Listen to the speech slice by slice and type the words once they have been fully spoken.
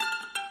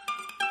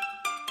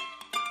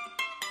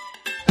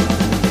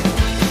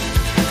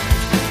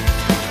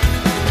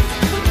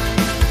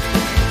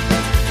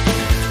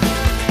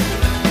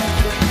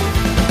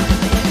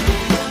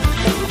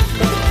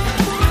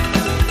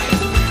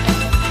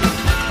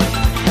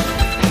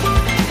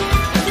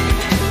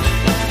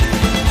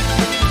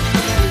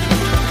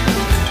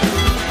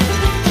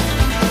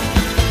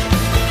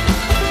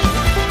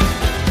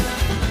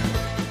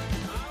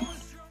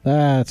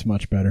it's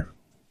much better.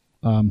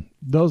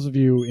 Those of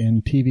you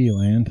in TV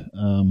land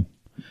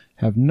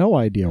have no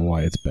idea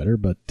why it's better,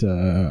 but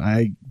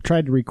I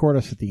tried to record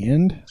us at the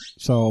end,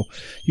 so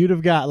you'd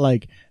have got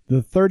like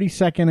the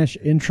 30-second-ish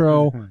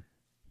intro,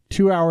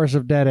 2 hours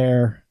of dead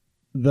air,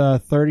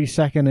 the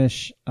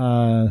 30-second-ish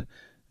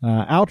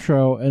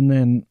outro, and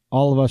then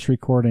all of us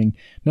recording.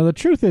 Now, the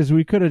truth is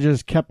we could have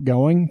just kept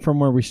going from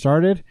where we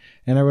started,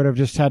 and I would have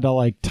just had to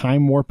like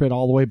time warp it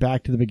all the way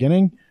back to the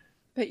beginning.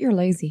 But you're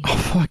lazy. Oh,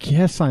 fuck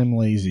yes, I'm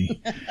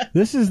lazy.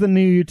 This is the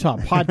New Utah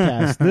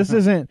podcast. This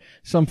isn't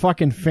some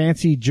fucking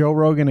fancy Joe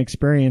Rogan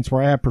experience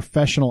where I have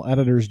professional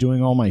editors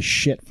doing all my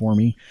shit for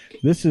me.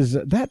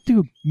 That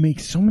dude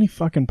makes so many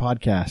fucking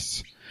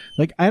podcasts.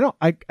 Like, I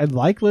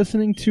like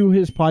listening to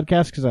his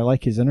podcast because I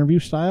like his interview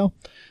style,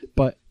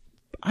 but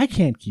I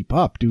can't keep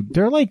up, dude.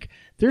 They're like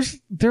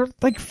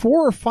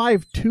 4 or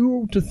 5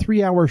 2 to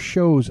 3 hour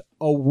shows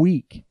a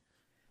week.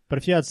 But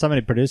if you had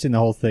somebody producing the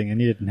whole thing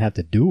and you didn't have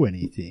to do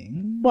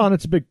anything. Well, and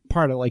it's a big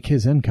part of like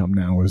his income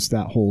now is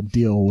that whole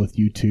deal with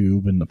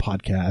YouTube and the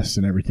podcasts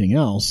and everything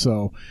else.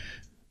 So,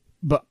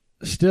 but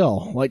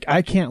still, like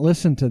I can't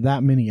listen to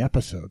that many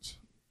episodes.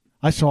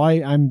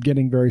 I'm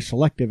getting very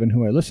selective in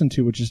who I listen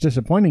to, which is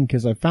disappointing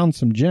because I've found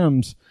some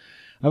gems.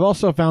 I've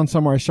also found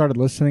some where I started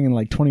listening and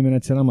like 20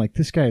 minutes in, I'm like,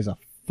 this guy is a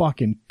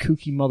fucking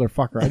kooky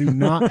motherfucker. I do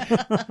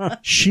not.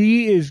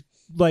 She is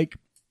like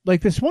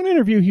this one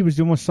interview he was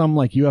doing with some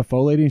like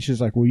UFO lady, and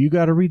she's like, well, you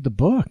got to read the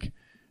book.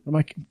 I'm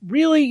like,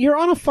 really? You're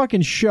on a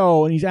fucking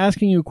show and he's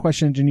asking you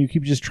questions and you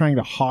keep just trying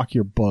to hawk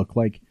your book.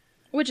 Like,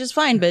 which is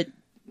fine, but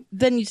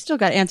then you still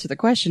got to answer the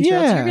questions.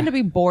 Yeah. So you're going to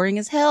be boring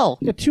as hell.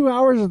 Yeah, 2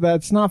 hours of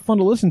that's not fun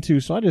to listen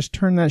to, so I just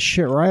turned that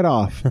shit right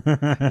off.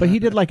 But he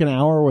did like an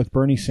hour with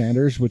Bernie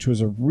Sanders, which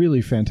was a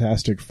really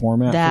fantastic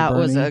format. That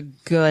was a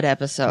good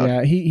episode.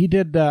 Yeah, he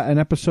did an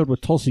episode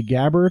with Tulsi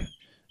Gabbard.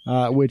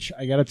 Which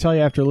I got to tell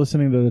you, after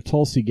listening to the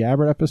Tulsi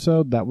Gabbard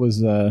episode, that was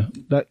the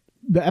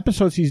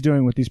episodes he's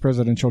doing with these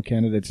presidential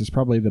candidates is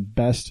probably the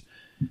best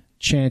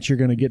chance you're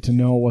going to get to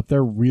know what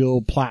their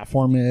real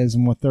platform is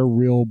and what their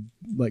real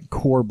like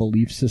core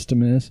belief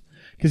system is.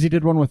 Because he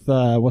did one with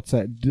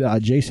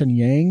Jason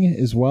Yang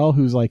as well,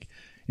 whose like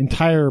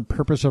entire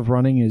purpose of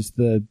running is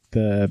the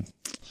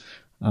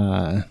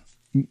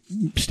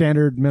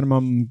standard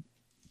minimum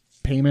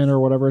payment or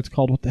whatever it's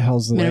called. What the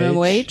hell's the minimum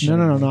wage?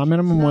 No, not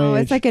minimum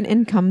wage. It's like an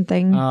income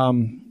thing.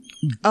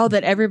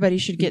 That everybody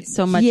should get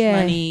so much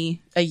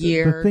money a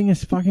year. The thing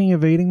is fucking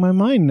evading my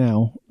mind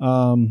now.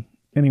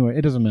 Anyway,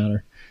 it doesn't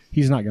matter.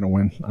 He's not going to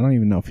win. I don't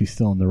even know if he's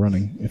still in the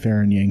running, if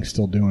Aaron Yang's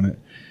still doing it.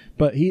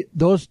 But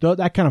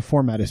that kind of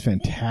format is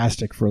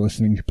fantastic for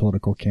listening to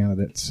political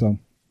candidates. So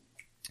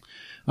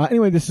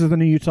anyway, this is the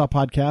New Utah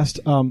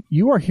podcast.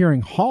 You are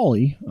hearing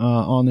Holly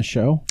on the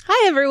show.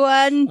 Hi,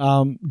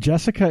 everyone.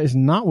 Jessica is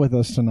not with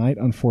us tonight,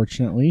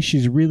 unfortunately.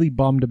 She's really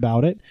bummed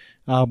about it.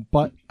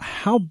 But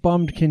how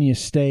bummed can you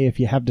stay if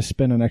you have to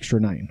spend an extra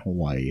night in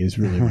Hawaii is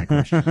really my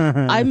question.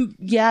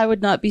 I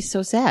would not be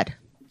so sad.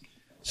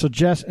 So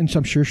Jess, and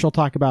I'm sure she'll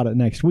talk about it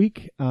next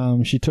week.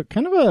 She took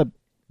kind of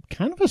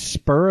a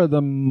spur of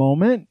the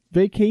moment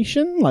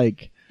vacation,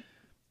 like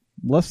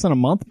less than a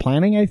month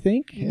planning, I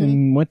think,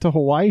 and went to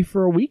Hawaii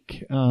for a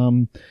week,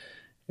 and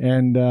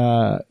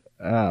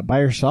by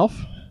herself,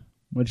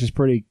 which is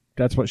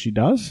that's what she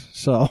does.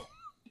 So,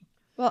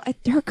 well,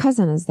 her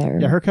cousin is there.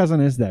 Yeah, her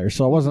cousin is there.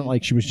 So it wasn't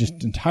like she was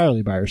just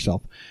entirely by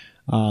herself.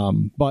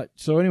 But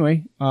so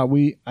anyway,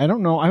 I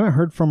don't know. I haven't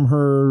heard from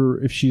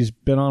her if she's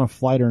been on a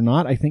flight or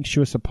not. I think she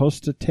was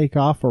supposed to take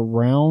off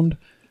around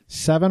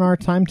 7 our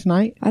time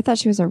tonight. I thought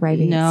she was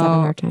arriving at 7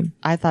 our time.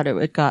 I thought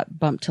it got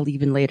bumped to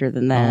even later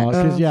than that.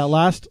 Because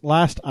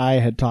last I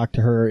had talked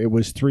to her, it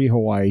was 3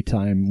 Hawaii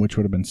time, which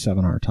would have been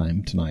 7 our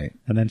time tonight.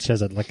 And then she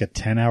has like a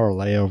 10-hour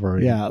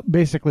layover. Yeah,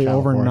 basically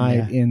California.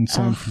 overnight in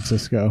San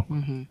Francisco.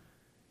 Mm-hmm.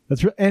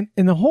 That's and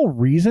the whole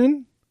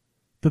reason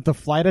that the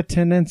flight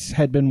attendants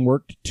had been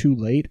worked too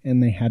late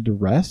and they had to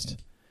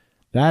rest.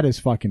 That is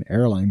fucking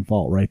airline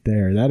fault right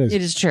there. That is,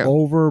 it is true.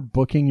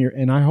 Overbooking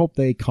and I hope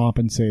they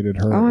compensated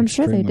her. Oh, I'm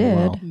sure they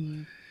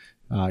did.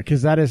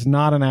 Because that is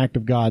not an act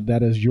of God.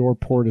 That is your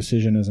poor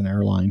decision as an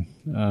airline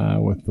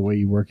with the way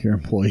you work your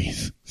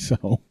employees.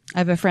 So I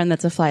have a friend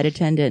that's a flight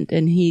attendant,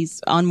 and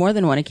he's on more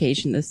than one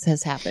occasion this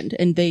has happened.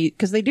 And they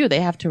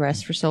have to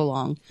rest for so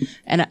long.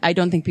 And I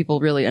don't think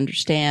people really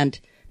understand.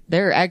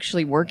 They're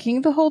actually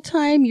working the whole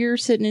time. You're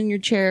sitting in your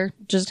chair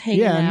just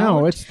hanging out. Yeah,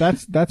 no,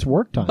 that's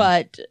work time.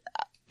 But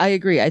I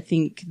agree. I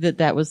think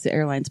that was the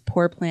airline's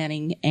poor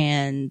planning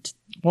and.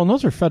 Well, and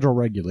those are federal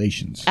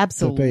regulations.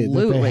 Absolutely.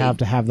 That they have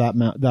to have that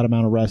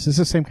amount of rest. It's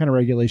the same kind of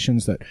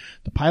regulations that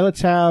the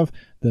pilots have,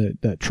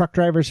 the truck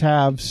drivers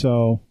have.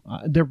 So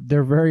they're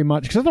very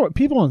much, because otherwise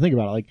people don't think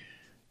about it. Like,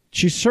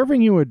 she's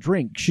serving you a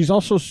drink. She's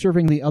also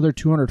serving the other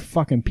 200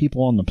 fucking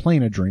people on the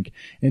plane a drink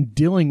and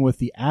dealing with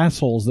the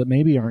assholes that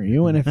maybe aren't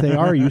you. And if they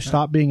are, you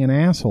stop being an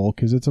asshole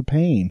because it's a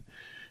pain.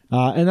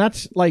 And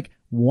that's like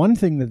one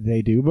thing that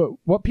they do. But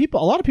what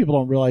a lot of people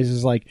don't realize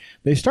is like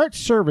they start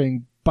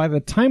serving. By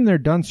the time they're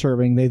done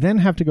serving, they then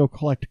have to go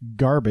collect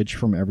garbage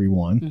from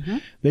everyone. Mm-hmm.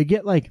 They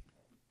get like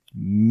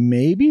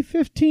maybe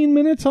 15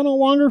 minutes on a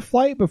longer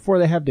flight before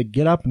they have to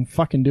get up and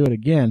fucking do it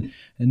again.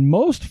 And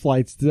most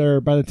flights,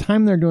 by the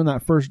time they're done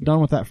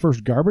with that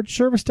first garbage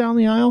service down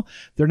the aisle,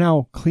 they're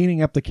now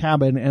cleaning up the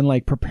cabin and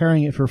like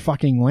preparing it for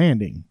fucking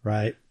landing.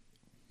 Right.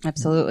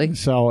 Absolutely.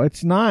 So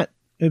it's not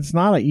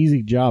an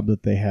easy job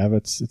that they have.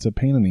 It's a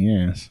pain in the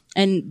ass.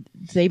 And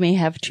they may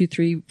have 2,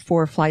 3,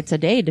 4 flights a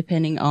day,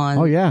 depending on.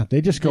 Oh yeah, they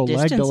just go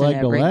leg to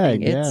leg to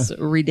leg. It's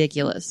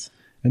ridiculous.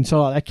 And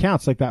so that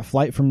counts, like that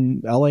flight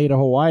from LA to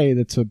Hawaii.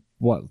 That's a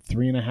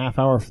 3.5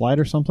 hour flight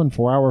or something,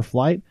 4 hour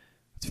flight.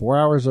 It's 4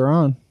 hours they're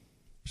on.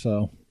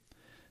 So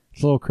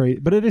it's a little crazy,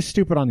 but it is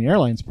stupid on the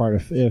airline's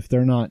part if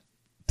they're not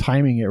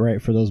timing it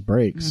right for those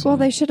breaks. Well,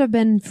 they should have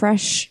been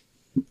fresh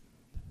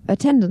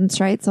attendants,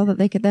 right? So that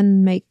they could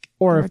then make.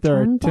 Or if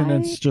their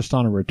attendants just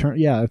on a return.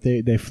 Yeah, if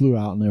they flew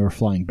out and they were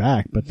flying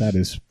back, but that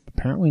is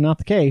apparently not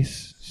the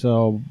case.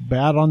 So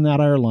bad on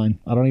that airline.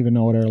 I don't even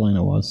know what airline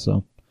it was.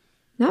 So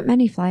not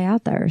many fly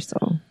out there.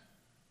 So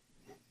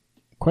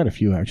quite a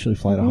few actually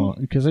fly to Hong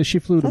because she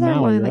flew to there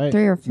Maui, were right? like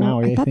 3 or 4.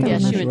 Maui, I thought Yeah,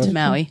 she went to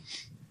Maui.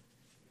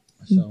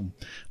 So,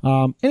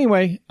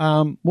 anyway,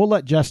 we'll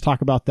let Jess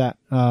talk about that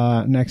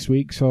next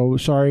week. So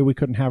sorry we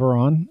couldn't have her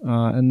on.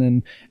 And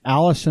then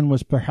Allison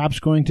was perhaps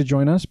going to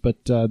join us,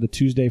 but the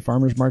Tuesday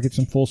farmers market's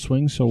in full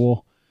swing,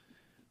 so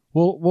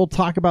we'll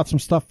talk about some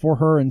stuff for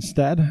her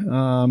instead.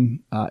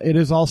 It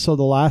is also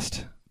the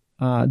last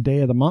day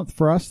of the month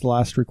for us, the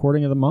last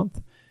recording of the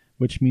month,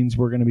 which means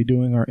we're going to be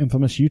doing our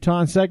infamous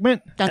Utah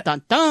segment. Dun,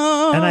 dun,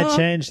 dun. And I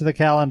changed the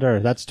calendar.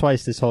 That's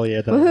twice this whole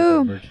year that I Woohoo.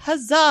 remembered.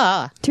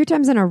 Huzzah! 2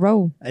 times in a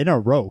row. In a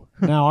row.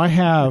 Now, I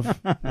have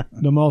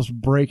the most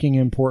breaking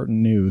important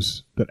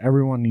news that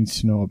everyone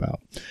needs to know about.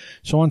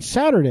 So on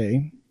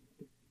Saturday,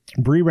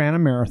 Bree ran a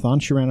marathon.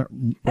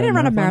 I didn't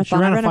run a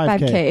marathon. I ran a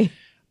 5K.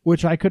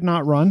 Which I could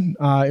not run.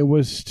 It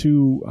was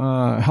to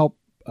help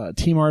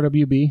Team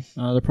RWB.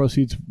 The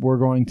proceeds were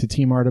going to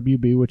Team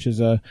RWB, which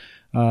is a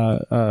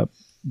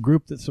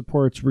group that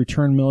supports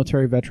returned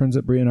military veterans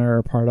that Bree and I are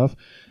a part of.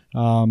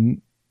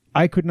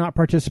 I could not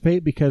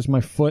participate because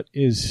my foot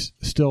is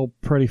still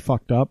pretty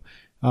fucked up.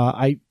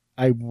 I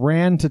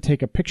ran to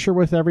take a picture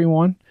with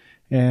everyone,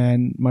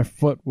 and my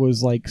foot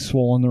was like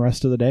swollen the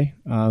rest of the day.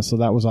 So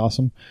that was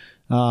awesome.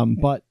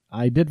 But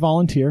I did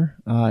volunteer,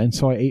 and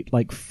so I ate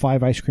like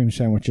 5 ice cream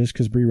sandwiches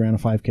because Bree ran a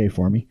 5K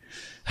for me.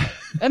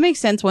 That makes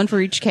sense. 1 for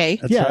each K.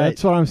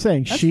 That's what I'm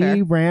saying. That's she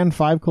fair. ran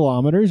 5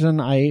 kilometers,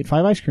 and I ate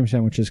 5 ice cream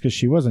sandwiches because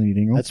she wasn't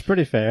eating them. That's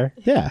pretty fair.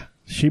 Yeah.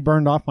 She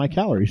burned off my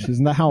calories.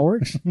 Isn't that how it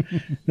works?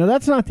 No,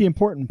 that's not the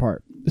important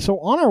part. So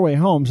on our way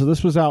home, so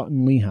this was out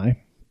in Lehigh,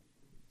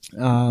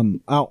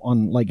 out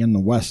on like in the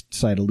west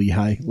side of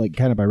Lehigh, like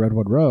kind of by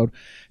Redwood Road.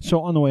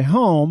 So on the way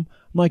home,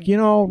 I'm like,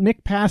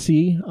 Nick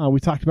Passy, we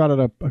talked about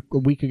it a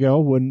week ago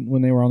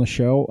when they were on the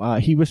show.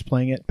 He was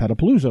playing at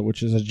Petapalooza,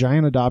 which is a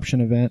giant adoption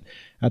event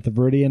at the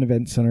Viridian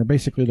Event Center,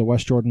 basically the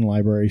West Jordan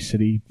Library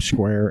City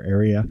Square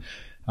area.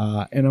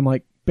 And I'm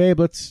like,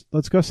 babe, let's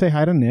go say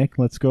hi to Nick.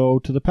 Let's go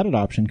to the pet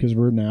adoption because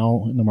we're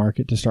now in the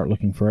market to start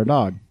looking for a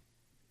dog.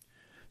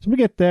 So we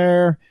get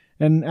there,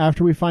 and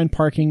after we find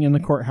parking in the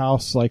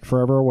courthouse, like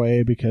forever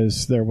away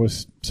because there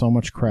was so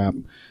much crap,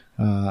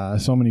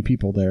 so many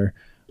people there,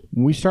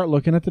 we start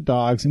looking at the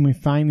dogs, and we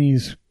find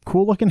these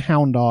cool-looking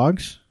hound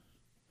dogs.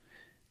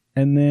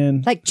 And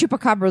then Like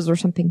chupacabras or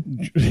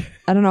something.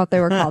 I don't know what they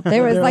were called.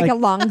 They were like a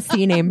long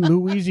C name.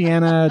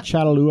 Louisiana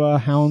Chattanooga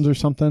hounds or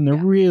something. They're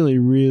really,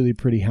 really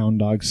pretty hound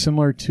dogs,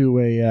 similar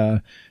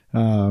to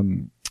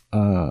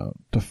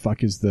the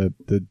fuck is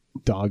the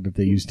dog that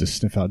they use to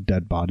sniff out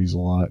dead bodies a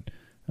lot.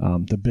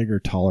 The bigger,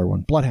 taller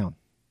one, bloodhound.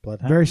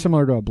 Very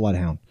similar to a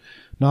bloodhound.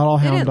 Not all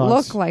They hound didn't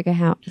dogs look like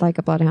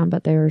a bloodhound,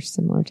 but they were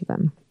similar to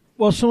them.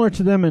 Well, similar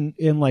to them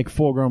in like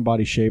full grown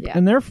body shape. Yeah.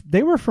 And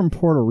they were from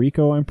Puerto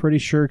Rico, I'm pretty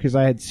sure, because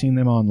I had seen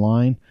them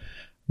online.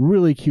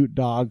 Really cute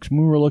dogs.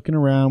 When we were looking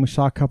around, we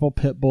saw a couple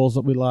pit bulls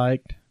that we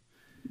liked.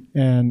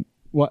 And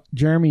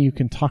Jeremy, you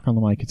can talk on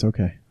the mic. It's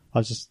okay. I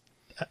was just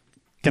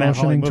can I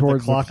motioning move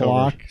towards the clock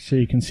over? so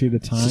you can see the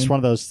time. It's just one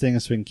of those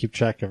things so we can keep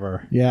track of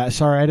our. Yeah,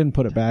 sorry, I didn't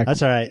put it back.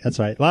 That's all right. That's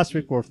all right. Last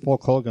week with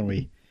Folk Hogan,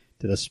 we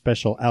did a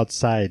special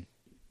outside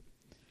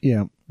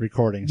Yeah.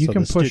 recording. You so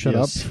can the push it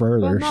up studios-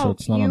 further so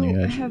it's not on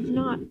the edge. have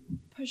not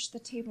pushed the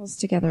tables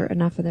together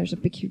enough, and there's a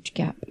big, huge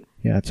gap.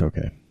 Yeah, it's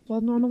okay.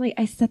 Well, normally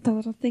I set the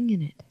little thing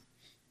in it.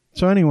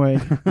 So anyway,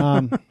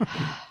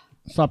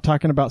 stop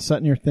talking about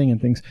setting your thing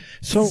and things.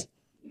 So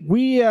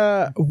we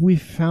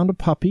found a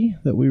puppy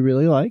that we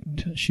really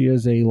liked. She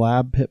is a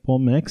lab pit bull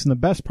mix, and the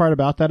best part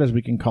about that is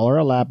we can call her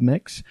a lab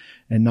mix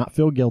and not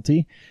feel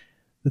guilty.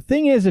 The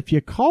thing is, if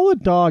you call a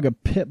dog a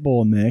pit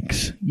bull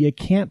mix, you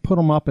can't put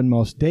them up in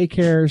most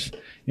daycares,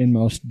 in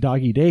most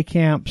doggy day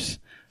camps.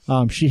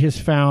 She has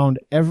found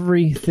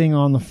everything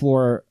on the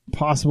floor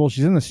possible.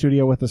 She's in the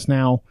studio with us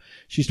now.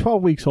 She's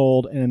 12 weeks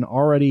old and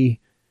already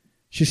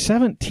she's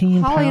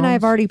 17 Holly pounds. and I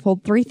have already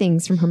pulled 3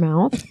 things from her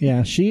mouth.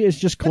 Yeah, she is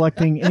just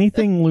collecting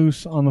anything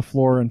loose on the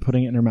floor and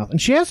putting it in her mouth.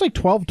 And she has like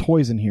 12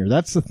 toys in here.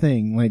 That's the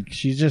thing. Like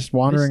she's just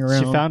wandering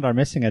around. She found our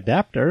missing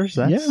adapters.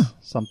 That's Yeah.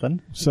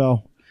 something.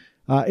 So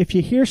if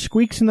you hear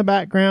squeaks in the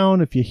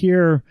background, if you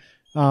hear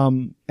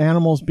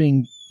animals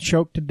being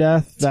choked to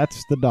death,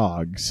 that's the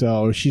dog.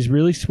 So she's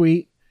really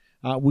sweet.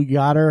 We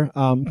got her.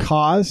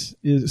 Cause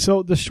is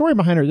so the story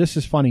behind her. This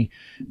is funny.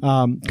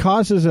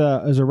 Cause is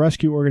a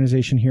rescue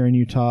organization here in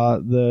Utah.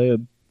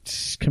 The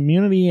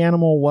Community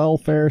Animal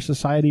Welfare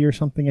Society or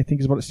something, I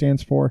think is what it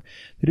stands for.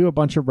 They do a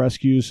bunch of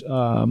rescues,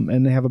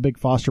 and they have a big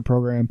foster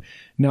program.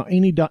 Now,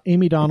 Amy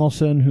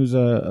Donaldson, who's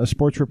a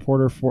sports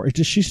reporter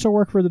does she still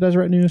work for the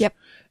Deseret News? Yep.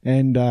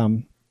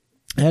 And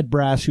Ed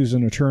Brass, who's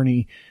an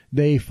attorney,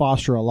 they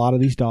foster a lot of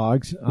these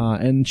dogs.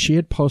 And she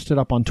had posted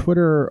up on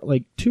Twitter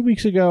like 2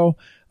 weeks ago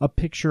a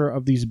picture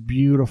of these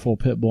beautiful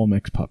pit bull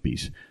mix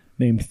puppies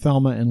named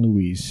Thelma and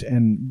Louise.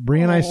 And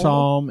Bree and I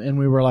saw them, and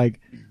we were like,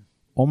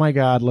 oh my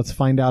God, let's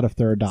find out if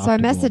they're adoptable. So I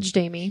messaged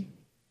Amy,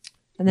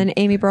 and then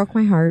Amy broke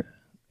my heart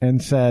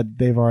and said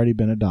they've already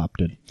been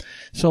adopted.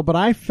 So, but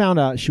I found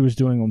out she was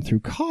doing them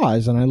through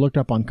Cause, and I looked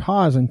up on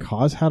Cause, and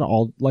Cause had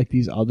all like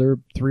these other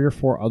 3 or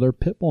 4 other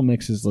pit bull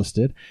mixes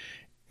listed.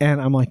 And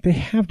I'm like, they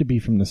have to be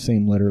from the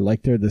same litter.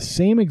 Like, they're the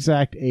same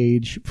exact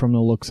age from the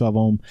looks of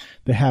them.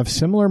 They have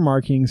similar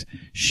markings.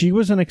 She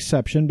was an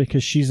exception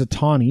because she's a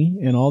tawny,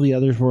 and all the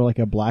others were like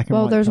a black and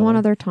white. Well, there's color. one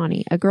other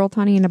tawny, a girl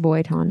tawny and a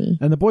boy tawny.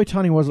 And the boy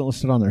tawny wasn't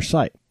listed on their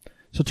site.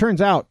 So it turns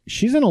out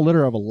she's in a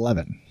litter of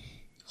 11.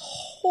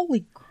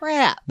 Holy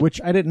crap. Which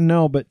I didn't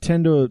know, but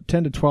 10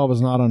 to 12 is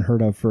not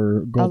unheard of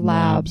for golden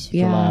lab, labs.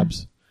 yeah. For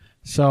labs.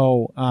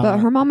 So, But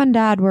her mom and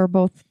dad were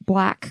both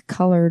black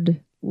colored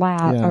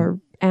Yeah. or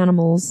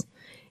animals.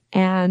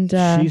 And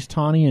she's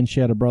tawny, and she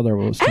had a brother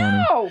who was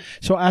tawny.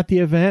 So at the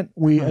event,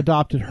 we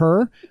adopted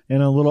her,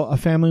 and a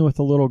family with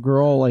a little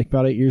girl, like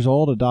about 8 years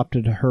old,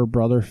 adopted her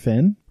brother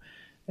Finn.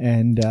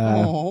 And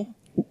then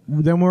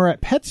we were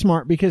at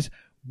PetSmart because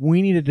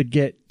we needed to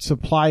get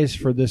supplies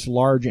for this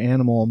large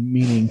animal,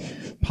 meaning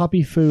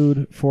puppy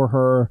food for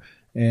her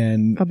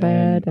and A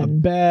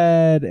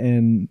bed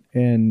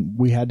and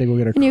we had to go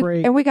get a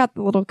crate. and we got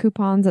the little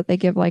coupons that they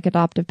give like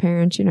adoptive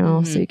parents,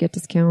 so you get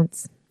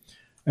discounts.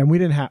 And we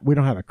don't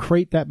have a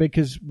crate that big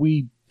because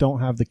we don't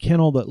have the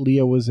kennel that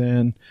Leah was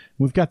in.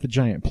 We've got the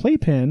giant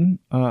playpen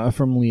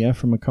from Leah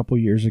from a couple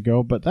years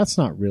ago, but that's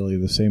not really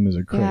the same as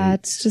a crate. Yeah,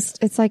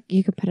 it's like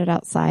you could put it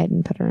outside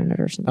and put her in it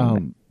or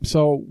something.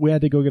 So we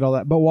had to go get all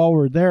that. But while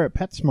we're there at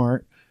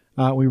PetSmart,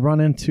 we run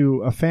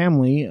into a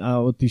family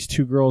with these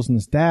 2 girls and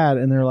this dad,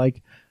 and they're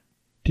like,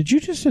 did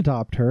you just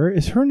adopt her?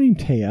 Is her name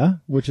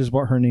Taya? Which is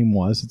what her name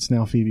was. It's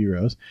now Phoebe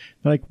Rose.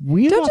 They're like,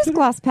 we Don't adopted just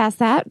gloss past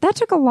that. That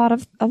took a lot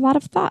of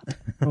thought.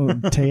 Oh,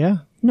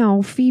 Taya?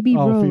 No, Phoebe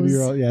Rose. Phoebe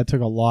Rose. Yeah, it took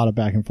a lot of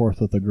back and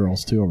forth with the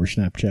girls too over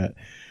Snapchat.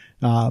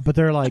 But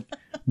they're like,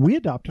 we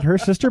adopted her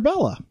sister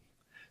Bella.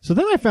 So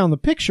then I found the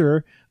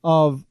picture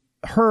of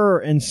her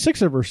and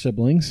 6 of her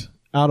siblings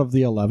out of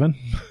the 11.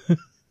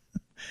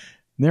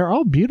 They're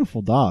all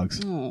beautiful dogs.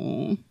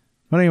 Aww.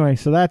 But anyway,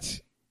 so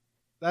that's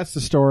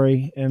the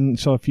story. And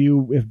so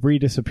if Bree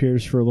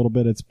disappears for a little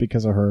bit, it's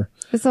because of her.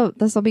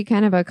 This will be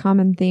kind of a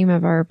common theme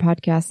of our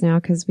podcast now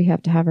because we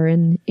have to have her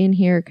in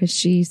here because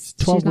she's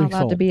not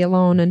allowed to be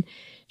alone, and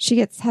she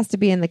has to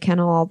be in the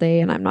kennel all day,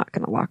 and I'm not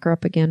going to lock her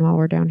up again while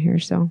we're down here.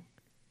 So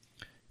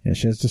yeah,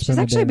 she has to spend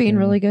she's actually being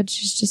really good.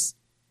 She's just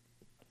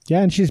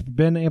and she's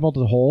been able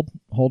to hold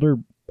her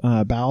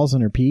bowels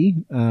and her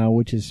pee,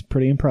 which is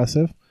pretty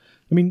impressive.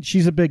 I mean,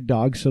 she's a big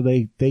dog, so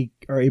they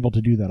are able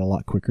to do that a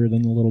lot quicker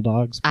than the little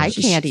dogs. I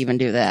can't even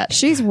do that.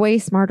 She's way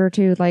smarter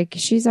too. Like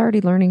she's already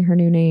learning her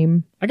new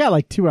name. I got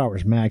like 2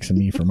 hours max in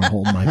me from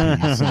holding my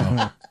pee,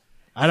 so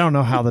I don't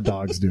know how the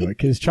dogs do it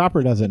because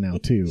Chopper does it now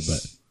too.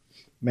 But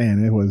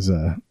man,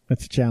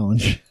 it's a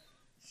challenge.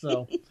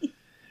 So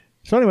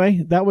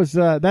anyway, that was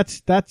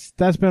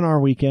that's been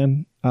our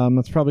weekend.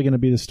 That's probably going to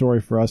be the story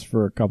for us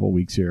for a couple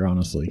weeks here,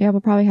 honestly. Yeah, we'll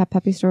probably have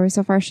puppy stories.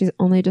 So far, she's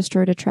only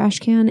destroyed a trash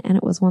can, and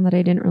it was one that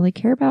I didn't really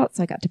care about,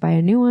 so I got to buy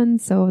a new one.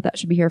 So that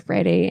should be here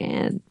Friday.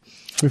 And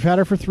we've had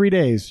her for 3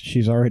 days.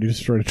 She's already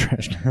destroyed a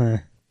trash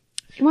can.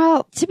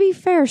 Well, to be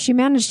fair, she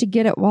managed to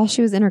get it while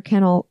she was in her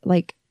kennel,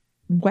 like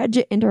wedge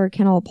it into her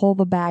kennel, pull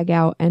the bag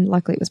out, and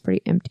luckily it was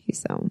pretty empty.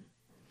 So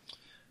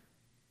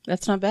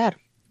That's not bad.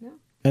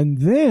 And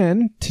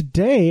then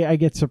today I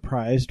get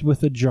surprised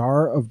with a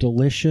jar of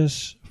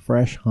delicious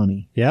fresh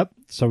honey. Yep.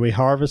 So we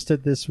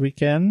harvested this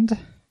weekend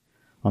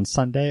on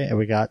Sunday, and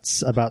we got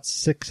about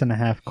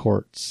 6.5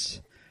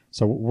 quarts.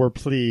 So we're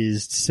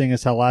pleased, seeing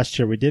as how last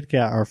year we did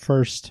get our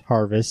first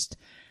harvest,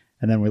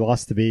 and then we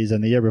lost the bees,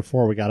 and the year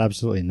before we got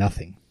absolutely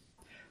nothing.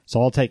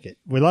 So I'll take it.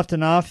 We left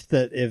enough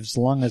that as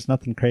long as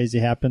nothing crazy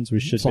happens, we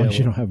should As long as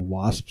you don't have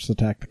wasps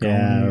attack the colony.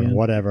 Yeah, again.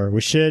 whatever.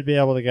 We should be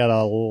able to get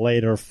a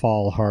later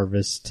fall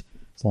harvest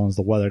as long as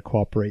the weather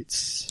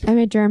cooperates. I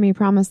made Jeremy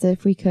promise that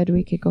if we could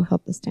go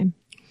help this time.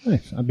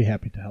 Nice. I'd be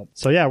happy to help.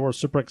 So yeah, we're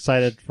super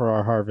excited for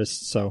our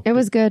harvest. So It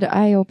was good.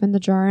 I opened the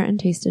jar and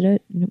tasted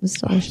it, and it was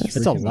delicious.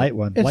 it's a light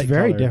one. It's light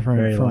very color,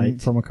 different very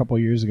from a couple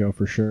years ago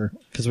for sure.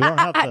 because we don't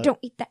have the Don't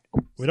eat that.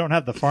 we don't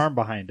have the farm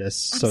behind us.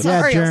 So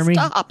sorry. Yeah, Jeremy,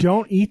 stop.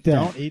 don't eat that.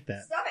 don't eat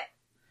that.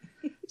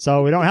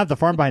 So we don't have the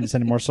farm behind us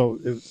anymore. So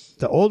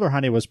the older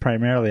honey was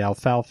primarily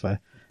alfalfa.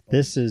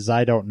 This is,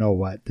 I don't know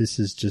what. This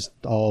is just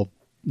all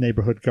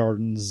neighborhood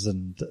gardens,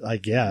 and I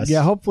guess.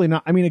 Yeah, hopefully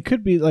not. I mean, it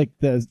could be like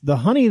the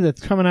honey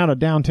that's coming out of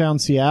downtown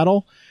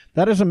Seattle.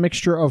 That is a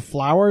mixture of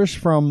flowers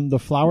from the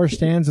flower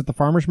stands at the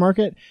farmer's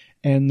market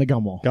and the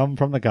gum wall. Gum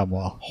from the gum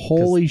wall.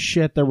 Holy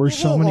shit, there were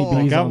so many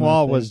bees. The gum on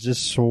wall that was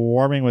just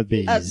swarming with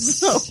bees. That's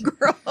so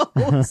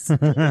gross.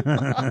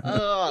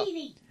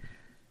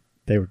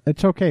 They were.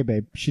 It's okay,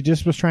 babe. She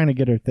just was trying to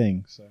get her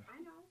thing.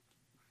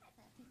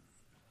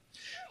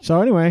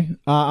 So anyway,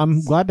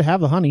 I'm glad to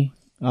have the honey.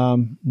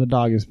 The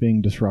dog is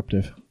being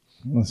disruptive.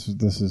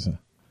 This is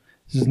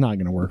not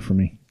going to work for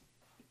me.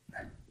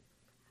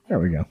 There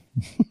we go.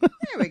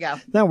 There we go.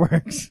 That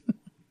works.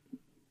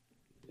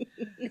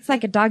 It's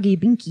like a doggy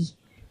binky.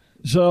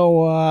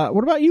 So,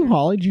 what about you,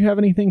 Holly? Did you have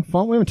anything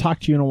fun? We haven't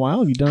talked to you in a while.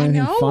 Have you done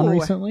anything fun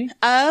recently?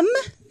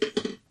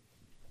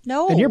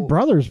 No. And your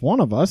brother's one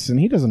of us, and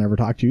he doesn't ever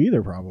talk to you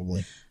either,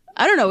 probably.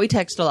 I don't know. We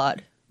text a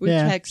lot. We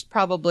Yeah. text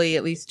probably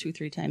at least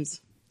 2-3 times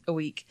a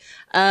week.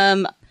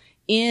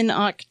 In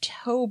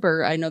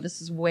October, I know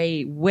this is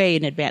way, way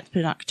in advance, but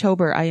in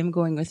October, I am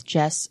going with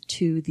Jess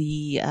to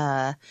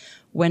the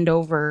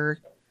Wendover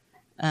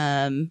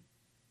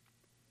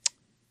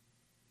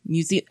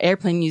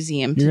airplane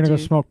museum. You're going to go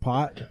smoke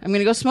pot? I'm going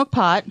to go smoke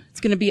pot. It's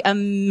going to be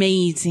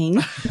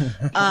amazing.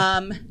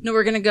 No,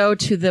 we're going to go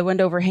to the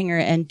Wendover hangar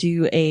and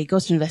do a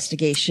ghost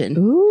investigation.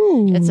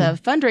 Ooh. It's a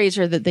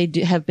fundraiser that they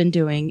have been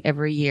doing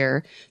every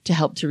year to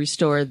help to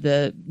restore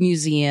the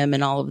museum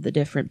and all of the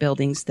different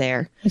buildings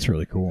there. That's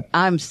really cool.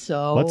 I'm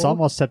so... Well, it's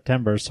almost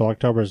September, so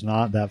October's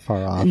not that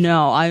far off.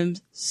 No, I'm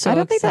so I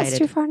don't think excited. that's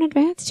too far in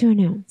advance to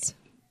announce.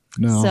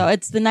 No. So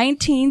it's the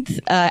 19th.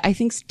 I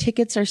think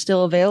tickets are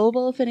still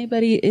available if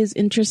anybody is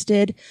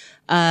interested.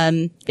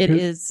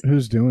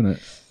 Who's doing it?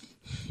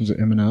 Was it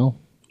M&L?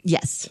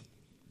 Yes.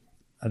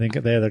 I think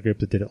they had a group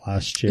that did it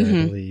last year,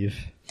 I believe.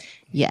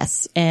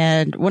 Yes.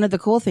 And one of the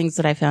cool things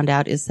that I found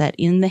out is that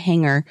in the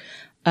hangar,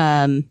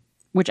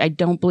 which I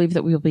don't believe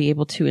that we'll be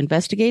able to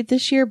investigate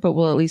this year, but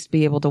we'll at least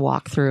be able to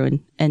walk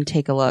through and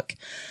take a look.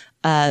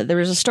 There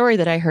was a story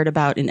that I heard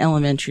about in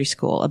elementary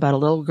school about a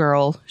little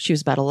girl. She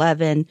was about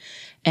 11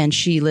 and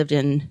she lived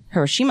in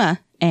Hiroshima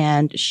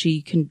and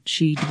she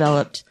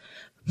developed,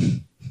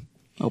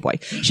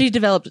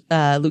 leukemia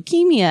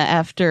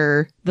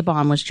after the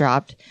bomb was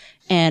dropped.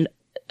 And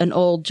an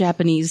old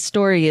Japanese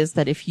story is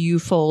that if you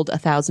fold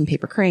 1,000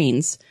 paper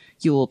cranes,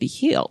 you will be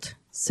healed.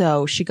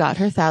 So she got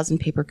her 1,000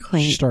 paper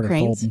cranes. She started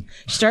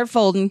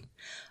folding.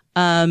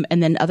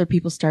 And then other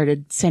people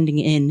started sending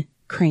in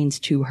cranes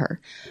to her.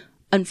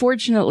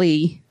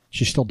 Unfortunately,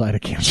 she still died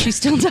of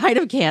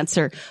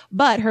cancer.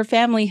 But her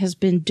family has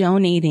been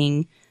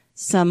donating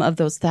some of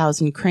those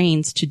 1,000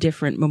 cranes to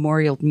different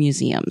memorial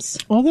museums.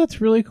 Oh,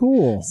 that's really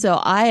cool. So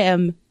I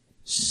am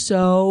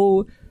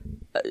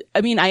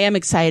I am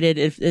excited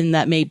and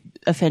that may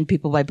offend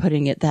people by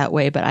putting it that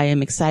way, but I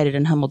am excited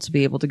and humbled to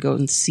be able to go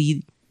and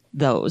see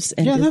those.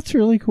 And that's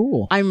really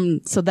cool.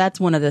 So that's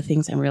one of the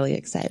things I'm really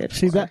excited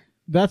for.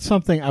 That's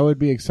something I would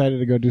be excited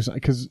to go do,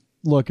 because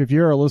look, if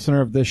you're a listener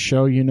of this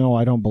show, you know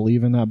I don't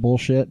believe in that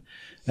bullshit.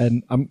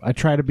 And I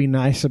try to be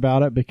nice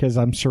about it because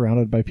I'm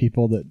surrounded by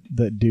people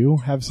that do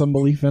have some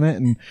belief in it.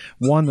 And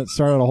one that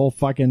started a whole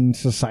fucking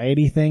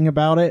society thing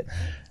about it.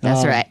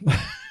 That's right.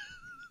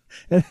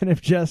 And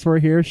if Jess were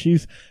here,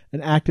 she's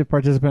an active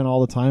participant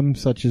all the time,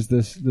 such as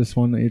this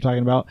one that you're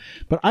talking about.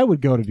 But I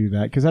would go to do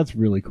that because that's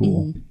really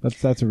cool. Mm-hmm.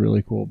 That's a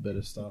really cool bit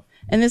of stuff.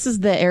 And this is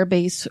the air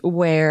base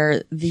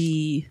where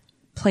the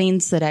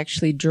planes that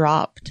actually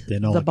dropped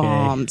the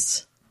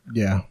bombs.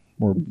 Yeah,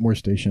 we're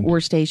stationed. We're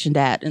stationed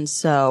at, and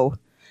so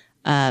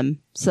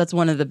that's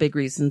one of the big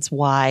reasons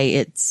why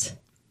it's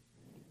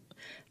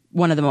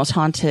one of the most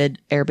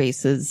haunted air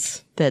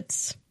bases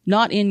that's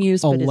not in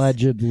use, but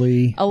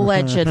allegedly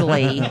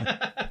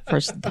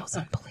for those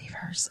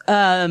unbelievers.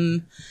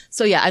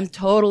 So yeah, I'm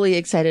totally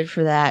excited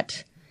for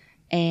that,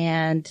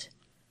 and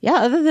yeah,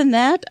 other than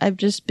that, I've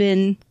just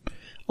been.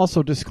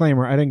 Also,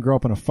 disclaimer, I didn't grow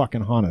up in a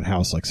fucking haunted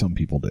house like some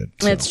people did.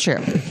 So. It's true.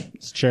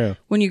 It's true.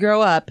 When you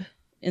grow up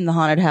in the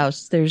haunted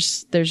house,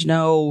 there's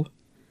no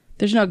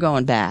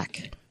going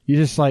back. You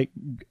just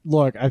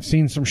look, I've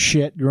seen some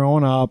shit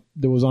growing up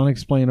that was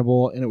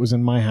unexplainable and it was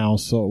in my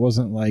house. So it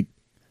wasn't like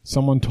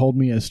someone told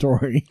me a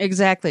story.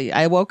 Exactly.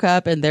 I woke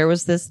up and there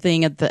was this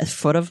thing at the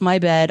foot of my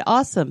bed.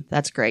 Awesome.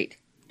 That's great.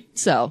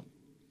 So.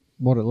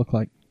 What'd it look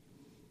like?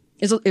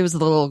 It was a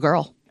little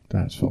girl.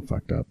 That's so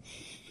fucked up.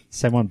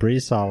 Same one Bree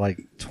saw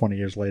 20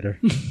 years later.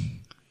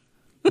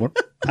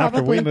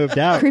 After we moved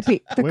out.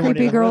 Creepy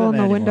girl in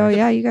the window.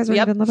 Yeah, you guys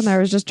weren't even living there.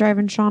 I was just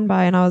driving Sean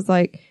by and I was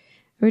like,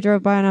 we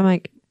drove by and I'm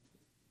like,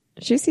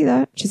 did you see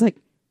that? She's like,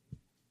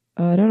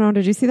 I don't know.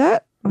 Did you see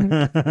that?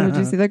 Did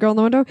you see that girl in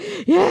the window?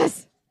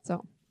 Yes.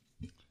 So.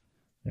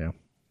 Yeah.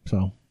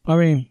 So, I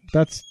mean,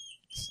 that's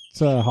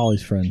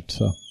Holly's friend.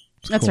 So.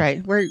 That's cool.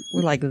 Right. We're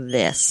like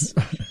this.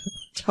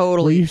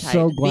 Totally. Were you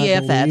so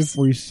glad to leave?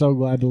 Were you so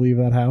glad to leave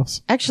that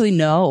house? Actually,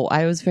 no.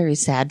 I was very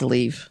sad to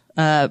leave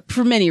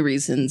for many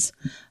reasons.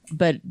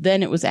 But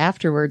then it was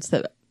afterwards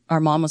that our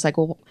mom was like,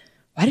 well,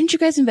 why didn't you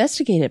guys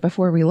investigate it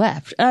before we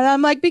left? And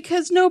I'm like,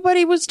 because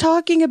nobody was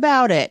talking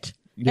about it.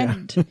 Yeah.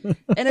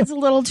 And it's a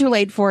little too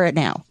late for it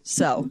now.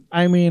 So,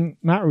 I mean,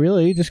 not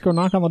really. Just go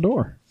knock on the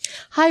door.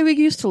 hi, we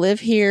used to live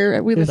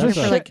here. We lived here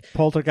for like,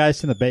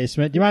 poltergeist in the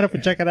basement. Do you mind if we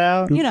check it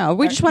out?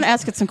 we just want to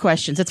ask it some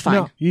questions. It's fine.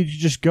 No, you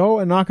just go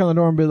and knock on the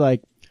door and be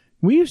like,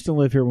 we used to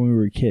live here when we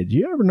were kids.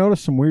 You ever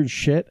notice some weird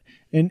shit?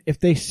 And if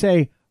they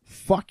say,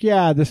 fuck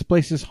yeah, this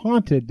place is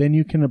haunted, then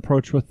you can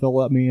approach with, they'll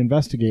let me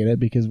investigate it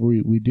because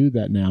we do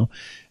that now.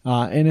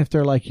 And if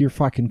they're like, you're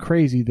fucking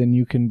crazy, then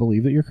you can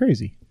believe that you're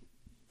crazy.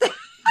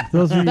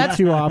 Those are your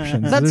two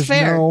options. That's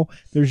fair.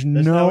 There's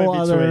no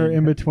other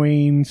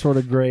in-between sort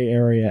of gray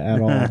area at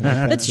all.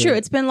 That's true.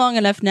 It's been long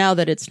enough now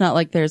that it's not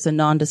like there's a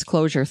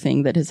non-disclosure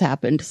thing that has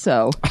happened.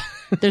 So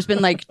there's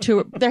been like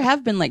there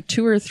have been like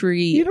 2 or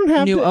 3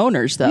 new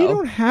owners though. You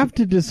don't have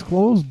to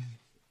disclose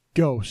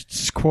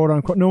ghosts, quote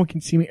unquote. No one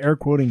can see me air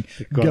quoting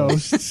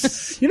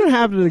ghosts. You don't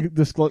have to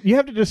disclose. You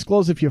have to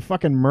disclose if you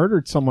fucking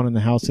murdered someone in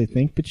the house, I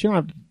think, but you don't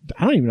have to.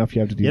 I don't even know if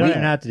you have to do that. You don't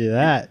even have to do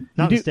that.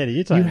 Not in the state of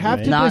Utah. You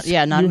have to not in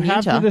you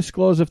have Utah. to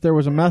disclose if there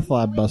was a meth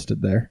lab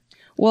busted there.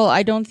 Well,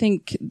 I don't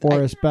think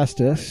Or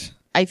asbestos.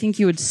 I think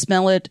you would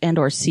smell it and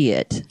or see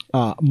it.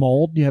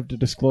 Mold, you have to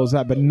disclose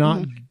that, but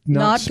not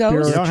Not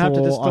spiritual ghosts? You don't have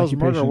to disclose occupation.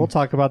 murder. We'll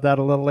talk about that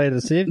a little later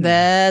this evening.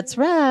 That's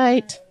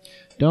right.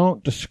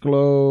 Don't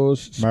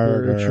disclose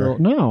Murder.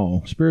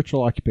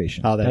 spiritual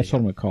occupation. Oh, there That's you what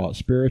I'm going to call it,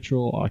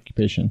 spiritual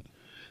occupation.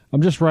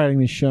 I'm just writing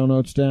these show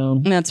notes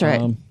down. That's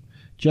right.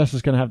 Jess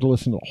is going to have to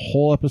listen to the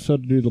whole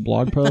episode to do the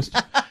blog post.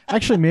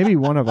 Actually, maybe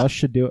one of us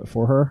should do it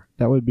for her.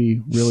 That would be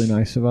really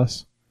nice of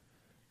us.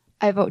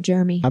 I vote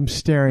Jeremy. I'm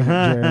staring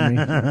at Jeremy.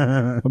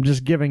 I'm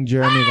just giving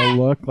Jeremy the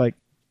look like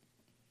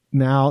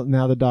now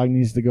the dog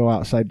needs to go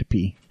outside to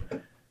pee.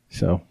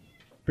 So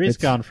Bree's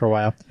gone for a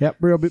while. Yep,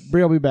 Bree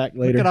will be back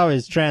later. We could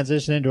always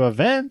transition into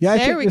events. Yeah, I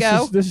There think we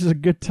go. This is a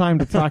good time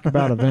to talk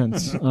about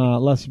events,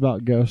 less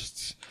about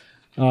ghosts.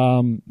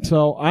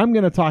 So I'm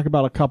going to talk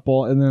about a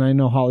couple, and then I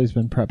know Holly's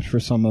been prepped for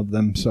some of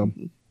them. So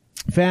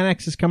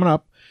FanX is coming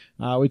up.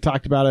 We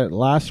talked about it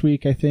last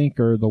week, I think,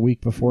 or the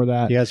week before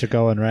that. You guys are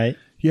going, right?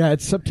 Yeah,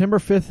 it's September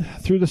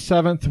 5th through the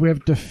 7th. We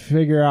have to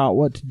figure out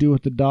what to do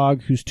with the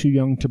dog who's too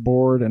young to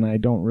board, and I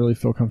don't really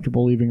feel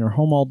comfortable leaving her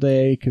home all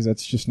day because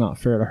that's just not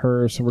fair to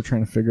her. So we're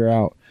trying to figure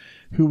out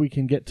who we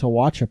can get to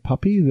watch a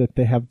puppy that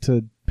they have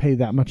to pay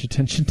that much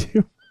attention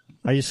to.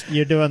 Are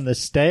you're doing the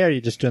stay, or are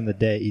you just doing the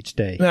day each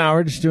day? No,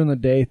 we're just doing the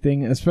day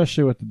thing,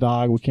 especially with the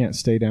dog. We can't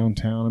stay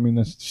downtown. I mean,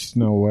 there's just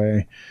no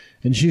way.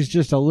 And she's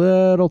just a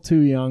little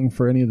too young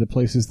for any of the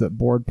places that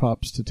board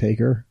pups to take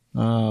her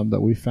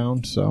that we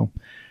found. So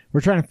we're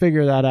trying to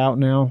figure that out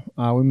now.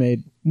 We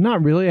made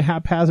not really a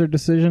haphazard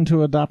decision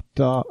to adopt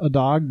a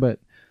dog, but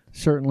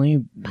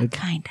certainly.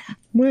 Kinda.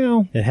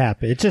 Well, It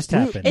happened. It just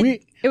happened.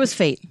 It was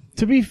fate.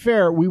 to be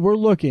fair, we were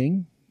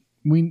looking.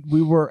 We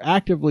were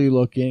actively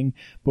looking,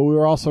 but we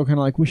were also kind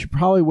of like, we should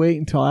probably wait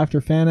until after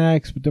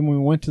FanX. But then we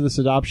went to this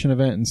adoption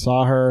event and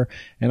saw her,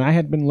 and I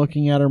had been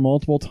looking at her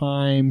multiple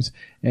times,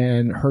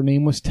 and her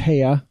name was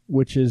Taya,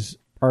 which is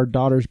our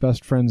daughter's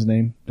best friend's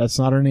name. That's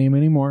not her name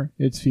anymore.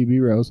 It's Phoebe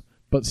Rose,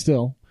 but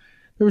still.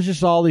 There was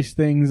just all these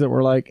things that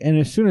were like, and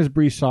as soon as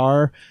Bree saw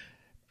her,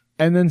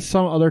 and then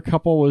some other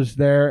couple was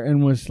there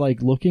and was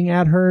like looking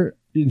at her,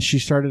 and she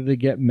started to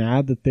get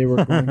mad that they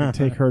were going to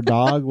take her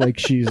dog. Like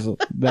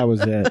that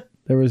was it.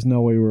 There was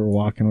no way we were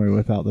walking away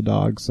without the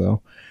dog.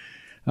 So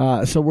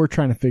we're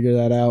trying to figure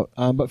that out.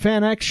 But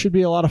FanX should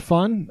be a lot of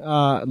fun.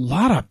 A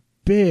lot of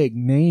big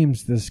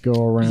names this go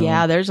around.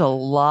 Yeah, there's a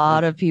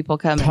lot of people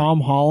coming.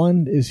 Tom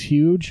Holland is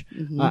huge.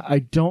 Mm-hmm. I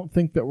don't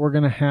think that we're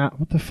going to have,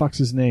 what the fuck's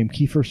his name?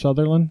 Kiefer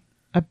Sutherland?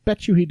 I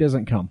bet you he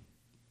doesn't come.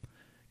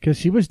 Because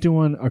he was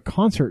doing a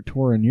concert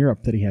tour in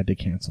Europe that he had to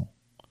cancel.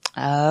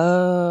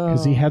 Oh.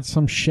 Because he had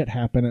some shit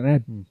happen, and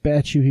I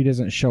bet you he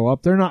doesn't show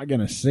up. They're not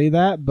going to say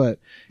that, but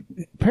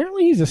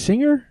apparently he's a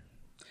singer.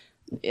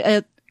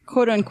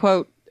 Quote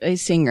unquote, a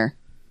singer.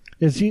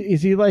 Is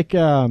he like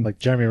Like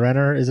Jeremy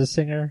Renner is a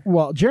singer.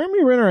 well,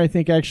 Jeremy Renner I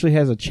think actually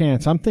has a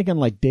chance. I'm thinking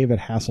like David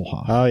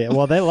Hasselhoff. Oh yeah.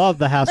 Well, they love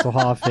the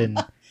Hasselhoff in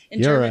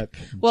Europe.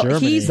 Well,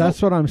 Germany.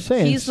 That's what I'm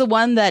saying. He's the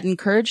one that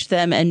encouraged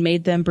them and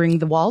made them bring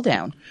the wall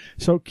down.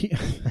 So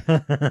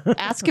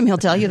Ask him, he'll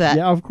tell you that.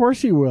 yeah, of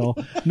course he will.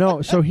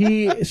 No, so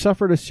he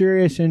suffered a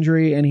serious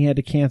injury and he had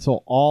to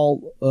cancel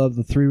all of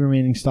the 3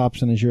 remaining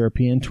stops in his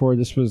European tour.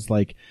 This was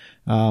like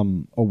a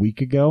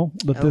week ago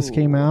that this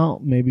came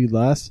out, maybe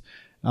less.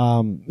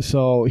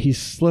 So he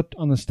slipped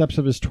on the steps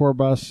of his tour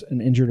bus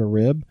and injured a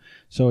rib.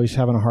 So he's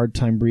having a hard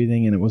time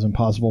breathing and it was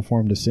impossible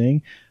for him to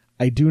sing.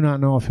 I do not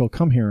know if he'll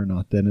come here or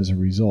not then as a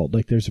result.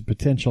 Like there's a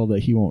potential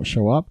that he won't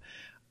show up.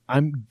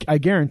 I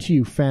guarantee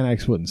you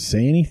FanX wouldn't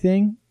say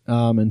anything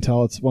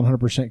until it's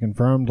 100%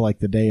 confirmed, like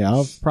the day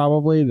of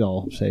probably.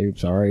 They'll say,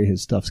 sorry,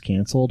 his stuff's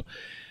canceled.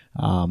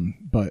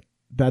 But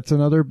that's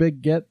another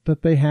big get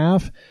that they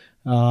have.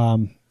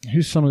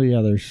 Who's some of the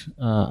others?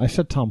 I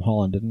said Tom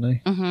Holland, didn't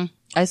I? Mm-hmm.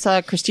 I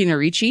saw Christina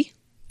Ricci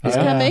is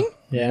coming.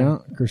 Yeah.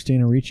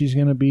 Christina Ricci's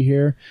going to be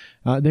here.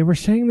 They were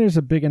saying there's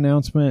a big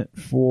announcement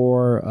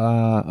for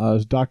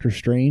a Doctor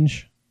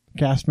Strange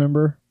cast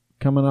member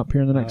coming up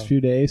here in the next few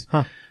days.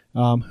 Huh.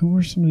 Who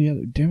were some of the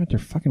other? Damn it, their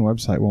fucking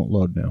website won't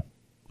load now.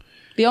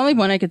 The only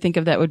one I could think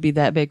of that would be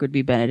that big would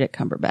be Benedict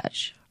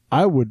Cumberbatch.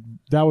 That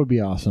would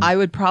be awesome. I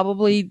would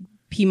probably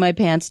pee my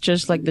pants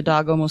just like the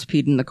dog almost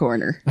peed in the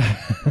corner.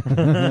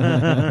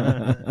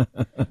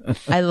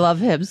 I love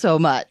him so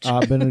much.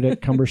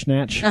 Benedict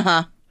Cumbersnatch.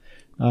 Uh-huh.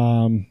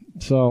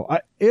 So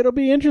it'll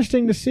be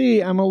interesting to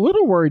see. I'm a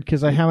little worried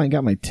because I haven't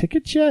got my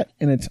tickets yet,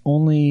 and it's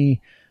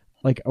only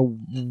like a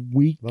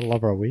week. A little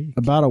over a week.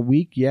 About a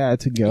week,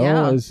 to go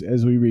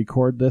as we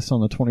record this on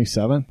the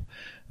 27th.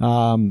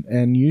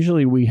 And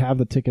usually we have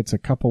the tickets a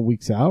couple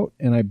weeks out,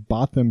 and I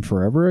bought them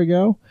forever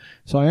ago.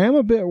 So I am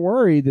a bit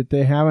worried that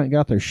they haven't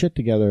got their shit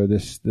together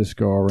this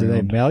go around. Do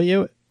they mail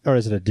you, or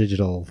is it a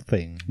digital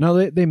thing?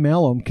 No, they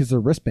mail them because they're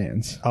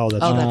wristbands. Oh,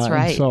 that's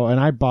right. And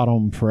I bought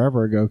them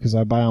forever ago because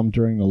I buy them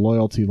during the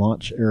loyalty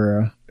launch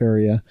area.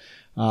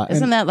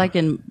 Isn't that like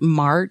in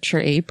March or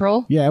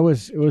April? Yeah, it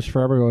was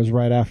forever ago. It was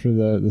right after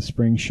the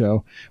spring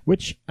show,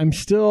 which I'm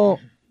still,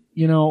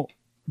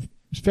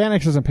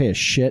 Fanex doesn't pay a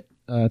shit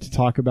to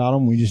talk about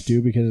them. We just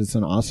do because it's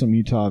an awesome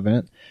Utah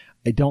event.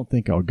 I don't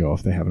think I'll go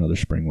if they have another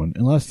spring one,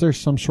 unless there's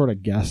some sort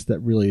of guest that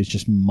really is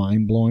just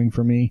mind blowing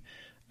for me.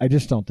 I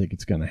just don't think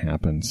it's going to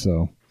happen.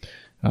 So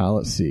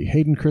let's see.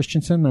 Hayden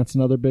Christensen, that's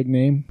another big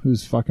name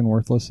who's fucking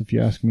worthless if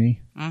you ask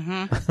me.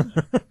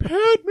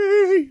 Pat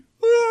me.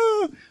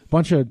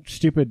 Bunch of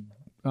stupid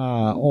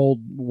old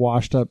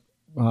washed up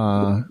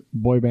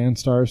boy band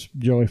stars.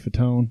 Joey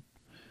Fatone.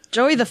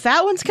 Joey the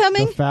fat one's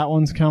coming? The fat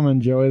one's coming.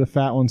 Joey the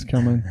fat one's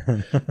coming.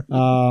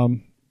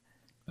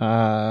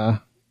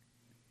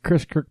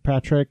 Chris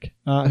Kirkpatrick.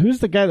 Who's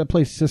the guy that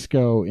plays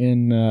Cisco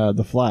in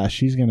The Flash?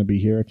 He's going to be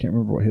here. I can't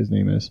remember what his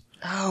name is.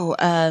 Oh,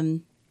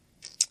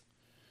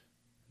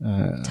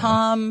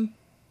 Tom.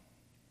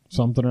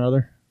 Something or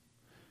other.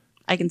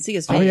 I can see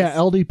his face. Oh, yeah.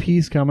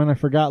 LDP's coming. I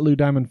forgot Lou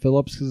Diamond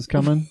Phillips is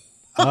coming.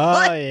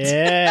 Oh,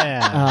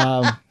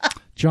 yeah.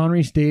 John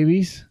Rhys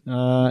Davies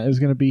is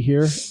going to be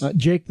here.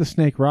 Jake the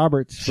Snake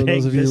Roberts, for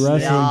those of you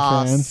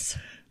wrestling fans.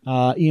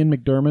 Ian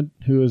McDermott,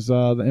 who is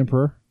the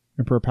Emperor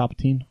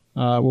Palpatine,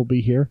 will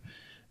be here.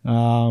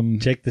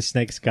 Jake the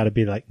Snake's got to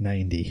be like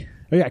 90.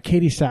 Oh, yeah.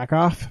 Katie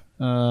Sackhoff.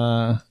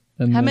 How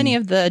many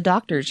of the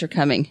doctors are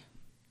coming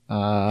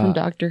from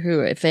Doctor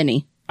Who, if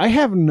any? I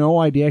have no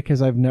idea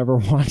because I've never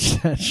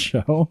watched that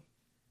show.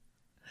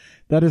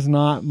 That is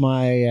not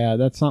my.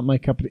 That's not my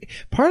cup of tea.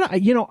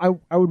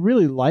 I would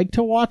really like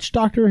to watch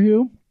Doctor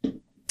Who,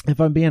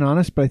 if I'm being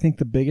honest. But I think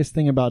the biggest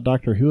thing about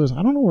Doctor Who is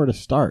I don't know where to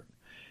start.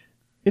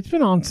 It's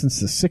been on since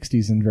the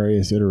 '60s in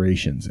various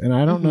iterations, and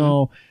I don't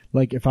know.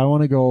 Like, if I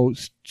want to go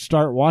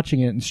start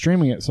watching it and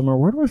streaming it somewhere,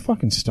 where do I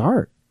fucking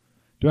start?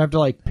 Do I have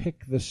to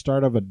pick the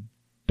start of a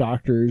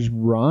Doctor's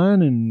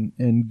run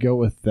and go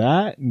with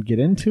that and get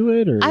into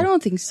it? Or I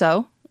don't think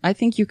so. I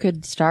think you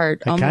could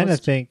start. I kind of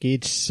think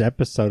each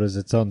episode is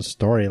its own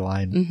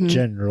storyline,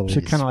 generally.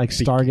 So kind of like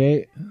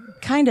Stargate?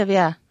 Kind of,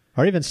 yeah.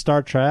 Or even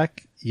Star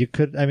Trek. You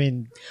could,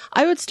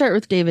 I would start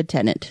with David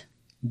Tennant.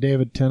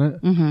 David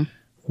Tennant? Mm-hmm.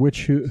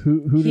 Which,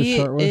 who to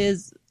start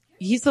with?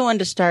 He's the one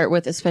to start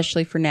with,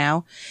 especially for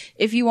now.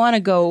 If you want to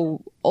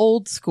go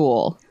old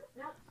school,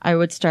 I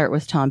would start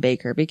with Tom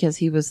Baker because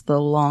he was the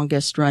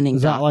longest running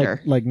doctor. Is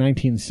that like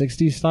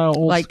 1960s style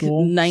old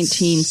school? Like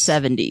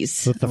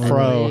 1970s. With the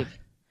fro.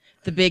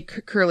 The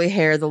big curly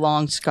hair, the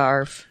long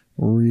scarf.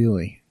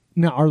 Really?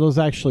 Now, are those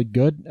actually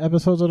good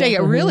episodes of Doctor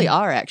Who? They really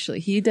are, actually.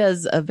 He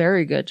does a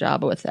very good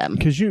job with them.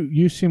 Because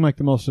you seem like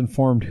the most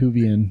informed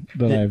Whovian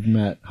that I've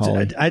met,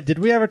 Holly. Did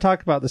we ever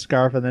talk about the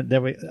scarf? And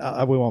then we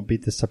won't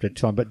beat this subject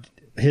too long, but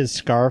his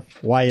scarf,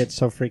 why it's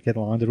so freaking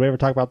long. Did we ever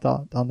talk about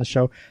that on the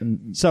show?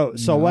 So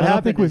no, what happened? I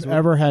don't think we've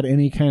ever had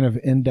any kind of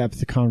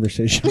in-depth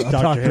conversation about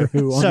Doctor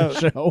Who on the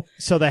show.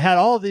 So they had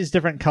all of these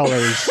different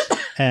colors,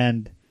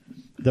 and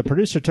the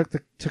producer took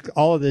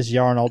all of this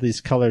yarn, all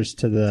these colors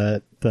to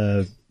the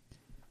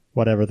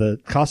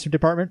costume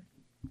department,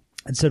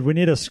 and said, "We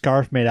need a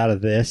scarf made out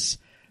of this.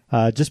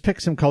 Just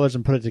pick some colors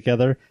and put it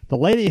together." The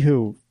lady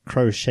who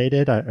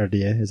crocheted,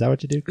 is that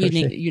what you do? She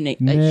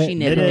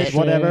knitted it.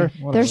 Whatever.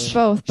 There's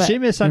both, but She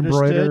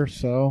misunderstood.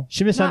 Embroider,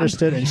 She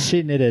misunderstood, and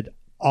she knitted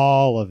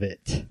all of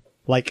it.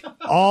 Like,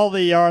 all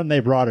the yarn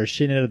they brought her,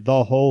 she knitted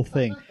the whole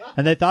thing.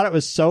 And they thought it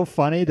was so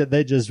funny that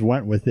they just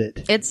went with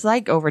it. It's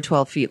like over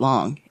 12 feet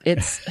long.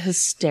 It's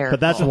hysterical. But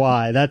that's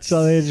why.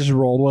 So they just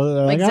rolled with it.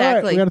 They're like, Exactly. all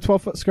right, we got a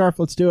 12-foot scarf.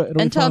 Let's do it.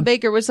 And Tom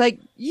Baker was like,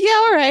 yeah,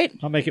 all right.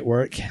 I'll make it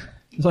work.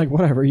 It's like,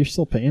 whatever. You're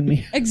still paying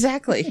me.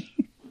 Exactly.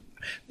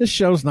 This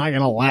show's not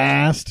going to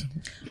last.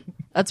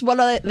 That's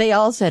what they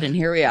all said, and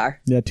here we are.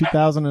 Yeah,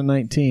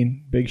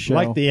 2019. Big show.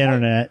 Like the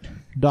internet.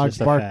 Dogs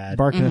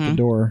barking at the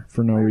door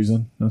for no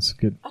reason. That's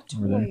good.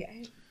 Over there.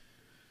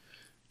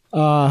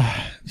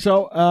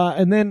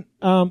 And then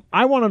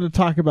I wanted to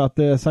talk about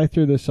this. I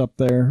threw this up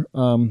there.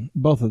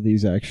 Both of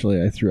these,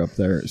 actually, I threw up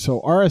there. So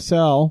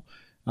RSL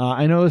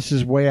I know this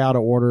is way out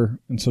of order,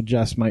 and so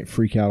Jess might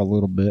freak out a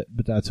little bit,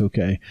 but that's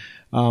okay.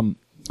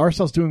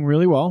 RSL's doing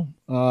really well.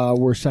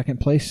 We're second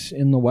place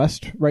in the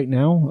West right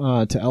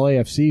now to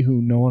LAFC,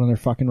 who no one in their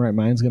fucking right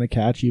mind is going to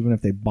catch, even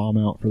if they bomb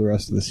out for the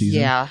rest of the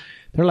season. Yeah.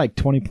 They're like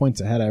 20 points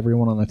ahead of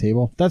everyone on the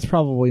table. That's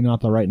probably not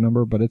the right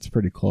number, but it's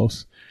pretty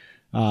close.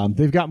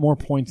 They've got more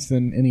points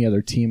than any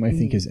other team, I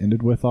think, has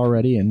ended with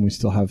already, and we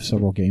still have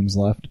several games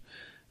left.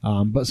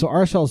 But so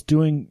RSL's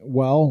doing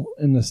well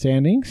in the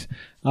standings.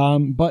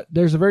 But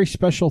there's a very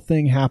special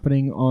thing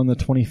happening on the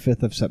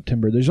 25th of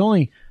September. There's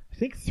only, I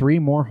think, 3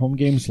 more home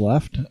games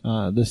left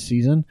this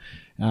season.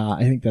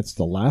 I think that's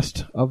the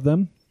last of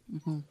them.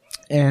 Mm-hmm.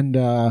 And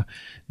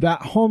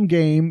that home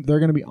game, they're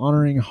going to be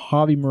honoring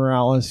Javi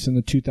Morales in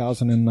the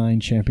 2009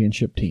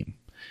 championship team.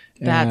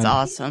 That's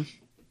awesome.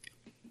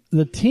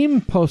 The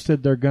team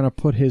posted they're going to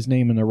put his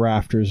name in the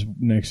rafters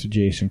next to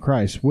Jason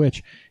Kreis,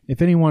 which,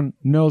 if anyone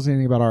knows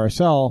anything about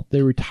RSL,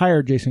 they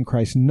retired Jason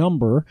Kreis'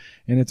 number,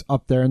 and it's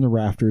up there in the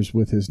rafters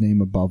with his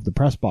name above the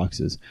press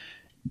boxes.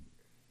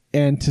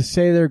 And to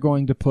say they're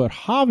going to put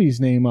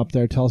Javi's name up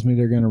there tells me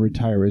they're going to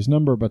retire his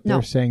number, but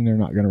they're saying they're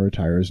not going to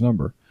retire his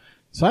number.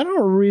 So I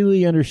don't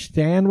really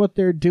understand what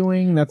they're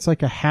doing. That's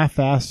like a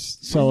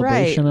half-assed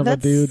celebration of a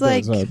dude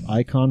that's an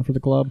icon for the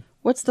club.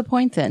 What's the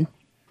point then?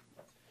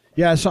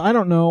 Yeah, so I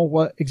don't know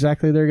what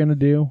exactly they're going to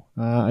do.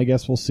 I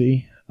guess we'll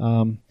see.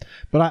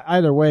 But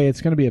either way,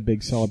 it's going to be a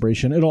big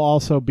celebration. It'll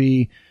also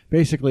be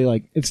basically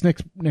like it's Nick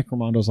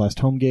Ramondo's last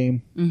home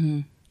game. Mm-hmm.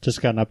 Just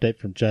got an update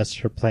from Jess.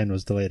 Her plane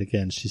was delayed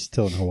again. She's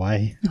still in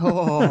Hawaii.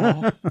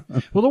 Oh.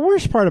 Well, the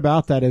worst part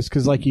about that is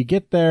because like you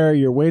get there,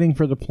 you're waiting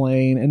for the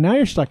plane, and now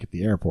you're stuck at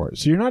the airport.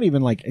 So you're not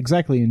even like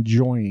exactly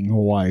enjoying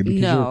Hawaii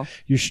because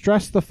you're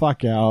stressed the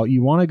fuck out.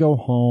 You want to go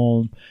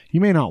home. You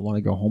may not want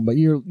to go home, but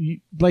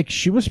you like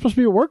she was supposed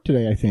to be at work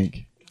today, I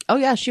think. Oh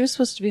yeah, she was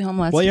supposed to be home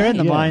last night. Well, you're in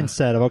the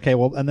mindset of okay,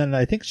 well, and then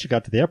I think she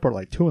got to the airport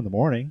like 2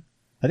 a.m.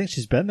 I think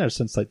she's been there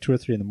since like 2 or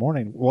 3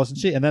 a.m, wasn't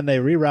she? And then they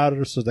rerouted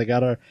her, so they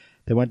got her.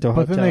 They went to a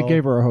hotel. But then they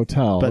gave her a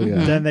hotel. But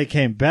then they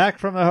came back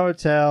from the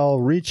hotel,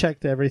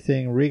 rechecked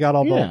everything, got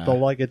all the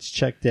luggage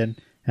checked in,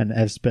 and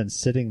has been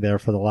sitting there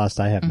for the last,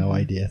 I have no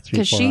idea, 3-4 hours.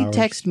 Because she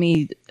texted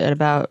me at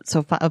about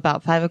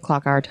 5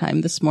 o'clock our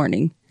time this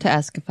morning to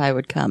ask if I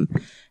would come.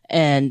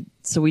 And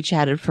so we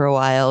chatted for a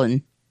while,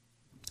 and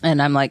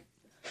I'm like,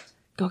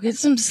 go get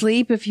some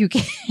sleep if you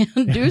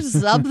can. Do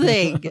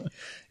something.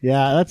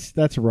 Yeah,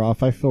 that's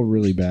rough. I feel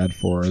really bad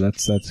for her.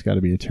 That's got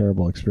to be a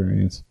terrible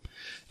experience.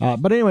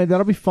 But anyway,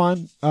 that'll be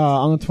fun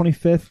on the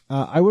 25th.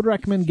 I would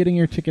recommend getting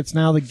your tickets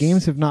now. The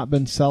games have not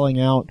been selling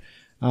out.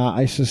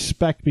 I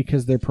suspect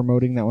because they're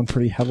promoting that one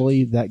pretty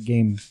heavily, that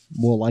game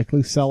will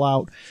likely sell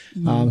out.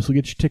 So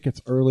get your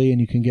tickets early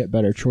and you can get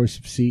better choice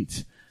of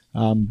seats.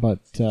 But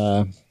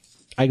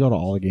I go to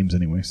all the games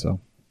anyway, so,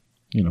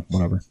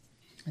 whatever.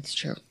 That's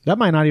true. That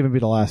might not even be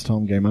the last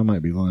home game. I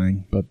might be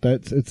lying, but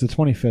it's the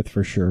 25th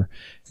for sure.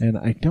 And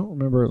I don't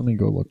remember. Let me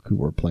go look who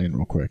we're playing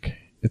real quick.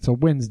 It's a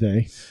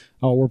Wednesday.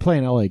 Oh, we're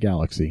playing LA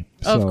Galaxy.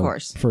 So of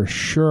course. For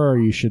sure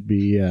you should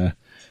be,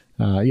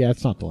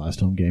 it's not the last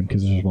home game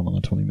because there's one on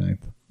the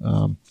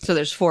 29th. So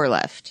there's 4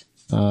 left.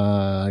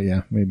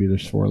 Yeah, maybe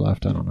there's 4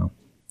 left. I don't know.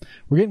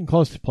 We're getting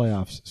close to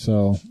playoffs.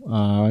 So,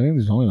 I think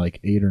there's only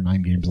like 8 or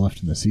 9 games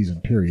left in the season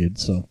period.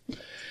 So,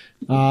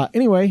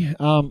 anyway,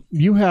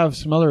 you have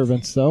some other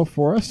events though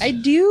for us. I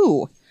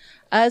do.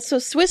 So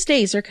Swiss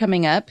Days are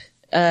coming up.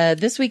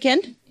 This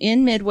weekend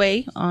in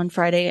Midway on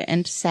Friday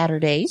and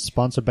Saturday.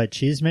 Sponsored by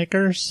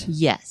Cheesemakers?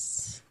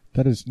 Yes.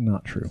 That is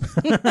not true.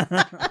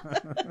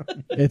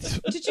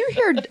 Did you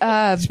hear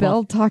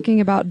Bill talking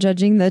about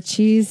judging the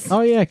cheese? Oh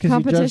yeah, because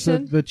he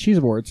judged the cheese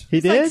awards. He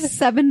did? Like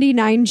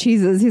 79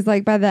 cheeses. He's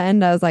like, by the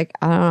end, I was like,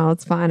 I don't know,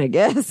 it's fine, I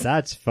guess.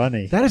 That's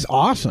funny. That is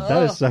awesome.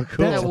 That is so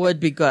cool. That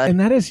would be good. And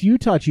that is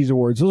Utah Cheese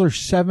Awards. Those are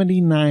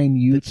 79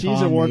 Utah the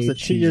cheese awards that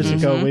 2 years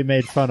ago we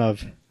made fun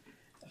of.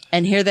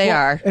 And here they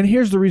are. And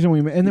here's the reason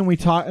we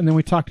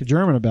talked to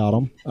German about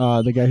them,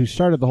 the guy who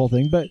started the whole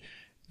thing. But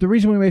the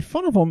reason we made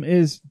fun of them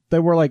is they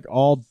were like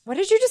all. What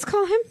did you just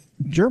call him?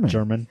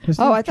 German.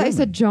 Oh, I thought you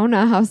said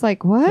Jonah. I was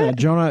like, what? Yeah,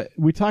 Jonah.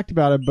 We talked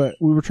about it, but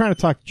we were trying to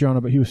talk to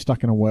Jonah, but he was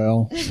stuck in a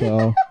whale.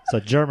 So,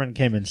 German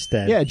came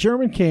instead. Yeah,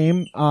 German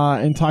came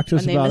and talked to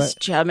us about it. My name is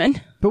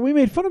German. But we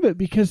made fun of it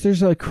because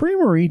there's a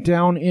creamery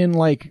down in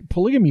like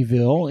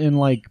Polygamyville in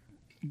like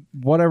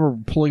whatever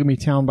polygamy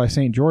town by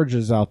St.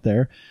 George's out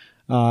there.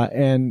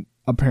 And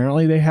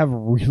apparently they have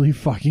really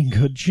fucking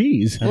good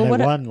cheese. And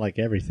they won like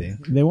everything.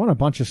 They won a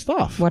bunch of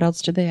stuff. What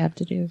else did they have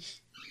to do?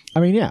 I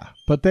mean, yeah.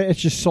 But it's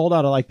just sold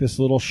out of like this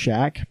little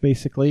shack,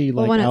 basically,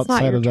 like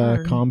outside of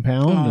the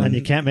compound. And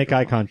you can't make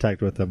eye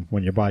contact with them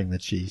when you're buying the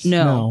cheese.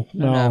 No.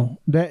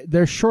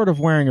 They're short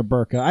of wearing a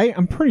burqa.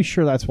 I'm pretty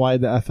sure that's why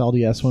the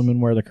FLDS women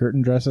wear the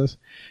curtain dresses.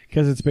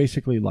 Because it's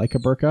basically like a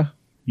burqa.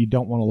 You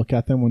don't want to look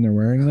at them when they're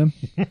wearing them.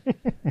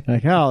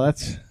 Like, oh,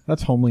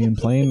 that's homely and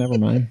plain. Never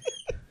mind.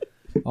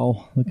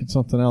 Oh, look at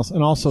something else.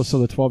 And also, so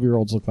the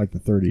 12-year-olds look like the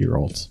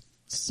 30-year-olds.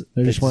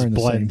 They're just wearing the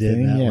same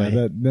thing.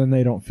 Yeah, then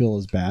they don't feel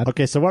as bad.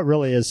 Okay, so what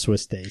really is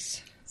Swiss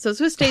Days? So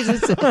Swiss Days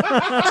is...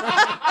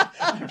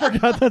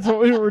 forgot that's what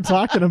we were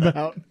talking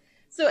about.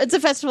 So it's a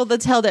festival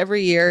that's held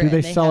every year. Do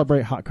they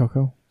celebrate hot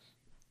cocoa?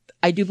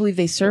 I do believe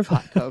they serve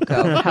hot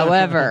cocoa.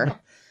 However,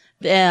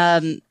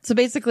 so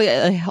basically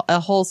a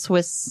whole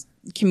Swiss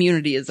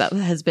community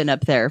has been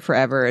up there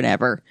forever and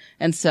ever.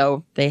 And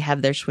so they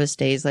have their Swiss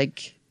days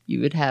like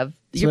you would have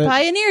your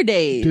pioneer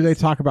days. Do they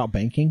talk about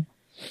banking?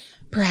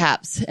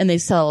 Perhaps. And they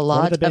sell a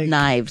lot of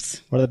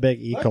knives. What are the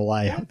big E.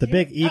 coli? The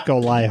big E.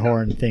 coli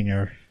horn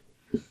thinger.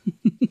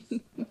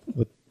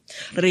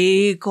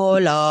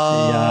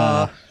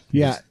 Ricola.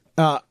 Yeah.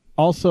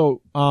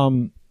 Also,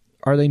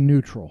 are they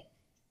neutral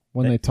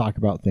when they talk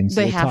about things?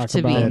 They have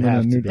to be.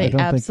 They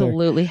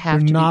absolutely have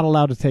to be. They're not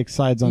allowed to take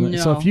sides on it.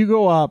 So if you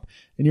go up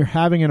and you're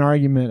having an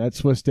argument at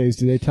Swiss Days,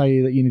 do they tell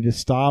you that you need to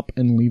stop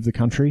and leave the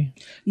country?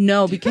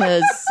 No,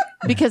 because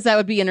that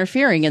would be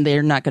interfering, and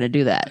they're not going to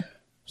do that.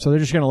 So they're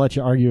just going to let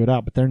you argue it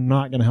out, but they're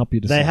not going to help you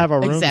decide. They have a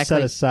room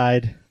set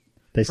aside.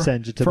 They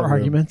send you to the room. For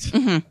arguments?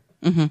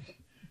 Mm-hmm. Mm-hmm.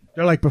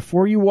 They're like,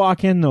 before you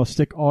walk in, they'll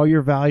stick all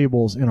your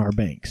valuables in our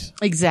banks.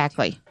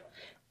 Exactly.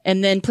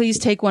 And then please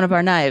take one of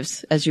our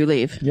knives as you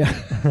leave. Yeah.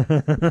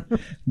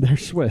 They're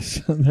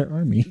Swiss. They're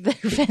army. They're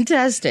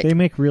fantastic. They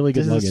make really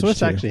good luggage. Does the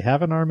Swiss actually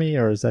have an army,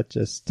 or is that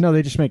just... No,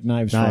 they just make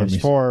knives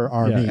for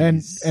armies.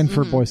 Yeah. And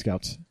for Boy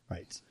Scouts.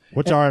 Right.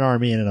 Which are an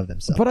army in and of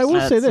themselves. But I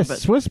will say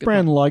this, Swiss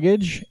brand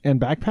luggage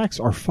and backpacks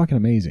are fucking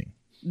amazing.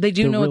 They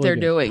do know what they're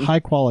doing. High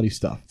quality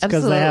stuff. It's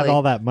because they have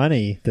all that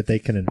money that they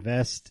can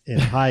invest in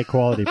high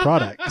quality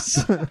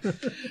products.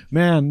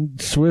 Man,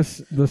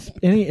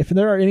 if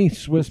there are any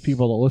Swiss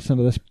people that listen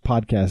to this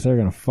podcast, they're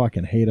gonna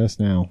fucking hate us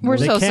now. We're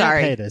so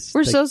sorry. Hate us.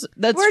 We're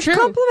true.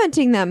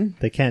 complimenting them.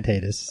 They can't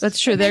hate us. That's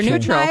true. They're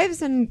neutral.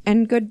 Knives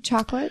and good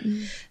chocolate.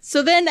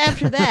 So then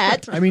after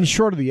that, I mean,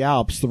 short of the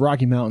Alps, the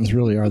Rocky Mountains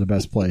really are the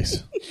best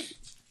place.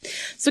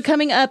 So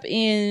coming up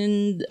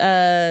in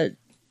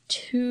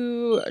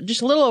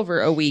just a little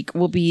over a week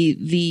will be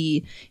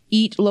the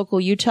Eat Local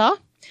Utah,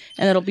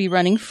 and it'll be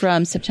running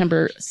from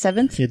September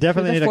 7th. You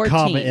definitely need 14th. a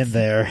comment in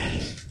there.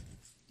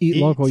 Eat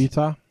Local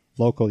Utah?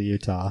 Local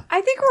Utah. I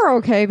think we're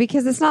okay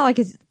because it's not like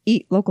it's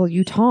Eat Local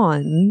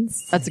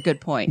Utahns. That's a good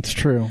point. It's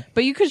true.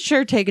 But you could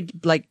sure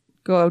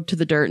go to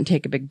the dirt and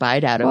take a big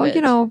bite out of it. Well,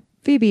 you know,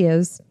 Phoebe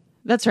is.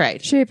 That's right.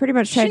 She pretty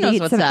much tried to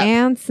eat some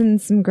ants and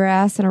some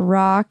grass and a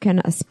rock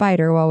and a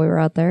spider while we were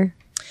out there.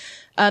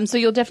 So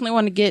you'll definitely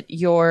want to get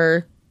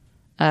go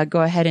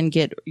ahead and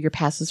get your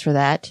passes for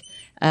that.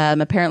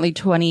 Apparently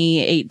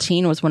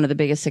 2018 was one of the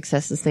biggest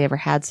successes they ever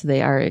had, so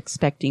they are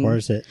expecting. Where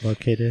is it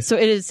located? So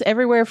it is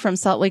everywhere from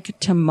Salt Lake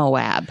to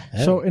Moab.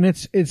 Oh. So, and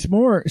it's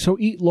more, so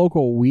Eat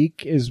Local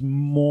Week is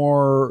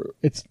more,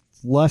 it's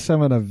less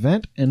of an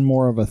event and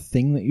more of a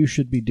thing that you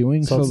should be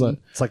doing. So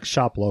it's like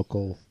shop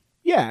local.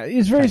 Yeah,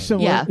 it's very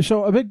similar. Yeah.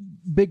 So a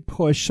big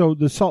push. So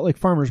the Salt Lake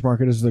Farmers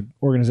Market is the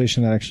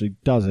organization that actually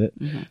does it,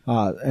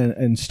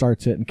 and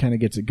starts it and kind of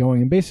gets it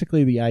going. And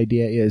basically the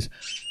idea is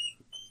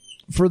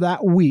for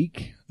that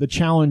week, the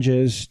challenge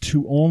is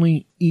to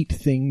only eat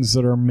things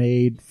that are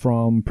made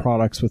from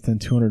products within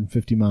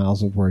 250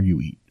 miles of where you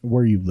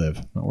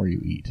live, not where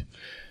you eat.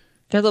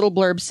 Their little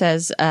blurb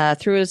says,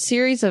 through a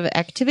series of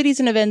activities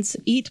and events,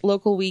 Eat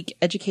Local Week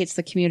educates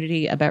the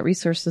community about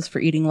resources for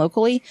eating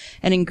locally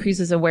and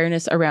increases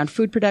awareness around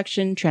food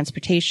production,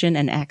 transportation,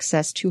 and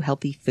access to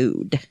healthy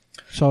food.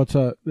 So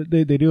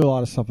they do a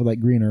lot of stuff with like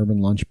Green Urban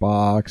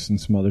Lunchbox and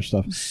some other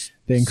stuff.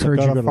 They encourage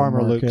you to go to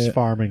Farmer the market. Luke's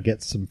farm and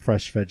get some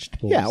fresh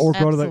vegetables. Yeah, or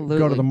go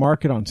to the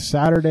market on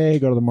Saturday,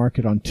 go to the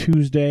market on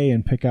Tuesday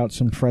and pick out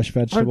some fresh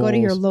vegetables. Or go to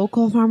your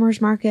local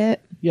farmer's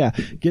market. Yeah,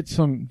 get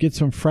some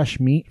fresh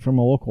meat from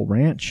a local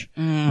ranch.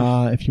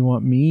 If you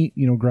want meat,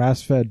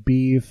 grass-fed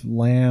beef,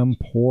 lamb,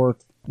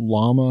 pork,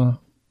 llama,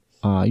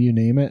 you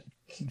name it.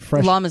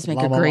 Llamas make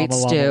a great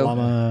stew.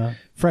 Llama.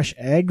 Fresh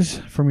eggs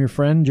from your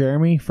friend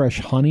Jeremy. Fresh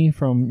honey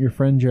from your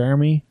friend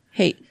Jeremy.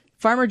 Hey,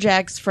 Farmer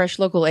Jack's fresh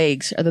local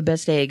eggs are the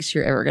best eggs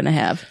you're ever going to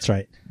have. That's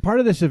right. Part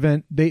of this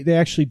event, they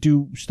actually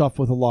do stuff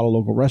with a lot of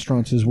local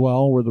restaurants as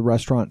well, where the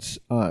restaurants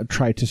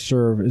try to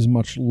serve as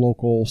much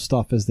local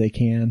stuff as they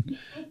can,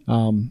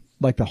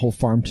 like the whole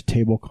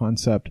farm-to-table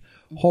concept.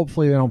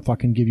 Hopefully they don't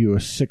fucking give you a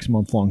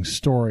 6-month-long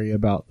story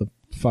about the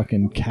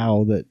fucking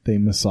cow that they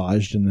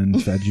massaged and then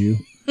fed you.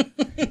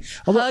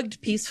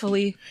 Hugged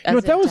peacefully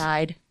as it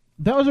died.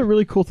 That was a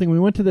really cool thing. We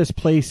went to this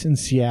place in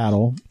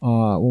Seattle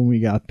when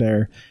we got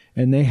there,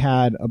 and they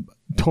had a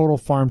total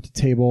farm to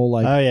table,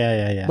 like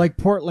like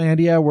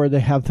Portlandia, where they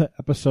have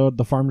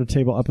the farm to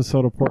table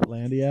episode of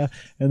Portlandia,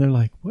 and they're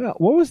like, well,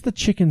 what was the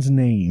chicken's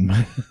name?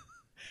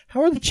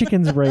 How are the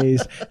chickens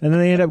raised? And then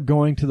they end up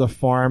going to the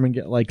farm and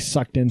get like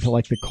sucked into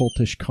like the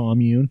cultish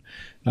commune.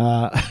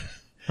 But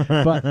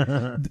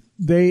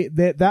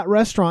that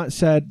restaurant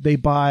said they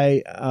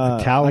buy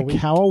a cow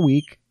a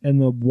week, and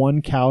the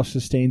one cow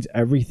sustains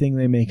everything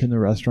they make in the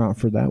restaurant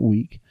for that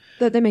week.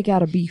 That they make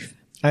out of beef.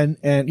 And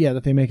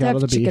that they make out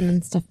of the beef. Chicken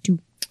and stuff too.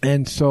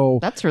 And so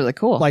that's really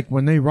cool. Like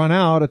when they run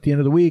out at the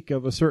end of the week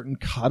of a certain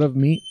cut of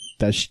meat,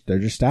 they're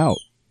just out.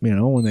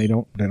 When they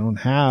don't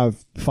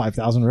have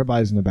 5,000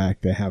 ribeyes in the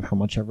back, they have how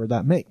much ever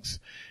that makes.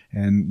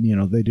 And,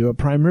 they do a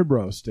prime rib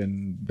roast,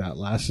 and that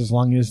lasts as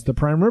long as the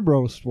prime rib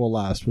roast will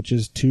last, which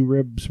is 2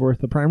 ribs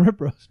worth of prime rib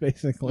roast,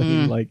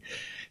 basically.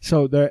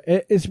 So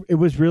it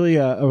was really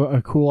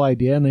a cool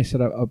idea. And they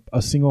said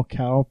a single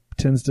cow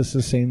tends to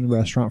sustain the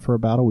restaurant for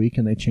about a week,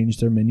 and they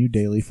changed their menu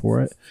daily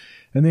for it.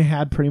 And they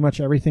had pretty much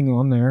everything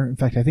on there. In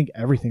fact, I think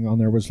everything on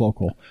there was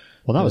local.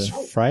 Well, that was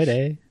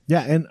Friday.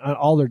 Yeah, and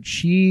all their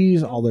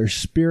cheese, all their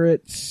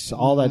spirits,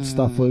 all that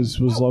stuff was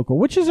local,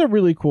 which is a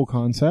really cool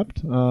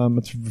concept.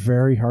 It's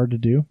very hard to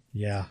do.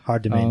 Yeah,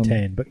 hard to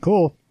maintain, but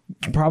cool.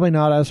 Probably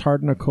not as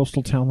hard in a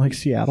coastal town like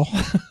Seattle.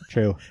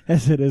 True.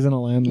 As it is in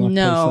a landlocked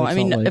place like I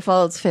mean, Salt Lake. if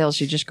all else fails,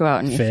 you just go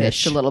out and you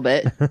fish a little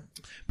bit.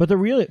 But the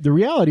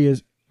reality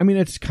is, I mean,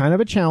 it's kind of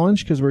a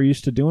challenge because we're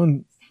used to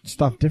doing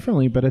stuff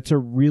differently, but it's a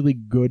really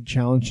good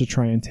challenge to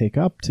try and take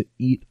up, to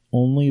eat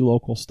only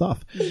local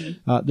stuff.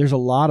 There's a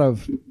lot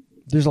of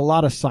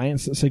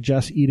science that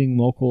suggests eating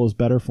local is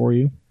better for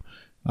you.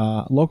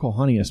 Local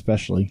honey,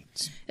 especially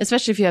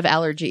if you have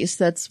allergies.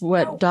 That's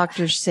what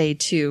doctors say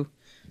to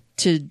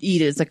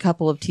eat is a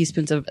couple of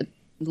teaspoons of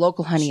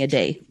local honey a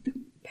day.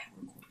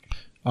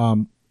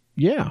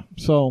 Yeah.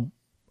 So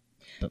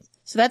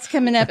that's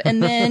coming up.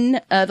 And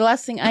then the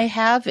last thing I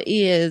have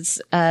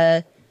is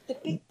the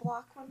big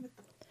block one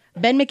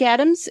with Ben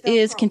McAdams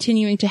is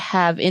continuing to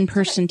have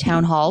in-person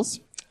town halls.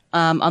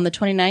 On the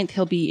 29th,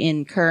 he'll be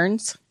in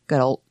Kearns. Good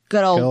old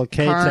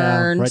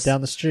K-Town, right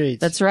down the street.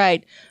 That's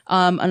right.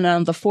 And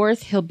on the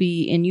 4th, he'll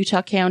be in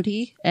Utah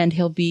County, and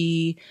he'll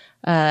be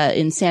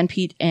in San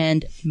Pete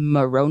and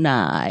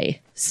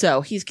Moroni.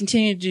 So he's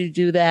continuing to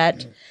do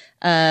that.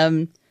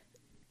 And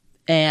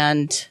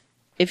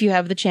if you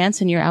have the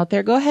chance and you're out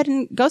there, go ahead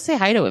and go say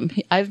hi to him.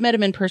 I've met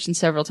him in person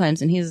several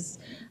times, and he's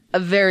a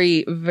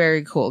very,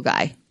 very cool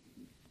guy.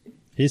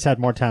 He's had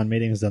more town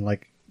meetings than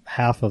like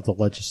half of the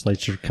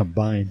legislature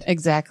combined.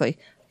 Exactly.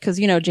 Because,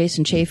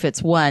 Jason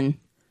Chaffetz won.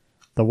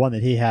 The one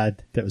that he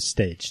had that was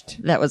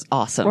staged. That was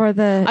awesome. Or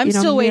I'm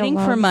still waiting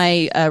for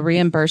my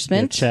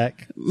reimbursement.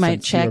 My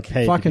check.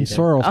 Fucking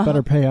Soros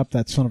better pay up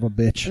that son of a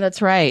bitch.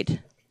 That's right.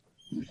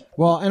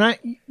 Well, and I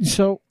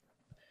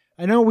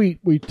know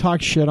we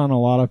talk shit on a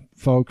lot of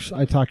folks.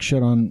 I talk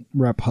shit on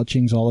Rep.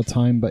 Hutchings all the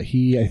time, but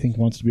he, I think,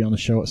 wants to be on the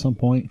show at some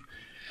point.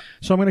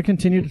 So I'm going to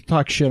continue to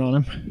talk shit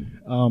on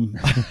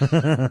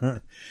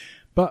him.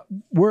 But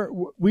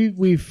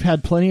we've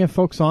had plenty of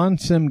folks on,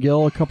 Sim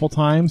Gill a couple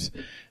times.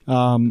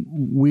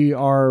 We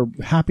are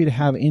happy to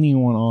have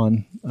anyone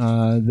on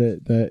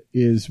that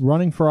is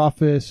running for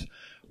office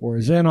or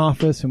is in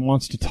office and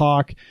wants to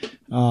talk.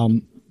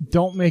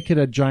 Don't make it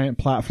a giant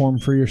platform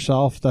for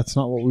yourself. That's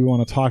not what we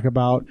want to talk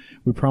about.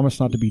 We promise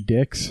not to be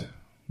dicks,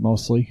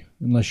 mostly,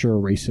 unless you're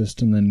a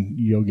racist, and then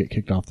you'll get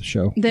kicked off the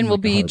show. Then we'll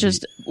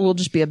just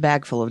be a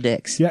bag full of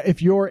dicks. Yeah,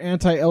 if you're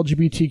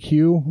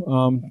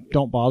anti-LGBTQ,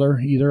 don't bother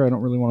either. I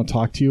don't really want to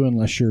talk to you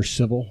unless you're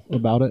civil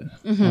about it.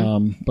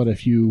 Mm-hmm. But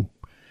if you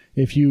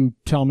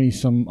tell me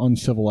some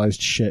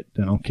uncivilized shit,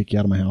 then I'll kick you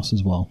out of my house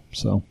as well.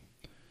 So,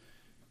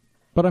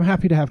 but I'm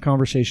happy to have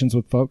conversations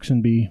with folks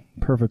and be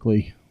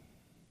perfectly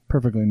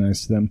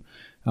nice to them.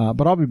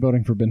 But I'll be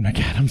voting for Ben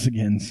McAdams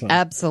again. So.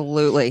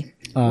 Absolutely.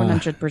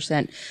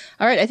 100%.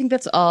 All right. I think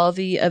that's all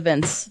the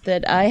events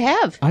that I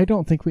have. I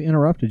don't think we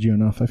interrupted you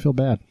enough. I feel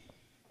bad.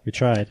 We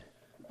tried.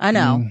 I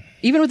know.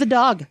 Even with the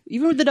dog,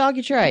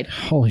 you tried.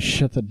 Holy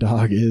shit. The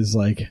dog is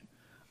like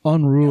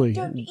unruly.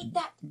 Don't eat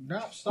that.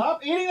 No,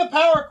 stop eating the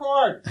power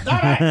cord.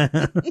 Stop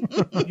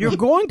it. You're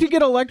going to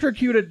get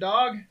electrocuted,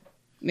 dog.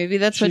 Maybe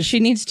that's what she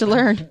needs to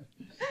learn.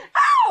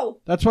 Ow!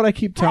 That's what I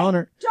keep telling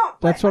her.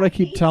 That's what I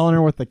keep telling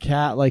her with the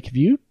cat. Like, if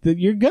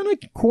you're gonna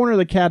corner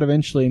the cat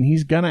eventually, and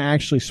he's gonna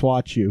actually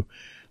swat you.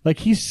 Like,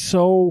 he's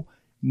so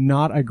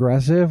not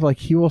aggressive. Like,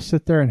 he will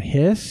sit there and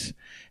hiss.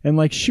 And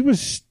like, she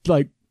was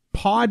like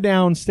paw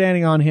down,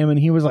 standing on him, and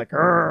he was like,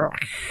 "Urgh."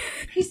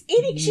 She's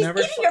eating your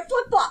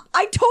flip flop.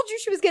 I told you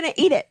she was gonna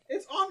eat it.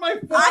 It's on my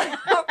foot. I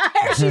don't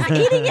care. She's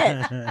eating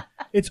it.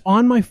 It's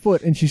on my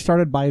foot, and she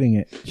started biting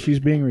it. She's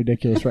being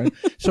ridiculous, right?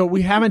 So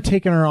we haven't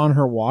taken her on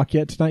her walk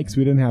yet tonight because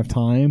we didn't have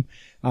time.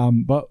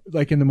 But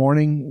like in the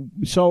morning,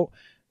 so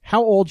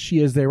how old she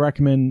is, they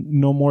recommend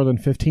no more than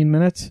 15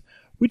 minutes.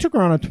 We took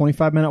her on a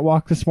 25-minute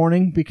walk this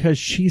morning because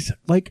she's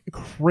like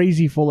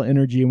crazy full of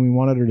energy, and we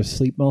wanted her to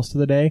sleep most of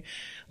the day.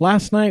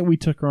 Last night, we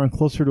took her on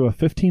closer to a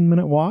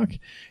 15-minute walk,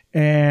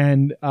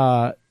 and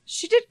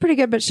she did pretty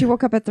good, but she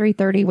woke up at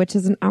 3:30, which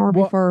is an hour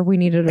before we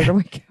needed her to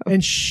wake up.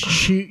 And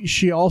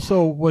she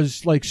also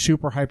was like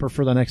super hyper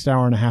for the next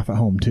hour and a half at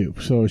home too,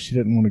 so she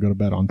didn't want to go to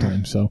bed on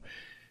time. So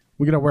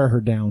we got to wear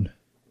her down.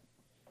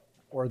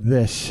 Or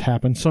this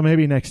happens. So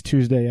maybe next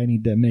Tuesday I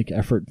need to make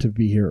effort to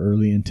be here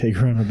early and take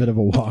her on a bit of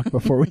a walk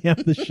before we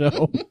have the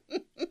show.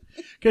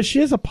 Because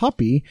she is a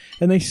puppy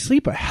and they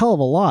sleep a hell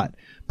of a lot.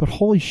 But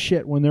holy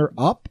shit, when they're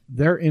up,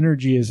 their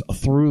energy is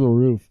through the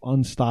roof,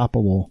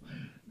 unstoppable.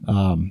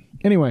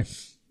 Anyway.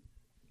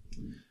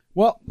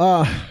 Well,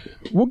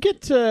 we'll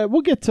get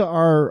to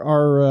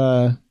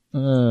our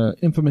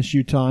infamous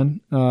Utah,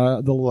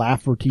 the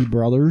Lafferty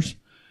brothers.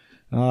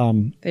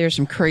 They are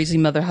some crazy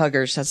mother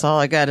huggers. That's all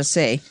I got to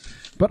say.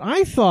 But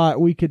I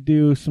thought we could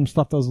do some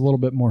stuff that was a little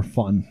bit more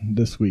fun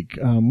this week.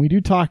 We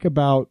do talk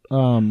about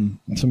some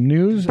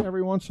news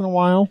every once in a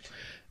while.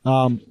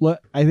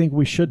 I think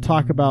we should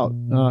talk about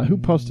who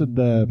posted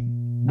the...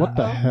 What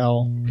the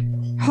hell?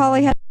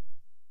 Holly had...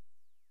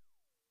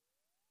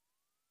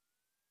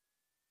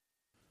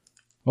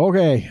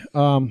 Okay.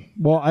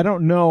 Well, I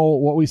don't know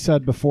what we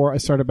said before I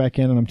started back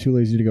in, and I'm too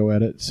lazy to go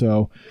edit.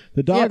 So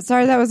the dog. Yeah,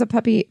 sorry, that was a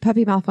puppy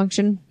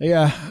malfunction.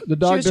 Yeah, the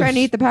dog. She was trying to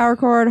eat the power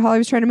cord. Holly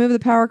was trying to move the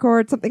power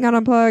cord. Something got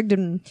unplugged,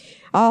 and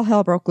all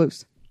hell broke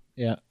loose.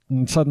 Yeah,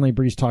 and suddenly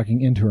Bree's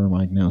talking into her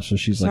mic now, so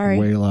she's like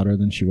way louder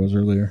than she was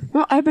earlier.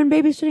 Well, I've been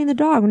babysitting the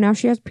dog, and now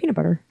she has peanut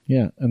butter.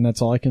 Yeah, and that's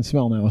all I can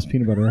smell now is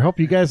peanut butter. I hope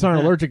you guys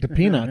aren't allergic to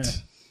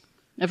peanuts.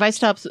 If I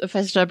stop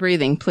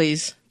breathing,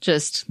 please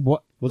just...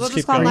 What? We'll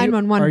just call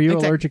 911. Are you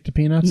allergic to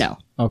peanuts? No.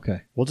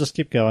 Okay. We'll just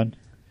keep going.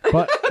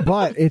 But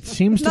it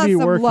seems to be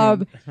working.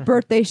 Love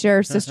birthday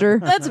share, sister.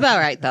 That's about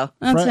right, though.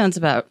 That sounds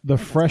about... The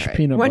fresh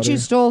peanut Once butter. you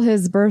stole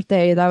his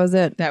birthday, that was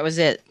it. That was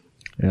it.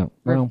 Yeah.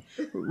 Well,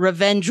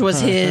 Revenge was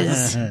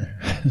his.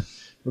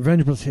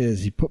 revenge was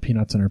his. He put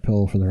peanuts in her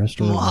pillow for the rest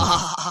of her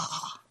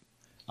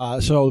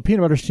life. So the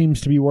peanut butter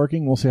seems to be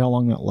working. We'll see how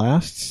long that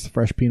lasts.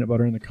 Fresh peanut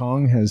butter in the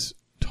Kong has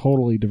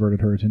totally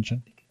diverted her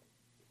attention.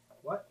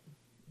 What?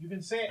 You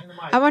can say it in the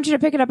mic. I want you to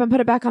pick it up and put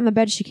it back on the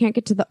bed. She can't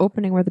get to the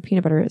opening where the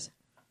peanut butter is.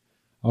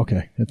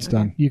 Okay, it's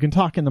done. You can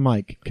talk in the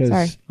mic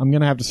because I'm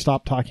going to have to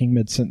stop talking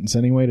mid-sentence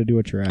anyway to do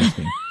what you're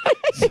asking.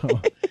 So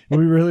it would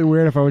be really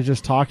weird if I was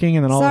just talking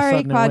and then all of a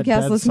sudden it went podcast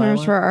dead listeners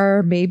silent. for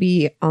our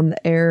baby on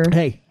the air.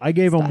 Hey, I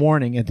gave them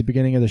warning at the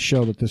beginning of the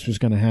show that this was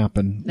going to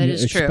happen. That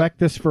is true. Expect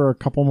this for a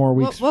couple more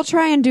weeks. We'll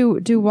try and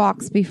do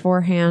walks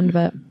beforehand,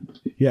 but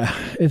yeah,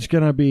 it's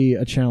going to be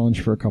a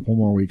challenge for a couple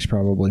more weeks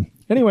probably.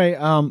 Anyway,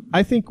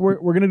 I think we're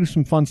going to do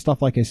some fun stuff,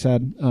 like I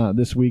said,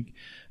 this week.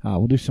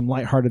 We'll do some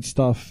lighthearted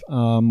stuff.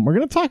 We're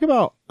going to talk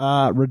about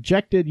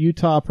rejected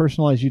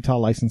personalized Utah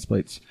license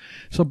plates.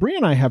 So Bree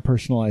and I have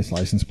personalized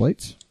license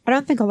plates. I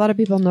don't think a lot of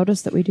people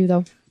notice that we do,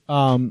 though.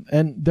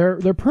 And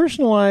they're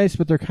personalized,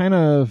 but they're kind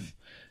of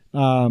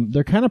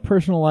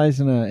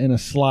personalized in a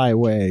sly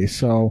way.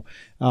 So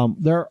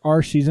there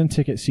are season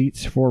ticket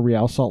seats for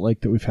Real Salt Lake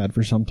that we've had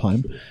for some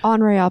time.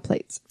 On Real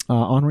plates.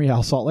 On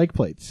Real Salt Lake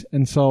plates.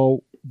 And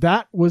so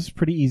that was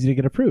pretty easy to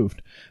get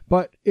approved.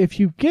 But if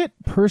you get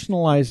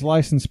personalized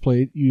license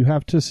plate, you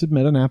have to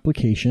submit an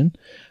application,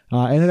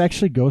 and it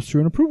actually goes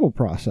through an approval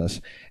process.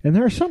 And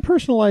there are some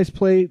personalized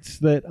plates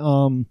that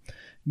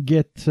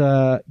get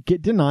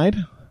denied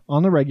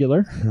on the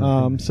regular.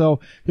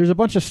 So there's a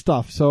bunch of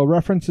stuff. So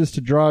references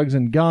to drugs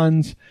and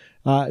guns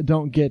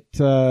don't get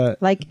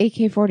like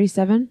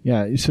AK-47.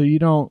 Yeah, so you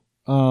don't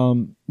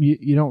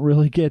you don't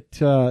really get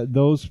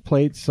those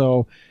plates.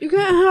 So you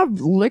can't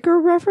have liquor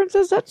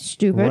references. That's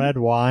stupid. Red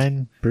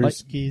wine,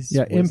 brewskis.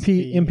 Yeah,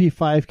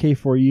 MP5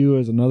 K4U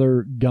is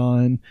another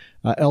gun.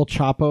 El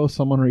Chapo,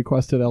 someone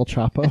requested El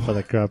Chapo for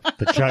the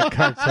drug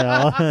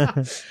cartel.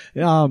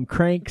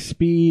 Crank,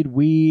 speed,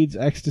 weeds,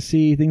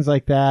 ecstasy, things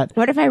like that.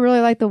 What if I really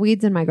like the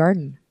weeds in my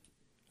garden?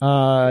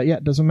 Yeah,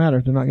 it doesn't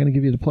matter. They're not going to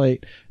give you the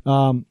plate.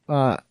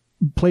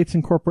 Plates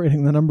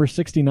incorporating the number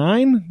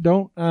 69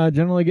 don't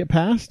generally get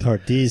passed.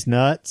 Ortiz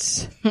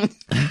nuts.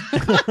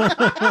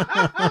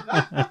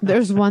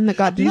 There's one that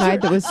got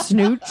denied that was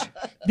snooch.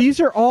 These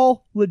are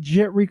all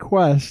legit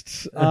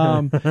requests.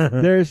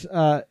 There's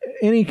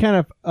any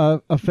kind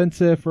of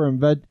offensive or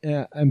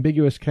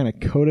ambiguous kind of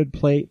coded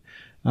plate,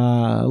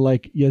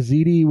 like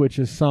Yazidi, which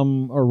is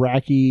some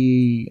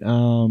Iraqi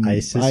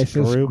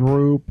ISIS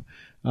group.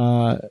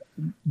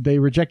 They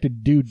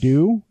rejected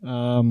do,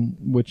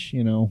 which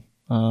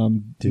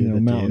Mountain Dew.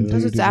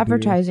 Because it's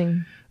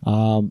advertising.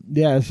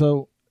 Yeah,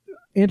 so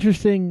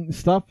interesting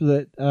stuff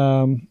that,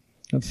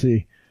 let's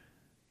see.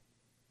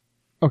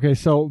 Okay,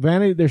 so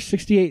Vanity, there's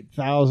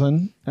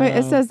 68,000. Wait,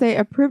 it says they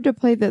approved a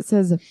plate that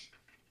says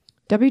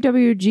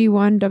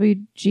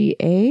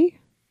WWG1WGA.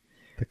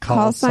 The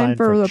call sign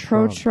for the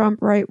Trump.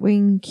 pro-Trump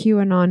right-wing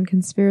QAnon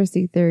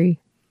conspiracy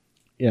theory.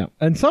 Yeah,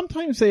 and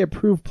sometimes they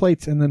approve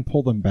plates and then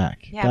pull them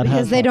back. Yeah,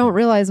 because they don't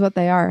realize what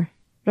they are.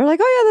 They're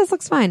like, oh yeah, this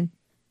looks fine.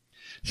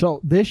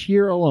 So this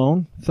year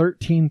alone,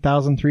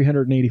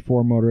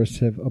 13,384 motorists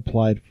have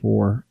applied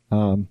for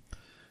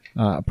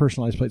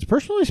personalized plates.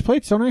 Personalized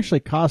plates don't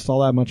actually cost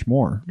all that much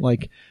more.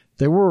 Like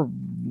they were,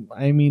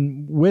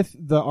 with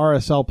the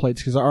RSL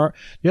plates, because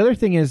the other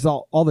thing is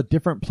all the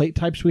different plate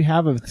types we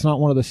have. If it's not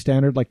one of the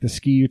standard, like the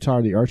Ski Utah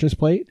or the Arches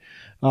plate,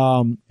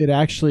 it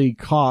actually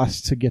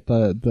costs to get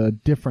the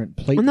different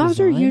plate. And those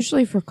design. are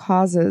usually for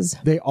causes.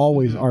 They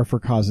always are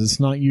for causes.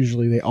 Not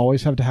usually. They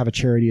always have to have a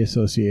charity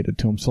associated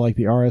to them. So like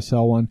the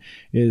RSL one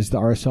is the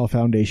RSL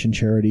Foundation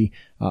charity.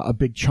 A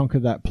big chunk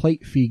of that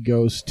plate fee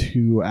goes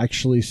to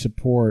actually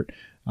support,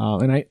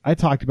 and I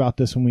talked about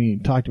this when we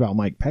talked about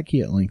Mike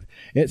Pecky at length.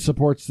 It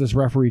supports this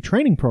referee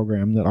training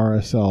program that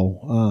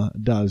RSL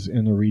does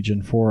in the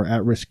region for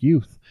at-risk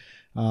youth.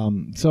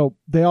 So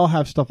they all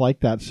have stuff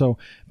like that. So,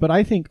 but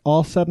I think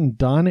all said and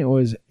done, it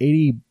was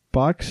 80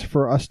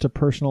 for us to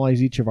personalize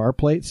each of our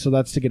plates. So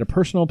that's to get a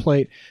personal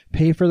plate,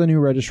 pay for the new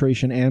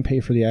registration, and pay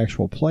for the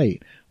actual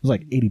plate. It was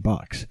like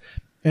 $80.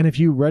 And if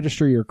you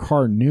register your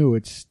car new,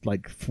 it's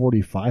like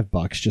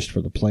 $45 just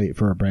for the plate,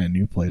 for a brand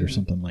new plate or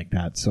something like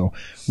that. So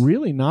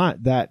really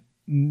not that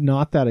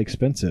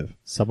expensive.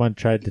 Someone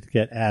tried to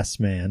get Ass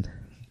Man.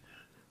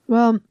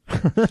 Well,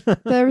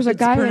 there was a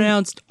guy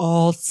pronounced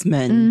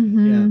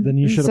Alsman. Yeah, then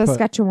you should have put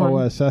Saskatchewan.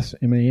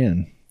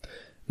 OSSMAN.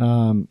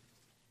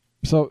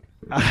 So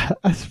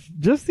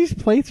just these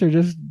plates are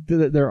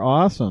they're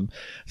awesome.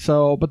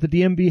 So, but the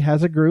DMV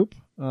has a group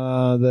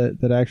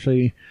that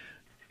actually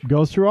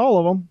goes through all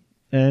of them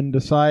and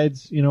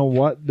decides,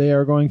 what they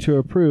are going to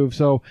approve.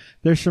 So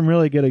there's some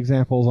really good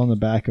examples on the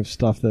back of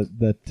stuff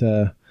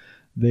that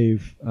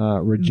they've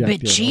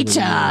rejected.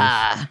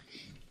 Bichita.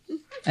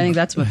 I think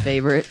that's my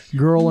favorite.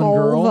 Girl and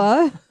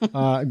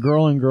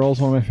Girl's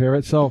one of my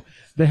favorites. So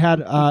they had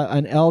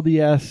an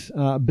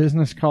LDS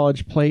business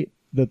college plate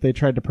that they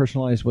tried to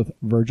personalize with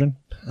Virgin.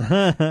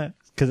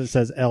 Because it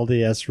says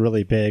LDS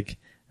really big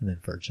and then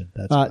Virgin.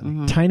 That's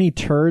Tiny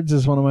Turds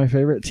is one of my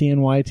favorite.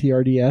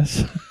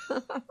 TNYTRDS.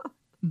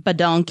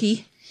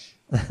 Badonkey.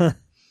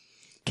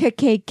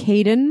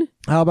 Caden.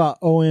 How about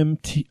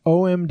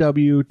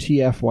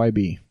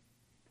OMWTFYB?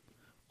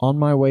 On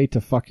my way to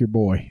fuck your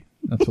boy.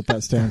 That's what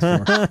that stands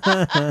for.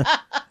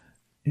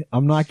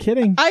 I'm not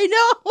kidding. I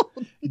know.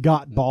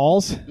 Got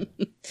balls.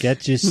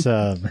 Get you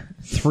some.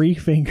 3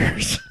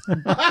 fingers.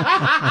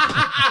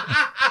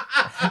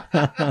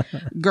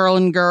 Girl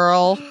and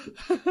girl.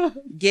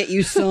 Get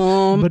you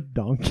some. But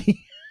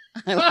donkey.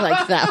 I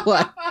like that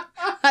one.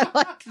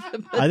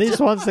 Are these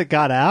ones that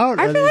got out?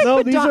 I feel like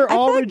No, these are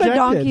all rejected.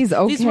 Donkey's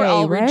okay, These were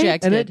all right?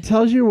 rejected. And it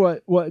tells you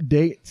what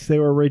dates they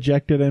were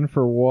rejected in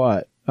for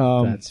what.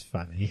 That's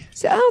funny.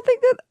 See, I don't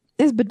think that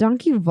is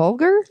Badonkey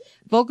vulgar.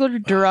 Vulgar,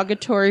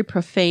 derogatory,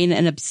 profane,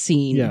 and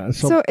obscene. Yeah.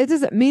 So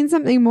does it mean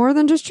something more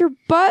than just your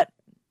butt?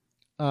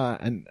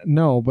 And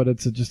no, but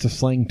it's just a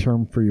slang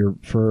term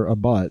for a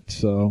butt.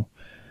 So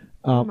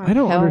my I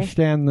don't hell.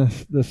 understand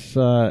this.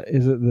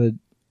 Is it the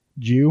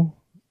Jew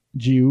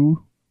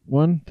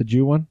one? The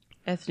Jew one?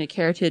 Ethnic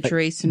heritage,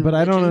 race, and But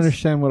I don't religions.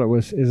 understand what it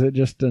was. Is it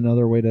just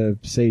another way to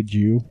say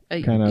Jew?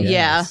 Kind of.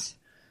 Yeah.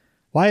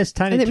 Why is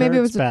Tiny And maybe it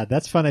Turds was bad?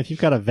 That's fun. If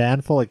you've got a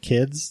van full of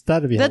kids,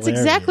 that'd be That's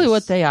hilarious. exactly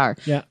what they are.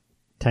 Yeah.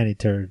 Tiny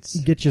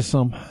Turds. Get you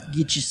some.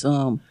 Get you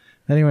some.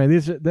 Anyway, I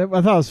thought it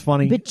was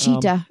funny.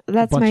 Bichita.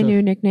 That's bunch my of-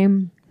 new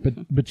nickname.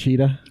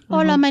 Bichita.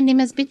 Hola, my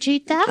name is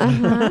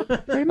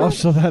Bichita. Pretty Oh, much.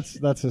 so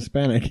that's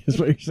Hispanic, is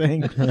what you're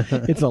saying?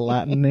 It's a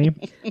Latin name.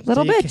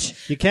 Little You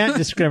bitch. You can't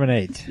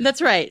discriminate.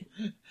 That's right.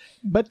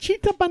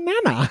 Bichita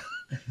banana.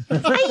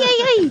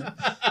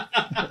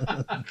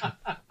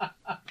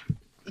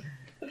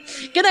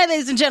 Good night,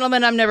 ladies and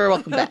gentlemen. I'm never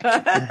welcome back.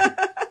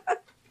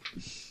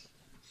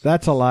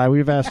 That's a lie.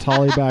 We've asked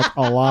Holly back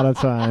a lot of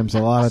times. She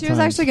was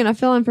actually going to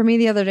fill in for me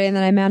the other day, and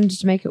then I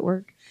managed to make it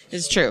work.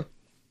 It's true.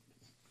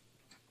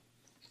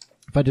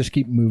 If I just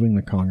keep moving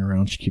the Kong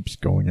around, she keeps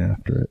going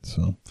after it.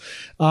 So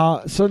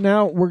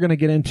now we're going to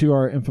get into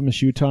our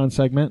infamous Utah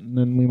segment, and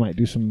then we might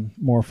do some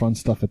more fun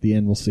stuff at the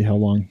end. We'll see how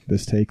long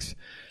this takes,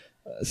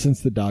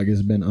 since the dog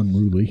has been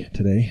unruly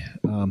today.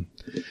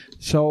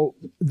 So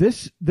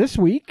this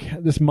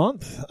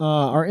month,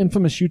 our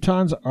infamous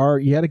Utahns are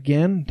yet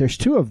again. There's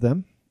 2 of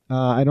them.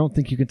 I don't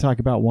think you can talk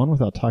about one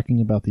without talking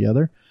about the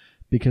other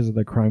because of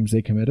the crimes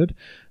they committed.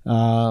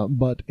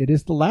 But it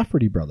is the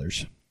Lafferty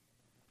brothers.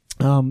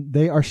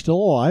 They are still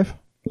alive.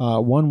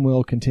 One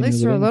will continue At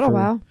least for a little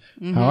while.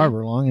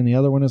 however long, and the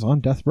other one is on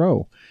death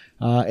row.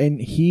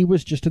 And he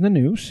was just in the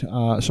news.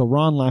 So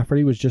Ron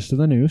Lafferty was just in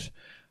the news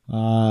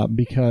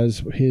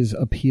because his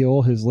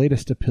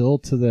latest appeal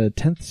to the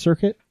 10th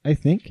Circuit, I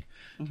think,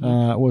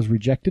 was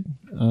rejected.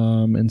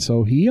 And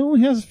so he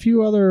only has a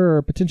few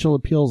other potential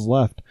appeals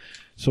left.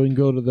 So he can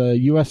go to the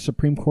U.S.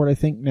 Supreme Court, I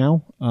think,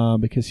 now,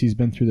 because he's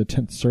been through the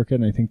 10th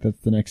Circuit, and I think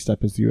that the next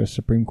step is the U.S.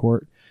 Supreme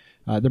Court.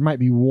 There might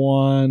be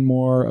one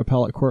more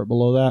appellate court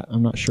below that.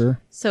 I'm not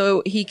sure.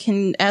 So he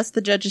can ask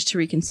the judges to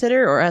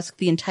reconsider or ask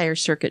the entire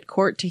circuit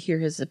court to hear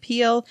his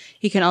appeal.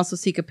 He can also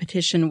seek a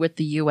petition with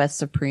the U.S.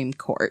 Supreme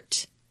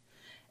Court.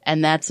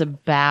 And that's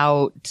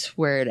about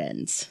where it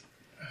ends.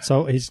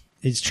 So he's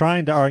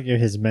trying to argue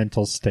his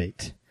mental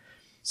state.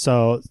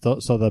 So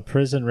the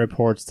prison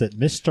reports that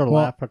Mr.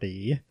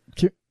 Lafferty.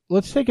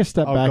 Let's take a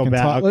step back go and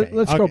back. talk. Okay.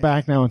 Let's go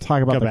back now and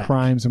talk about Go the back.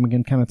 crimes, and we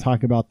can kind of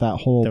talk about that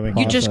whole There we go.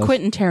 process. You just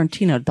Quentin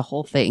Tarantino the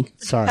whole thing.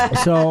 Sorry.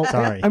 So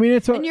Sorry. I mean,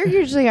 it's And you're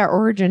usually our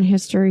origin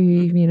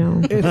history,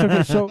 it's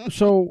okay.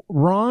 So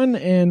Ron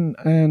and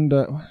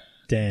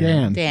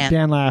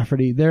Dan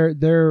Lafferty, they're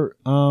They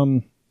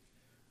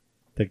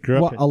grew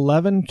up what,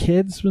 11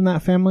 kids in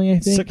that family, I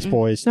think? 6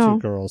 boys, No. 2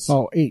 girls.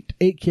 Oh, 8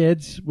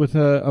 kids with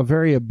a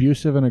very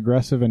abusive and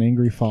aggressive and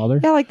angry father.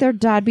 Yeah, like their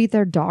dad beat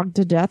their dog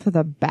to death with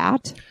a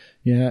bat.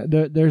 Yeah,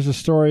 there's a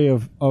story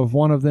of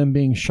one of them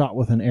being shot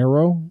with an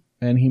arrow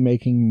and he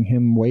making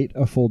him wait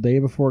a full day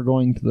before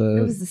going to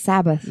It was the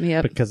Sabbath.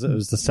 Yep. Because it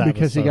was the Sabbath.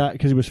 because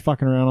he was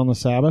fucking around on the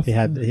Sabbath.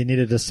 he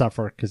needed to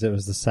suffer because it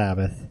was the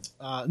Sabbath.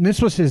 And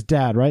this was his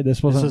dad, right?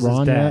 This wasn't This was his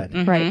Ron dad.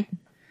 yet. Right.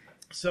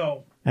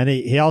 So And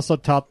he also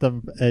taught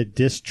them a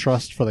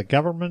distrust for the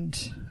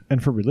government.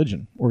 and for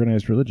religion,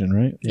 organized religion,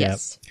 right?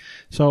 Yes.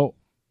 So,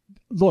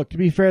 look, to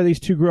be fair, these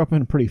two grew up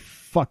in a pretty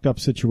fucked up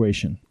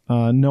situation.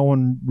 No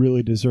one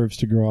really deserves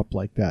to grow up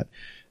like that.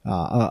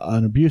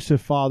 An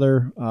abusive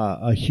father,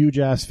 a huge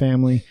ass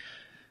family,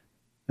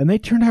 and they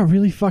turned out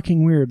really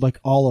fucking weird, like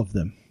all of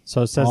them.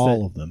 So it says All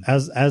that of them.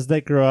 as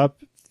they grew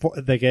up,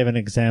 they gave an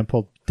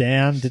example.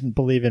 Dan didn't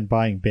believe in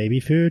buying baby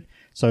food,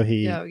 so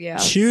he Oh, yeah,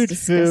 chewed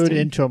it's food disgusting.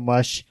 into a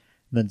mush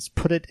and then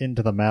put it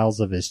into the mouths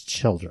of his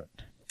children.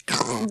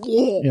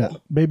 Yeah,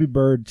 baby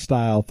bird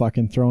style,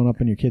 fucking throwing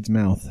up in your kid's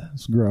mouth.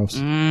 It's gross.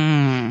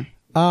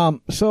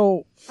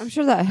 So I'm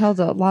sure that held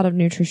a lot of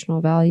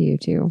nutritional value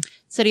too.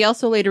 Said he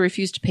also later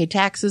refused to pay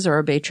taxes or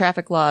obey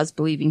traffic laws,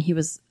 believing he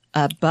was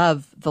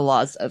above the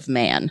laws of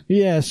man.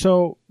 yeah,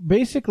 so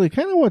basically,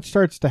 kind of what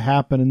starts to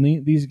happen,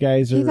 and these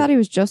guys are. He thought he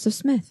was Joseph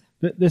Smith.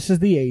 This is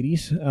the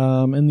 80s,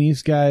 and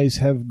these guys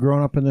have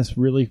grown up in this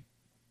really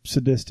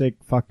sadistic,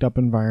 fucked up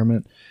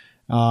environment.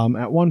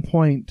 At one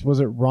point, was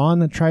it Ron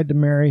that tried to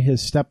marry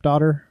his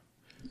stepdaughter?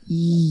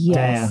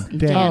 Yes.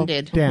 Dan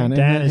did. Dan. And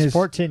Dan then is his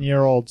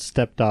 14-year-old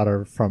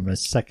stepdaughter from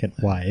his second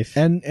wife.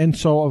 And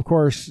so, of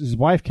course, his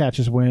wife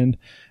catches wind,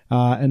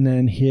 and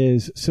then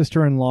his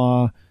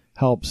sister-in-law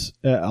helps,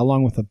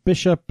 along with a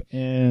bishop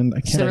and I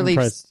can't The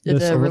remember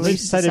Relief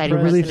Society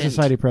Relief president.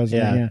 Society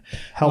president. Yeah,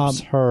 helps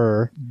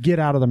her. get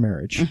out of the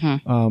marriage,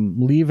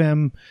 leave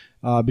him.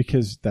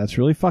 Because that's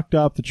really fucked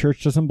up. The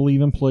church doesn't believe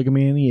in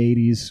polygamy in the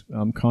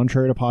 80s.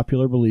 Contrary to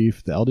popular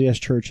belief, the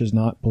LDS church has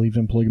not believed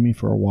in polygamy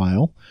for a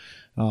while.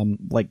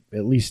 Like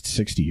at least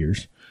 60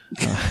 years.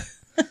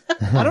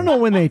 I don't know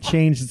when they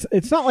changed.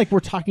 It's not like we're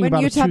talking When about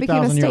a Utah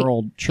became a state.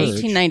 2,000-year-old church.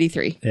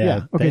 1893.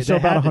 Yeah. Okay, They so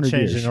about had to 100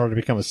 change years. in order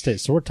to become a state.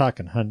 So we're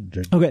talking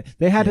 100. Okay,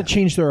 they had to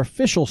change their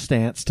official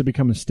stance to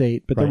become a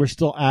state, but they Right. were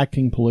still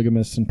acting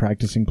polygamists and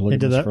practicing Into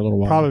polygamy the for a little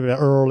while. probably the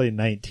early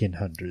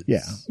 1900s.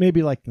 Yeah,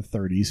 maybe like the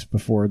 30s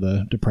before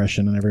the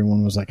Depression, and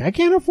everyone was like, I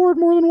can't afford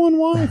more than one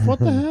wife. What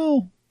the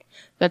hell?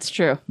 That's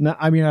true. No,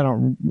 I mean, I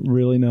don't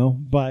really know,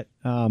 but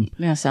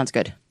Yeah, sounds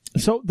good.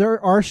 so there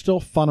are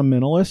still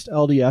fundamentalist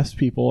LDS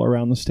people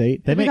around the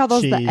state. They We make call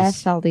those cheese. the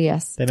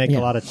FLDS. They make Yeah.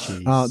 a lot of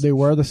cheese. They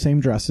wear the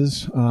same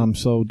dresses,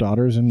 so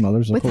daughters and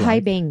mothers look With high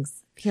alike.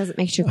 bangs because it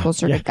makes you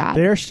closer Yeah, to God.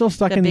 they're still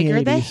stuck The in bigger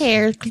the 80s. the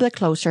hair, the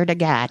closer to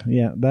God.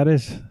 Yeah, that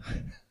is.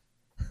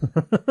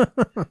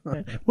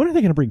 When are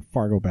they going to bring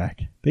Fargo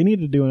back? They need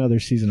to do another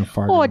season of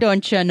Fargo. Oh,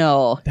 don't you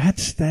know?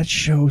 That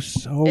show's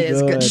so It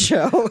is a good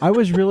show. I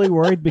was really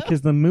worried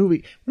because the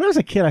movie, when I was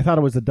a kid, I thought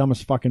it was the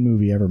dumbest fucking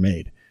movie ever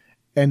made.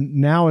 And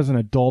now as an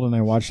adult and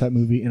I watch that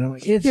movie and I'm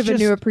like, it's Give a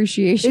just, new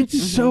appreciation.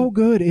 it's so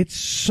good. It's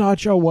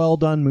such a well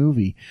done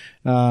movie.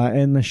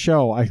 And the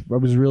show, I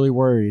was really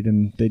worried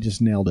and they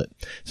just nailed it.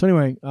 So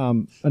anyway,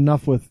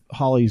 enough with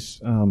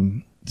Holly's,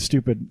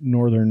 stupid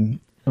Northern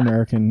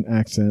American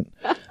accent.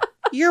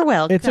 You're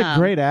welcome. It's a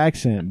great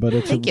accent, but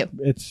it's Thank you.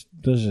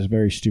 those are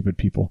very stupid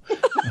people.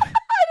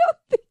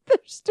 They're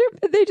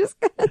stupid. They just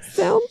kind of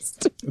sound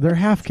stupid. They're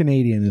half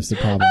Canadian is the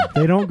problem.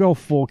 They don't go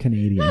full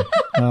Canadian.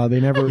 They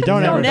never.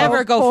 don't ever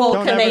Never go full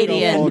Don't ever go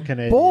Canadian. full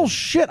Canadian.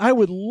 Bullshit! I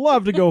would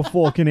love to go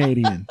full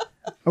Canadian.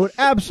 I would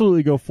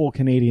absolutely go full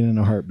Canadian in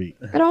a heartbeat.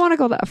 I don't want to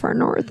go that far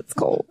north. It's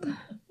cold.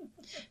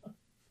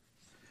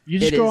 You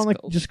just It go is on the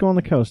cold. just go on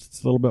the coast.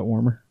 It's a little bit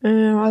warmer.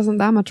 It wasn't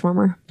that much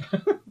warmer.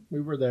 We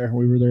were there.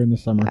 We were there in the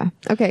summer. Yeah.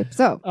 Okay,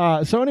 so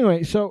So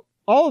anyway, so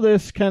all of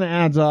this kind of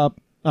adds up.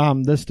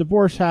 This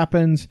divorce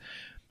happens.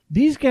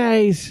 These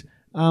guys,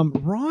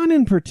 Ron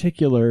in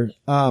particular,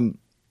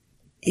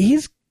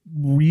 he's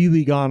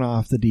really gone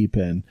off the deep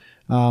end.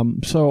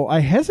 So I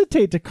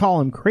hesitate to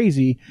call him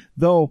crazy,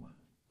 though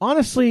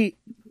honestly,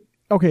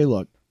 okay,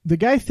 look, the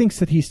guy thinks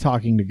that he's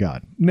talking to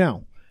God.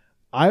 Now,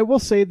 I will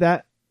say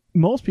that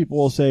most people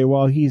will say,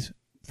 well, he's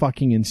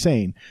fucking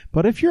insane.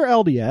 But if you're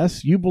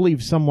LDS, you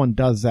believe someone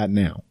does that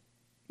now.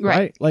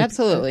 Right. Like,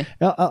 Absolutely.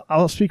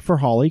 I'll speak for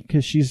Holly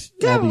because she's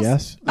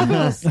LDS. I'm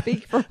going to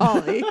speak for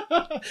Holly.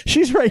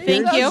 She's right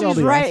here. Thank you. She's She's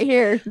LDS. right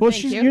here. Well,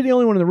 Thank you. you're the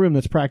only one in the room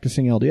that's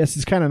practicing LDS.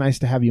 It's kind of nice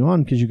to have you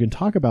on because you can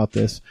talk about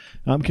this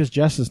because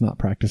Jess is not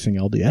practicing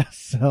LDS.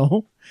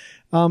 So,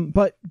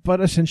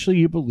 but essentially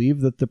you believe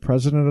that the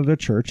president of the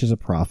church is a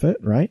prophet,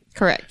 right?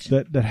 Correct.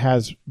 That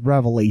has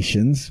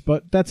revelations,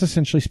 but that's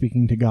essentially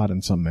speaking to God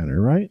in some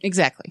manner, right?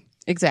 Exactly.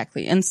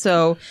 And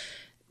so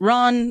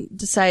Ron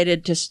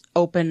decided to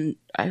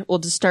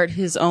to start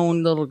his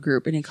own little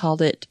group, and he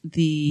called it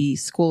the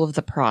School of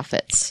the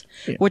Prophets,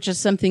 which is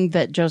something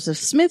that Joseph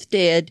Smith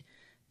did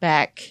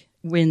back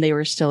when they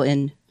were still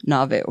in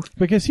Nauvoo.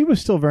 Because he was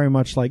still very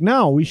much like,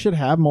 no, we should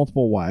have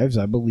multiple wives.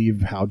 I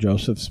believe how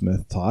Joseph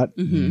Smith taught.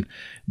 And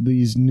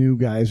these new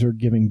guys are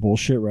giving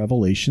bullshit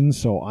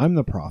revelations, so I'm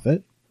the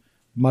prophet.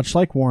 much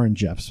like Warren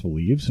Jeffs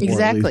believes, or at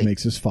Exactly. least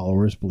makes his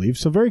followers believe.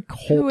 So very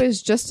Who cult,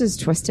 is just as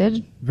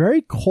twisted.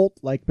 very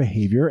cult-like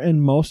behavior,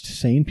 and most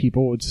sane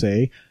people would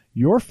say,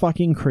 you're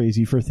fucking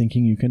crazy for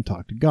thinking you can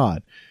talk to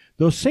God.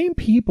 Those same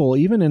people,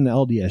 even in the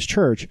LDS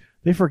Church,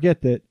 they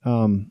forget that,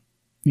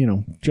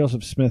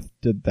 Joseph Smith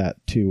did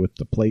that too with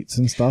the plates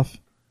and stuff.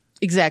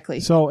 Exactly.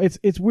 So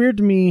it's weird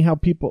to me how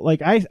people,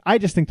 like, I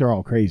just think they're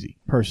all crazy,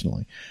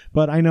 personally.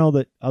 But I know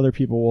that other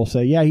people will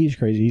say, yeah, he's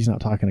crazy, he's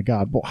not talking to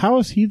God. But how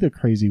is he the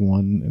crazy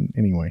one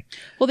anyway?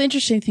 Well, the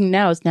interesting thing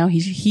now is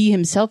he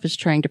himself is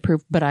trying to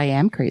prove, but I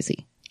am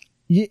crazy.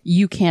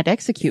 You can't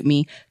execute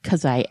me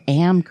because I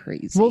am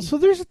crazy. Well, so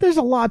there's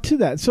a lot to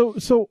that.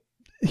 So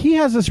he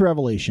has this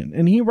revelation,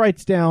 and he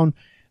writes down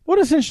what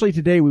essentially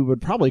today we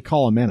would probably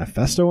call a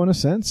manifesto in a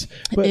sense.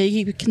 But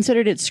he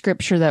considered it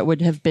scripture that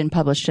would have been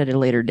published at a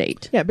later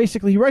date. yeah,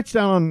 basically he writes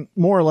down on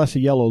more or less a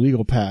yellow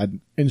legal pad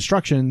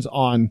instructions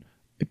on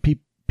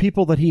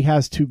people that he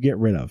has to get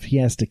rid of. He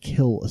has to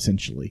kill,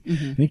 essentially.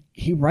 Mm-hmm. And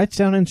he writes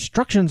down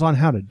instructions on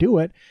how to do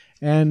it.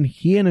 And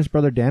he and his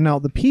brother Dan, now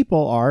the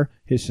people are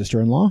his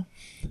sister-in-law,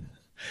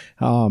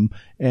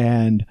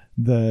 and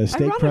the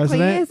state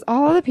president. It's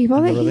all the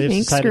people that he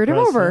thinks screwed him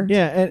over.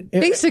 Yeah, and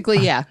Basically,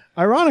 yeah.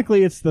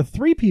 Ironically, it's the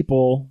three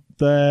people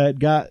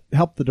that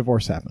helped the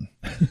divorce happen.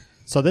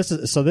 So this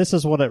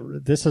is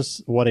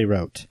what he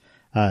wrote.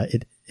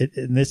 And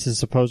this is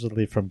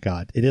supposedly from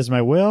God. It is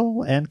my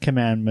will and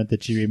commandment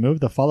that you remove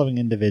the following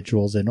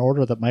individuals in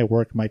order that my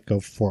work might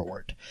go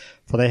forward.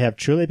 For they have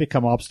truly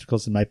become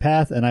obstacles in my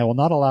path, and I will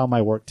not allow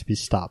my work to be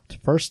stopped.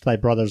 First, thy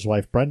brother's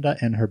wife Brenda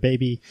and her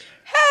baby.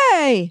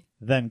 Hey!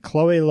 Then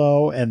Chloe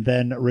Lowe, and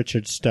then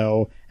Richard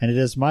Stowe. And it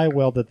is my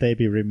will that they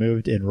be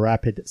removed in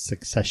rapid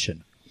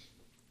succession.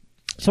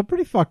 So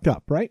pretty fucked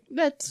up, right?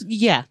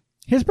 Yeah.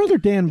 His brother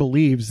Dan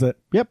believes that,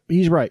 yep,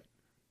 he's right.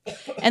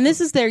 And this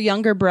is their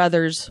younger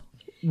brother's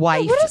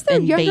wife What does their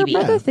and younger baby.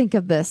 brother think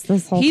of this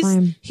whole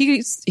time?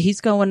 He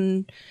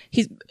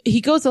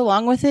goes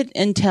along with it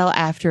until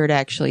after it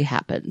actually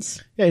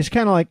happens. Yeah, he's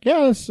kind of like,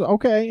 yeah, it's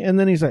okay. And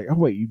then he's like, oh,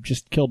 wait, you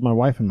just killed my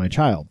wife and my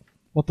child.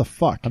 What the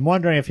fuck? I'm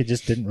wondering if he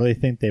just didn't really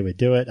think they would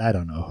do it. I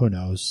don't know. Who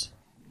knows?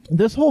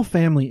 This whole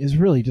family is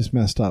really just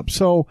messed up.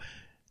 So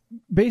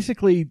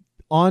basically,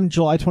 on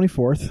July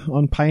 24th,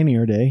 on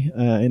Pioneer Day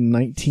in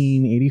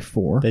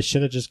 1984. They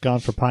should have just gone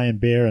for pie and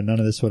beer, and none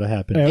of this would have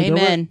happened.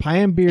 Amen.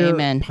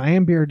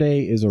 Pioneer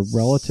Day is a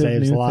relative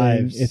Saves new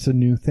lives. thing. It's a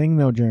new thing,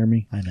 though,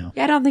 Jeremy. I know.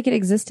 Yeah, I don't think it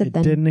existed It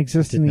then. didn't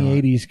exist in the not.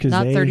 80s because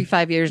Not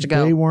 35 years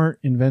ago. They weren't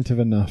inventive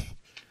enough.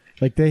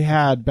 Like they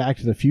had Back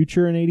to the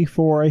Future in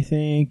 84, I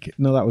think.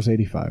 No, that was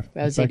 85.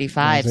 That was Back-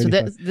 85. that was So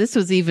 85. this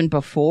was even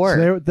before.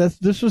 So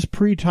this was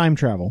pre-time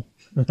travel.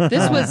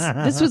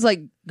 This was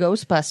like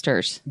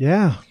Ghostbusters.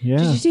 Yeah.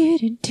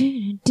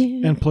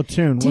 And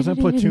Platoon. Wasn't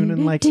Platoon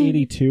in like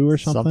 82 or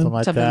something? Something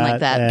like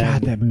that. And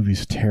God, that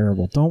movie's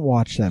terrible. Don't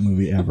watch that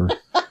movie ever.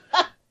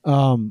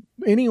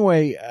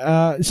 Anyway,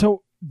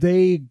 so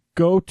they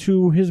go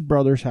to his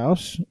brother's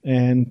house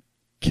and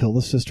kill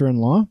the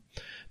sister-in-law.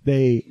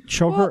 They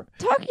choke her.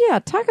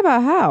 Talk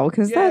about how,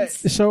 because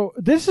that's So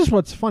this is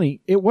what's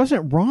funny. It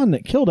wasn't Ron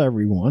that killed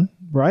everyone,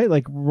 right?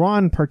 Like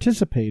Ron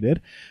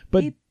participated,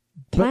 but he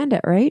planned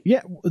it, right?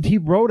 yeah, he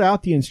wrote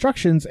out the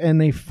instructions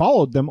and they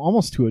followed them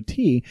almost to a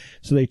T.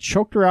 So they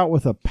choked her out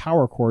with a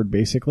power cord,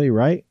 basically,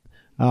 right?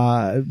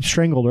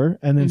 Strangled her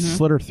and then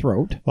slit her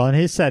throat. Well, and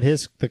he said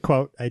the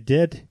quote,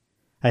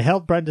 I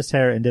held Brenda's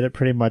hair and did it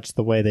pretty much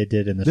the way they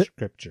did in the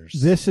scriptures.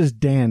 This is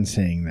Dan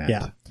saying that,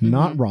 Yeah.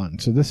 not Ron.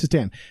 So this is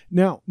Dan.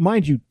 Now,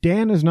 mind you,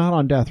 Dan is not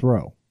on death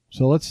row.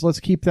 So let's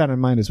keep that in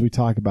mind as we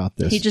talk about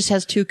this. He just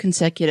has 2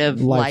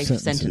 consecutive life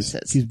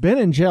sentences. He's been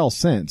in jail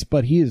since,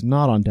 but he is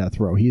not on death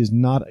row. He is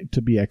not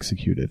to be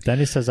executed. Then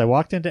he says, I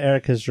walked into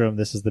Erica's room.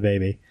 This is the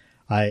baby.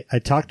 I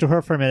talked to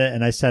her for a minute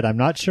and I said, I'm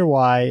not sure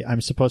why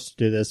I'm supposed to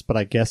do this, but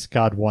I guess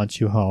God wants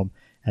you home.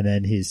 And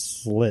then he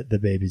slit the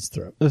baby's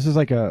throat. This is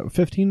like a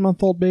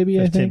 15-month-old baby,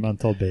 I think.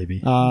 15-month-old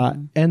baby.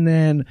 And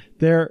then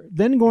they're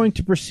then going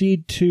to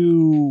proceed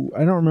to, I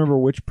don't remember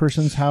which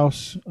person's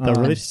house. The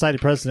Relief Society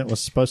president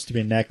was supposed to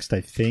be next,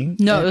 I think.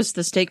 No, it was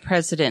the stake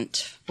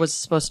president was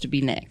supposed to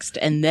be next,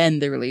 and then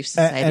the Relief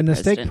Society and the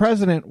president. stake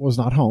president was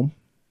not home.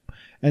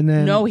 And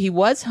then No, he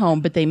was home,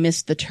 but they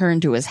missed the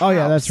turn to his house. Oh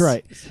yeah, that's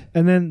right.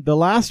 And then the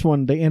last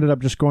one, they ended up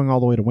just going all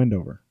the way to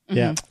Wendover.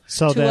 Yeah.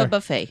 So To a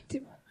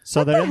buffet.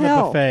 So they're in the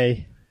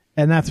buffet.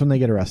 And that's when they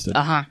get arrested.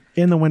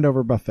 In the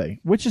Wendover buffet,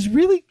 which is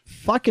really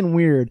fucking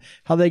weird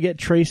how they get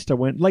traced to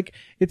like,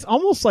 it's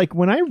almost like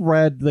when I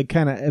read the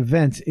kind of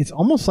events, it's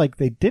almost like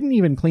they didn't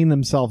even clean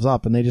themselves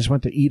up and they just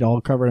went to eat all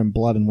covered in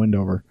blood in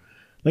Wendover.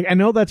 Like, I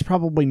know that's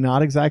probably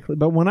not exactly,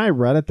 but when I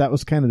read it, that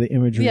was kind of the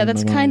imagery. Yeah, in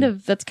that's my kind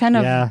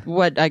mind. of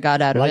what I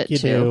got out of it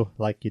too.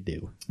 Like you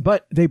do.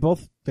 But they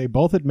both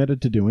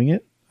admitted to doing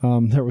it.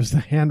 There was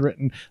the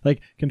handwritten, like,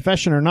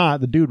 confession or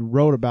not, the dude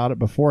wrote about it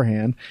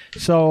beforehand.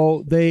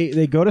 So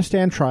they go to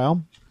stand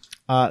trial.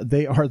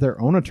 They are their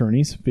own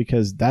attorneys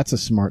because that's a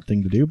smart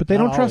thing to do, but they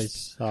don't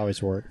trust.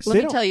 Always works.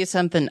 Let me tell you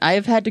something. I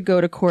have had to go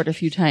to court a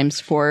few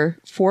times for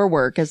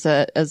work as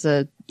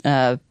a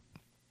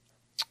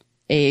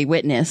a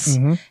witness,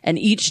 and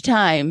each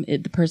time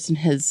the person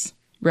has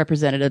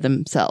represented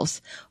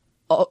themselves.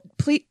 Oh,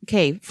 please,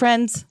 okay,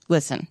 friends,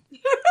 listen.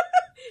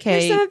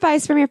 Okay, here's some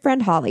advice from your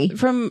friend Holly.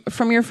 From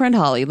your friend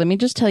Holly, let me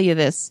just tell you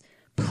this: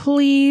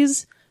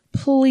 please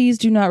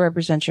do not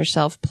represent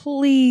yourself.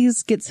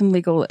 Please get some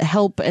legal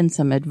help and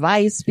some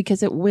advice,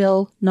 because it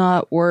will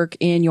not work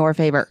in your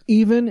favor.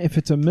 Even if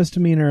it's a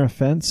misdemeanor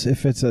offense,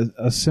 if it's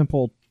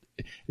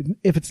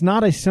if it's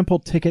not a simple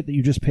ticket that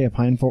you just pay a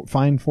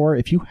fine for,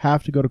 if you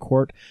have to go to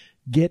court,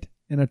 get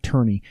an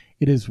attorney.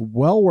 It is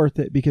well worth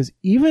it, because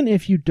even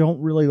if you don't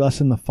really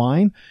lessen the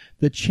fine,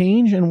 the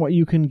change in what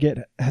you can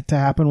get to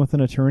happen with an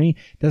attorney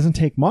doesn't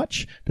take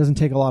much, doesn't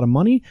take a lot of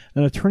money.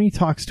 An attorney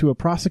talks to a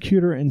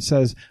prosecutor and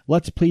says,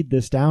 let's plead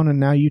this down.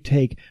 And now you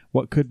take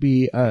what could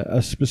be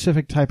a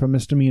specific type of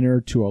misdemeanor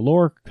to a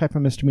lower type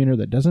of misdemeanor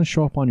that doesn't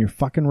show up on your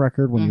fucking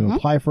record when you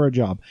apply for a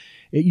job.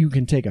 You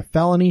can take a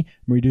felony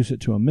and reduce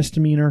it to a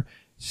misdemeanor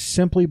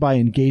simply by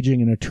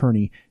engaging an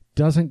attorney.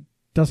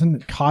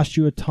 Doesn't cost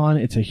you a ton.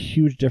 It's a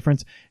huge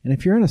difference. And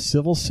if you're in a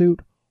civil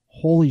suit,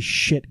 holy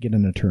shit, get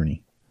an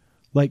attorney.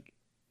 Like,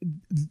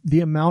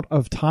 the amount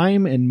of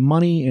time and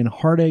money and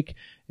heartache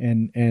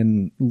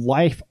and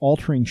life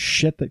altering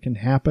shit that can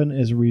happen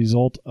as a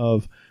result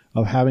of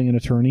having an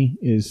attorney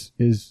is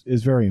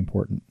very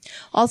important.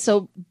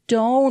 Also,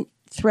 don't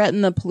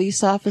threaten the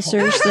police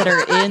officers that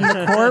are in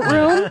the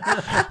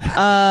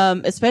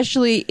courtroom,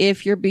 especially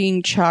if you're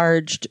being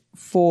charged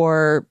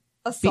for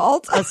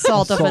assault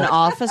of an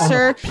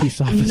officer.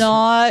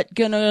 Not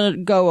gonna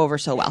go over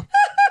so well.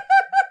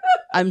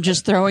 I'm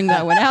just throwing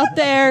that one out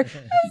there.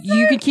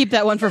 You can keep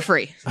that one for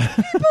free.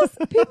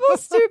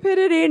 People's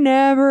stupidity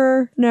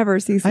never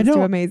ceases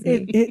to amaze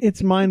me.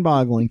 It's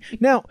mind-boggling.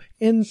 Now,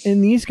 in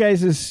these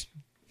guys'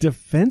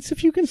 defense,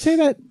 if you can say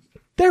that,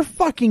 they're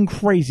fucking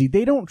crazy.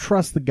 They don't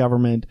trust the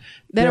government.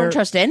 They don't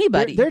trust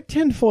anybody. They're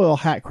tinfoil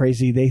hat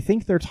crazy. They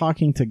think they're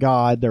talking to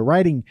God. They're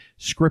writing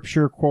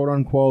scripture, quote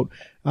unquote.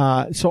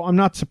 So I'm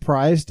not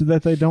surprised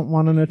that they don't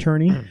want an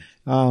attorney.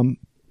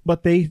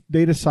 But they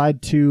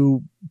decide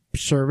to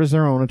serve as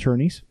their own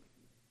attorneys.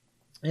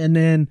 And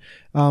then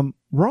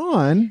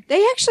Ron,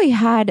 they actually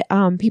had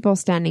people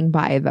standing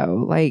by,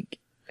 though. Like,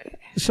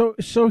 so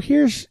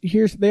here's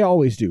they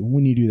always do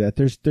when you do that.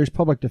 There's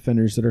public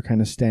defenders that are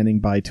kind of standing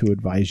by to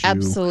advise you,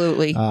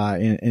 absolutely,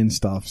 and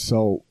stuff.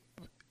 So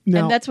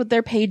now, and that's what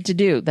they're paid to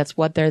do. That's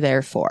what they're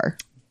there for.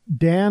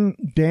 Dan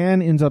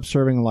ends up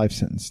serving a life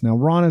sentence. Now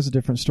Ron is a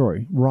different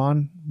story.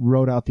 Ron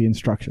wrote out the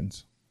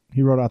instructions.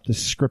 He wrote out the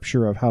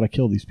scripture of how to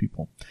kill these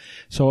people.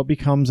 So it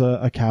becomes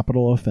a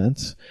capital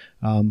offense,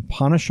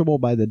 punishable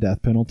by the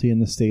death penalty in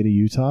the state of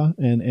Utah.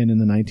 And in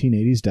the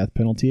 1980s, death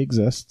penalty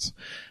exists.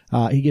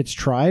 He gets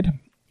tried,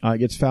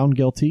 gets found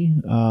guilty,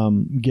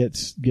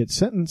 gets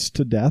sentenced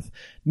to death.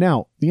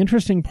 Now, the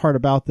interesting part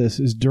about this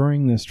is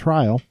during this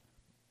trial,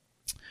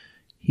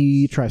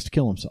 he tries to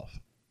kill himself.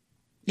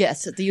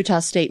 Yes, at the Utah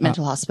State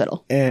Mental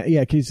Hospital.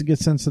 Yeah, he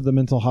gets sent to the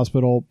mental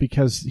hospital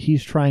because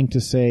he's trying to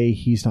say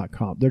he's not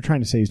they're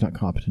trying to say he's not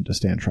competent to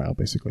stand trial,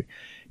 basically.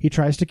 He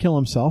tries to kill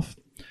himself.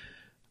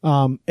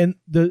 And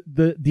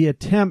the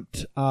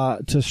attempt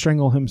to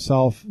strangle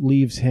himself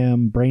leaves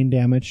him brain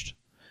damaged,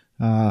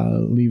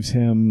 leaves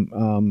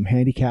him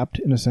handicapped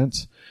in a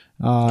sense.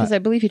 Because I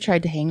believe he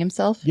tried to hang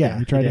himself. Yeah,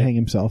 he tried to hang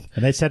himself.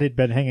 And they said he'd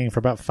been hanging for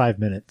about 5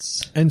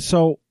 minutes. And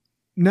so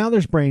now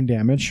there's brain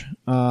damage.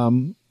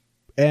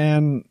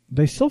 And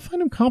they still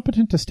find him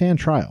competent to stand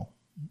trial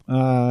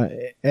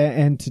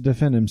and to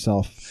defend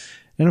himself.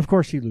 And, of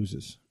course, he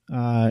loses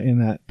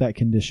in that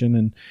condition.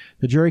 And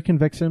the jury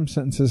convicts him,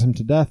 sentences him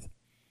to death.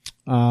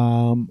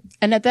 And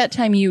at that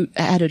time, you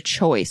had a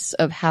choice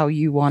of how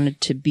you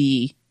wanted to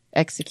be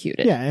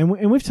executed. Yeah,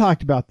 and we've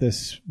talked about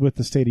this with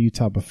the state of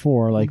Utah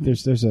before. Like,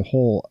 there's a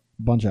whole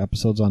bunch of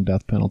episodes on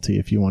death penalty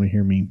if you want to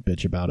hear me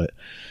bitch about it.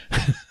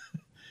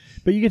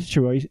 But you get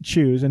to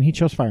choose, and he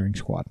chose firing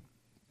squad.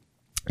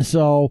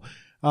 So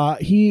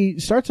he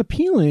starts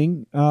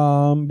appealing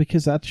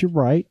because that's your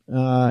right,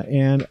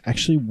 and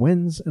actually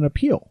wins an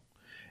appeal.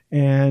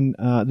 And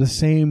the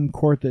same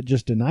court that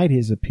just denied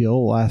his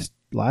appeal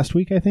last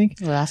week, I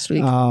think. Last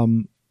week.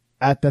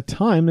 At the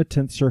time, the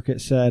 10th Circuit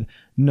said,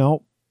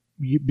 no,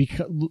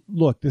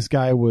 look, this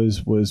guy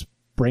was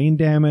brain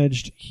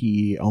damaged.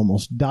 He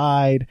almost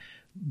died.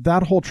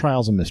 That whole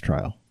trial's a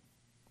mistrial.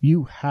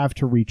 You have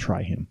to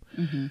retry him.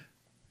 Mm-hmm.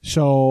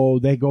 So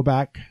they go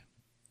back.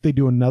 They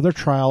do another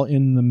trial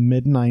in the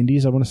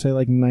mid-90s. I want to say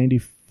like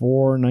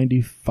 94,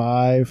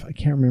 95. I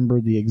can't remember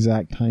the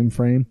exact time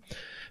frame.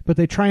 But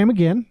they try him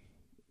again.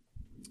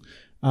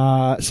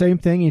 Same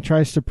thing. He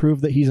tries to prove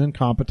that he's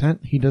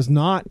incompetent. He does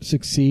not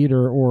succeed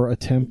or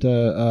attempt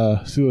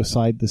a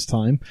suicide this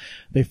time.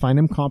 They find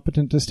him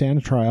competent to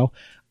stand trial.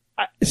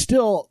 This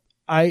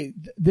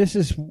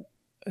is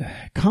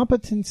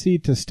competency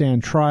to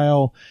stand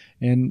trial,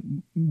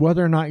 and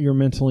whether or not you're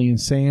mentally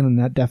insane, and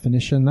that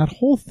definition, that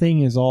whole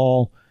thing is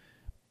all...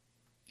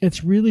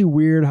 It's really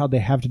weird how they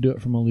have to do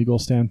it from a legal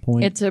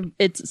standpoint.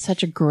 It's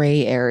such a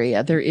gray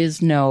area. There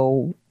is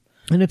no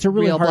And it's a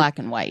really real hard, black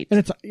and white.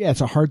 and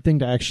it's a hard thing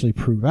to actually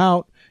prove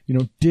out.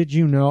 Did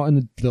you know?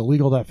 And the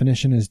legal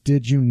definition is,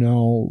 did you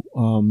know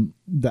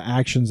the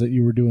actions that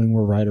you were doing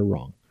were right or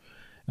wrong?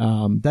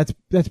 That's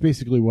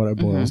basically what it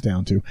boils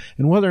down to.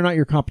 And whether or not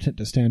you're competent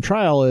to stand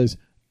trial is,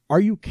 are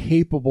you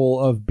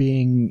capable of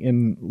being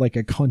in like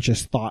a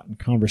conscious thought and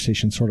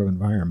conversation sort of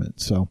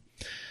environment? So,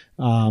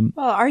 well,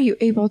 are you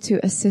able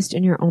to assist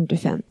in your own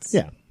defense?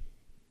 Yeah.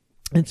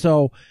 And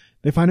so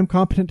they find him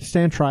competent to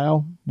stand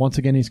trial. Once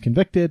again, he's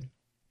convicted,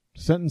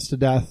 sentenced to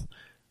death.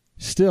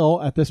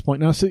 Still at this point.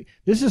 Now, see,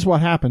 this is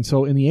what happened.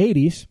 So in the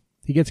 80s,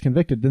 he gets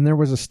convicted. Then there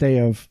was a stay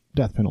of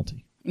death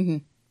penalty. Mm-hmm.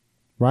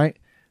 Right?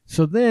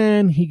 So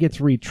then he gets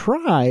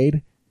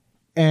retried,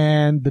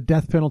 and the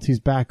death penalty is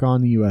back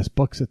on the U.S.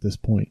 books at this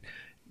point.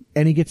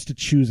 And he gets to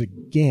choose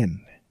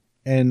again.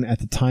 And at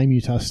the time,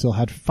 Utah still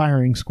had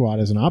firing squad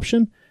as an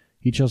option.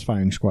 He chose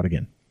firing squad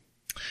again.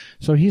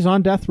 So he's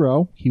on death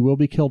row. He will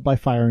be killed by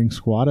firing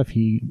squad if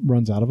he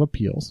runs out of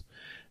appeals.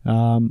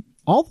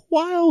 All the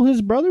while,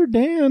 his brother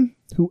Dan,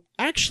 who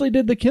actually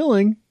did the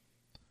killing,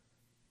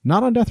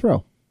 not on death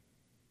row.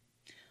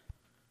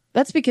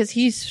 That's because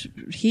he's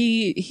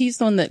the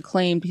one that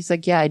claimed, he's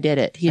like, yeah, I did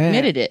it. He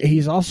admitted it.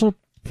 He's also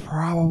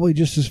probably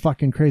just as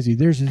fucking crazy.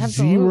 There's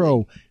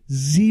zero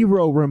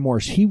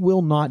remorse. He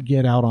will not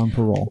get out on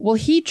parole. Well,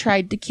 he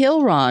tried to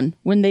kill Ron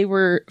when they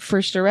were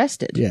first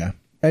arrested. Yeah.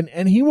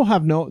 And he will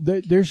have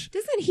there's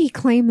Doesn't he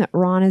claim that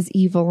Ron is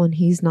evil and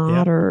he's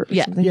not, or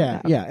something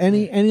like that? Yeah. And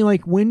he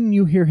like, when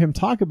you hear him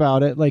talk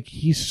about it, like,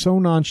 he's so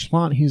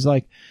nonchalant. He's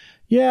like,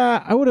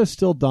 yeah, I would have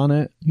still done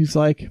it. He's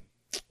like,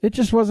 it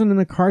just wasn't in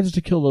the cards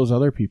to kill those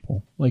other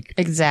people. Like,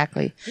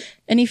 exactly.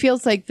 And he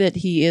feels like that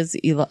he is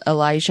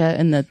Elijah,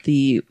 and that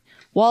the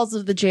walls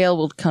of the jail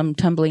will come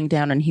tumbling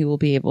down and he will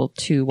be able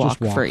to walk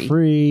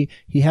free.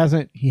 He has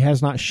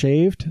not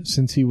shaved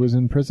since he was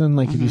in prison.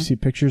 Like, if you see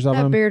pictures of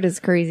him, that beard is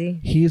crazy.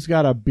 He's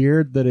got a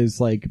beard that is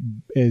like,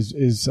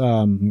 is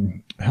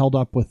held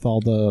up with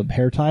all the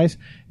hair ties,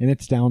 and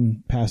it's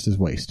down past his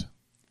waist.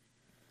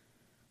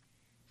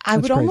 I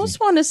would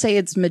almost want to say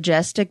it's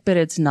majestic, but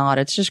it's not.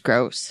 It's just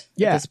gross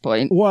at this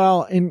point.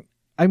 Well, and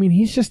I mean,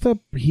 he's a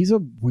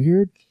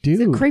weird dude.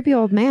 He's a creepy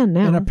old man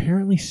now. And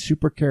apparently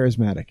super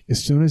charismatic.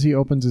 As soon as he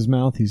opens his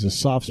mouth, he's a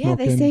soft-spoken. Yeah,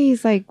 they say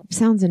he's like,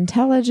 sounds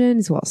intelligent,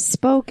 he's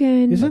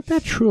well-spoken. Isn't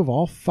that true of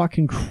all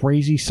fucking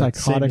crazy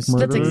psychotic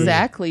murderers? That's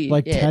exactly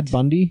like it. Ted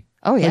Bundy?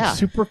 Oh, yeah. Like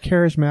super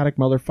charismatic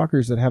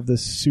motherfuckers that have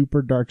this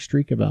super dark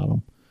streak about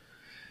them.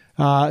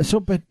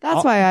 But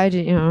that's why I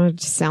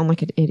just sound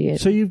like an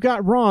idiot. So you've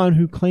got Ron,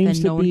 who claims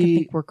and no to one be can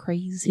think we're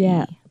crazy.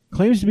 Yeah,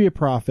 claims to be a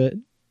prophet,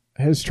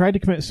 has tried to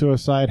commit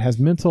suicide, has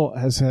mental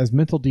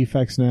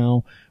defects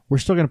now. We're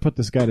still going to put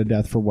this guy to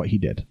death for what he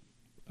did,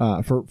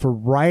 for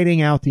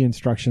writing out the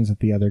instructions that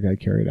the other guy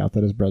carried out,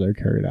 that his brother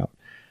carried out.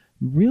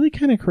 Really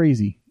kind of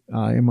crazy,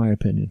 in my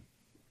opinion.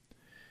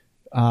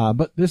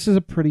 But this is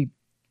a pretty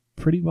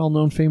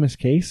well-known, famous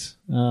case.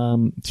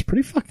 It's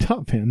pretty fucked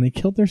up, man. They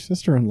killed their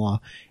sister-in-law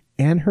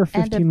and her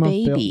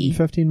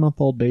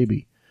 15-month-old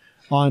baby.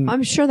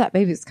 I'm sure that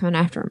baby's coming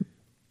after him.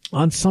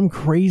 On some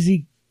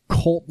crazy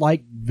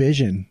cult-like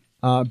vision.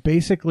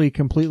 Basically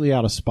completely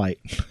out of spite.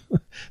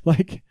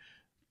 Like,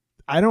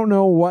 I don't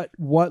know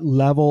what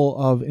level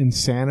of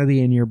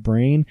insanity in your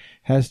brain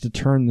has to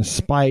turn the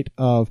spite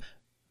of,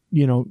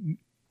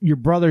 your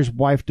brother's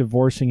wife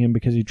divorcing him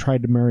because he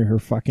tried to marry her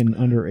fucking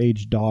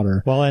underage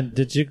daughter. Well, and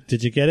did you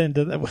get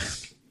into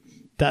that?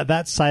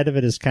 That side of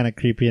it is kind of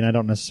creepy, and I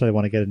don't necessarily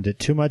want to get into it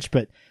too much,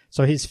 but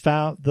so he's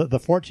found the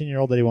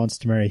 14-year-old that he wants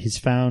to marry. He's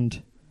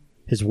found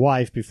his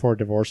wife before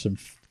divorce him,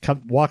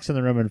 walks in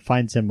the room and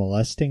finds him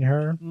molesting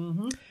her.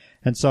 Mm-hmm.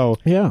 And so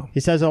he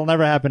says it'll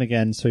never happen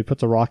again. So he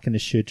puts a rock in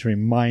his shoe to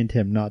remind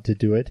him not to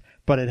do it,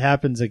 but it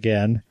happens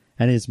again,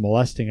 and he's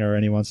molesting her,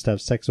 and he wants to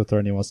have sex with her,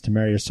 and he wants to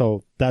marry her.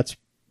 So that's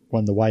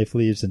when the wife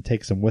leaves and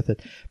takes him with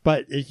it.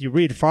 But if you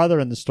read farther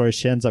in the story,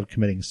 she ends up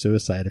committing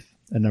suicide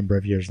a number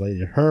of years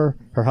later. Her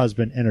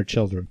husband, and her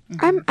children.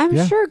 I'm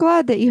sure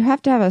glad that you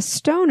have to have a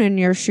stone in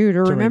your shoe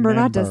to remember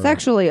not to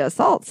sexually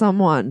assault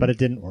someone. But it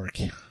didn't work.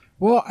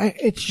 Well,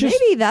 it's just...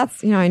 Maybe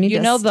that's, I need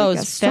to stick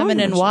those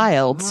feminine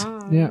wilds.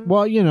 Yeah,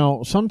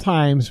 well,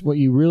 sometimes what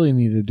you really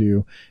need to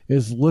do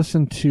is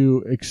listen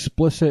to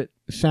explicit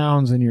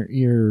sounds in your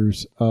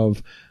ears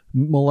of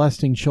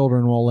molesting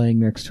children while laying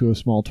next to a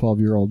small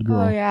 12-year-old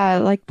girl. Oh, yeah,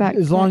 like that.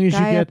 As long as you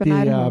get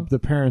the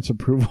parents'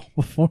 approval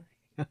before.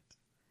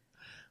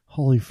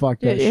 Holy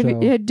fuck, that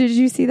show. Did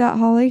you see that,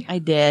 Holly? I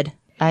did.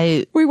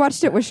 We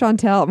watched it with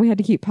Chantel, and we had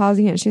to keep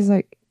pausing it. She's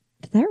like,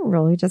 did that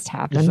really just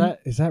happen?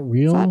 Is that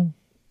real?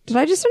 Did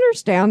I just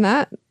understand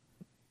that?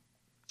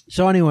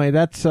 So anyway,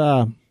 that's,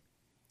 I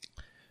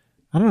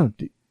don't know.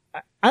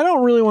 I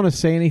don't really want to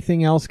say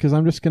anything else because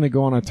I'm just going to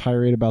go on a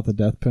tirade about the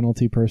death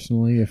penalty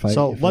personally if I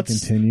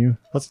continue.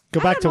 Let's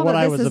go back to what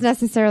I was... This is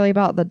necessarily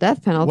about the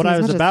death penalty. What I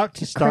was about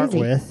to start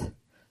with.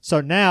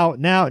 So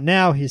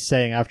now he's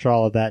saying, after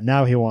all of that,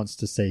 now he wants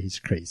to say he's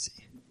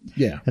crazy.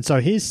 Yeah. And so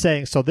he's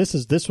saying, so this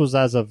was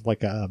as of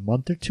like a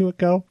month or two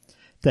ago,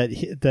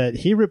 that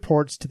he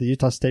reports to the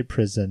Utah State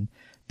Prison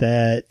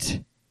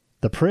that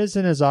the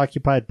prison is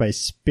occupied by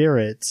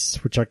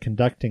spirits which are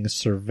conducting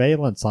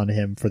surveillance on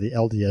him for the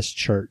LDS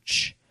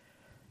Church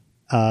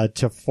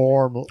to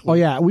form. Oh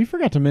yeah, we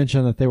forgot to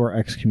mention that they were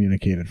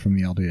excommunicated from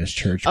the LDS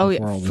Church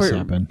before all this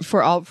happened.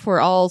 For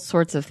all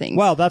sorts of things.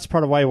 Well, that's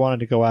part of why he wanted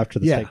to go after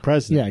the stake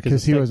president. Yeah,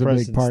 because he was a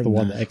big part of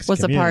that.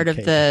 Was a part of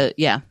the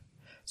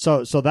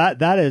So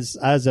that is,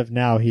 as of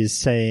now, he's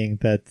saying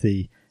that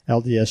the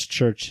LDS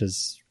Church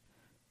has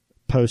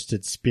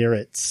posted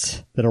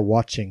spirits that are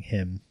watching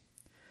him,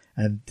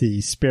 and the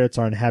spirits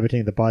are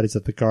inhabiting the bodies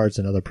of the guards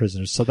and other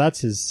prisoners. So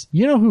that's his.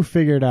 You know who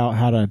figured out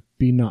how to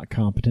be not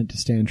competent to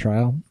stand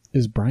trial?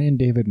 Is Brian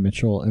David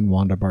Mitchell and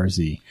Wanda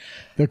Barzee.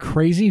 The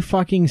crazy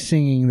fucking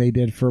singing they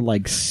did for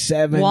like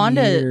 7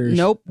 years.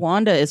 Nope,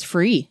 Wanda is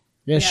free.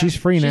 Yeah, she's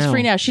free now. She's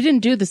free now. She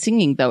didn't do the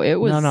singing though. It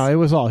was No, it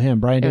was all him,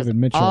 Brian David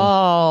Mitchell.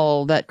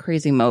 Oh, that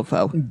crazy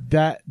mofo.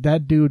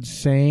 That dude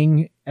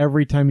sang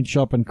every time he'd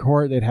show up in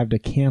court. They'd have to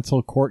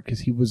cancel court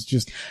because he was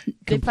just.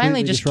 They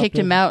finally just kicked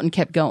him out and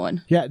kept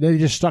going. Yeah, they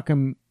just stuck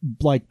him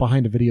like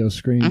behind a video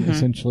screen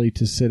essentially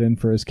to sit in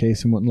for his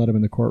case and wouldn't let him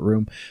in the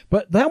courtroom.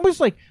 But that was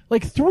like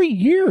 3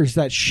 years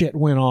that shit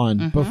went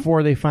on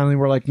before they finally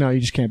were like, no, you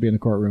just can't be in the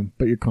courtroom,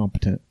 but you're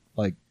competent.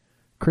 Like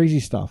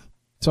crazy stuff.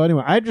 So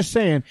anyway, I'm just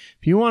saying,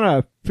 if you want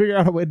to figure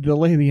out a way to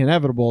delay the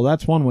inevitable,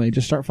 that's one way.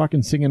 Just start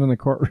fucking singing in the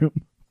courtroom.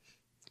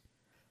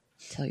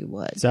 Tell you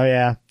what. So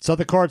yeah. So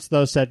the courts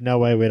though said, no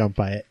way, we don't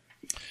buy it.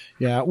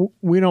 Yeah,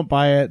 we don't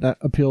buy it. That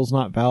appeal's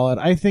not valid.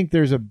 I think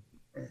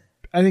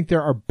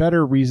there are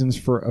better reasons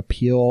for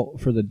appeal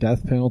for the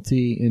death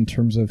penalty in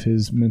terms of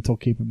his mental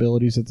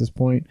capabilities at this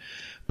point.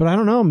 But I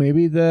don't know.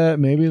 Maybe the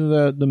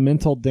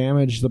mental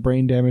damage, the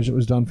brain damage that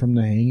was done from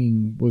the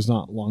hanging was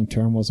not long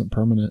term, wasn't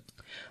permanent.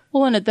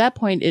 Well, and at that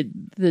point,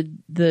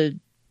 the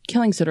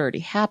killings had already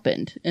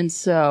happened, and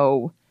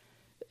so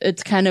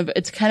it's kind of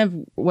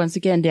once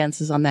again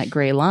dances on that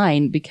gray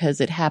line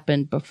because it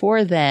happened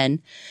before then,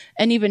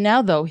 and even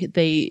now though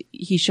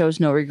he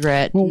shows no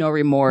regret, no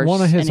remorse,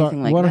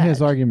 anything like that. One of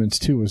his arguments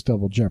too was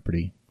double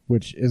jeopardy,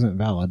 which isn't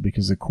valid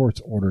because the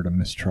courts ordered a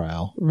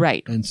mistrial,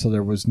 right? And so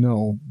there was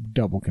no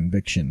double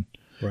conviction.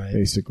 Right.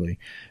 Basically.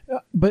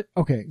 But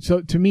okay,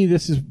 so to me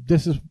this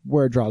is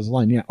where it draws the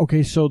line. Yeah,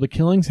 okay, so the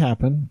killings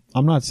happen.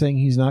 I'm not saying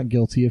he's not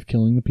guilty of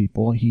killing the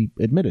people. He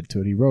admitted to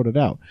it. He wrote it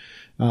out.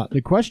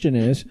 The question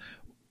is,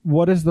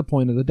 what is the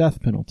point of the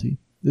death penalty?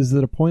 Is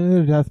it a point of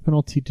the death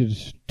penalty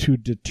to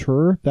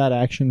deter that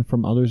action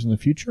from others in the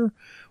future,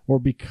 or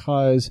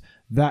because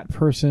that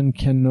person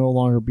can no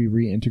longer be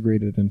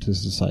reintegrated into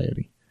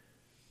society?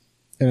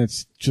 And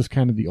it's just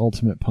kind of the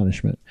ultimate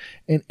punishment.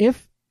 And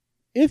if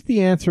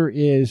the answer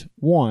is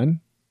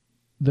one,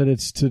 that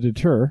it's to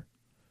deter,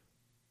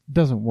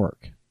 doesn't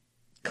work.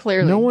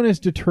 Clearly. No one is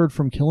deterred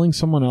from killing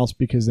someone else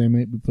because they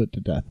may be put to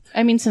death.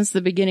 I mean, since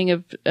the beginning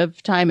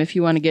of time, if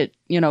you want to get,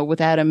 with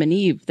Adam and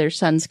Eve, their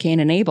sons Cain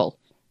and Abel.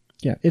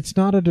 Yeah, it's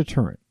not a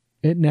deterrent.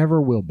 It never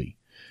will be.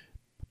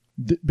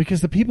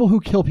 Because the people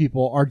who kill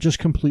people are just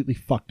completely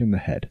fucked in the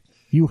head.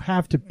 You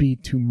have to be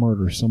to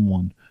murder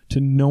someone, to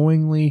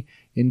knowingly,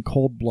 in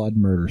cold blood,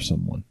 murder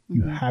someone.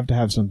 You have to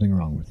have something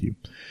wrong with you.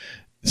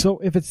 So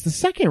if it's the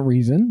second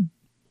reason,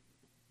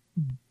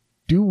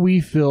 do we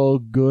feel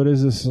good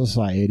as a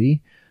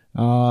society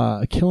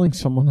killing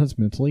someone that's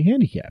mentally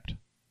handicapped?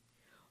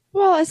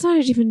 Well, it's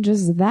not even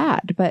just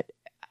that, but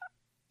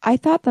I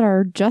thought that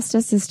our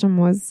justice system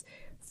was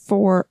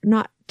for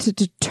not to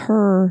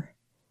deter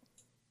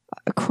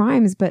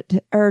crimes, but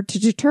to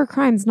deter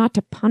crimes, not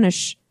to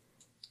punish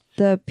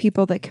the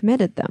people that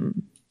committed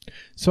them.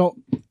 So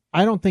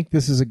I don't think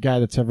this is a guy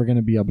that's ever going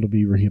to be able to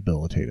be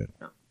rehabilitated.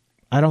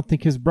 I don't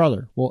think his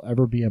brother will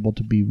ever be able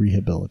to be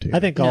rehabilitated. I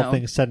think all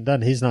things said and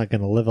done, he's not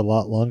going to live a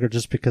lot longer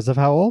just because of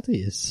how old he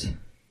is.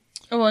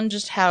 Oh, and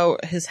just how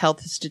his health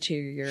has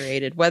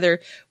deteriorated, whether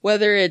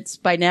it's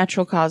by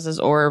natural causes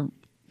or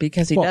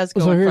because he does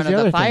go in front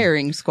of the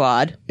firing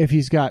squad. If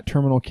he's got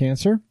terminal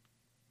cancer,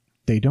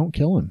 they don't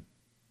kill him.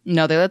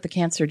 No, they let the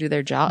cancer do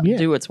their job,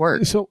 do its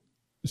work.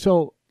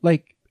 So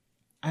like,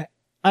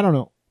 I don't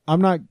know. I'm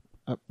going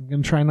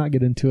to try not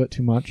get into it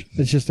too much.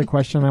 It's just a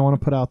question I want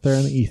to put out there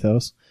in the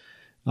ethos.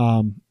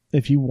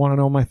 If you want to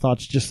know my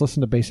thoughts, just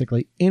listen to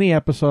basically any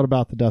episode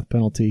about the death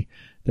penalty.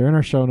 They're in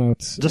our show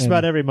notes. Just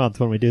about every month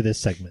when we do this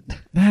segment.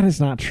 That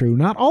is not true.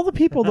 Not all the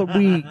people that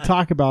we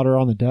talk about are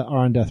on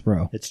on death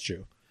row. It's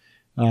true.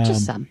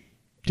 Just some.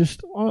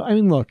 I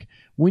mean, look,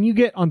 when you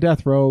get on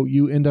death row,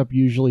 you end up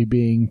usually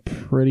being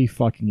pretty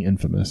fucking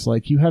infamous.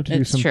 Like you have to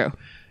do some. True.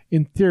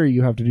 In theory,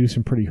 you have to do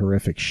some pretty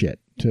horrific shit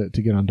to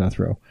get on death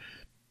row.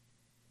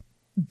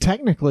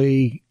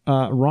 Technically,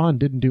 Ron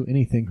didn't do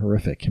anything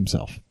horrific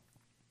himself.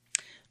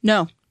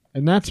 No.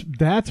 And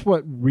that's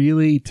what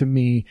really, to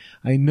me,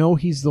 I know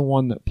he's the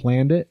one that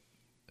planned it,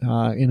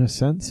 in a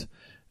sense,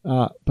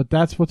 but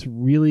that's what's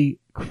really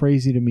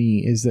crazy to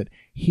me is that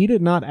he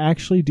did not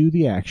actually do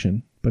the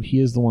action, but he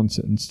is the one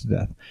sentenced to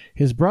death.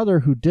 His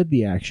brother, who did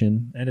the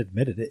action and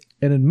admitted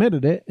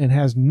it and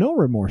has no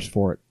remorse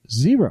for it,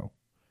 zero,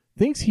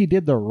 thinks he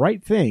did the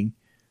right thing,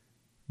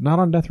 Not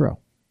on death row.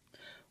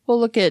 Well,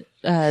 look at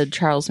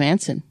Charles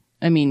Manson.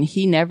 I mean,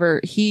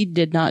 he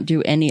did not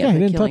do any of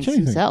the killings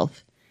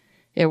himself.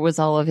 It was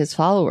all of his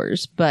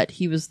followers, but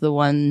he was the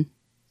one.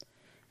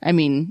 I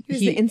mean, he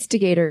was the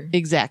instigator.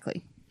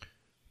 Exactly.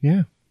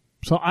 Yeah.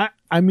 So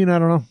I mean, I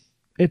don't know.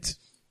 It's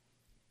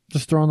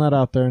just throwing that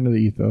out there into the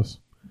ethos.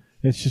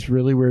 It's just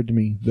really weird to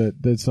me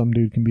that some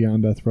dude can be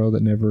on death row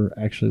that never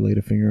actually laid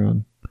a finger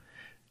on.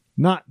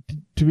 Not,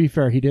 to be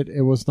fair, he did.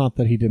 It was not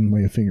that he didn't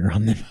lay a finger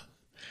on them,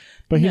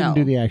 but he didn't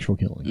do the actual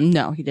killing.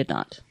 No, he did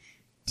not.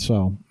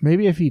 So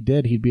maybe if he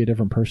did, he'd be a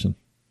different person.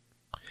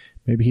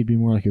 Maybe he'd be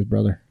more like his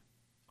brother,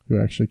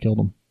 who actually killed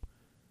him.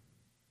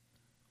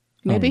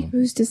 Maybe.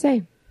 Who's to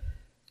say?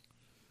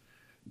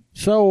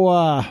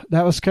 So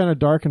that was kind of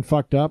dark and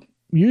fucked up.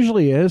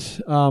 Usually is.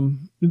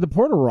 The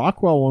Porter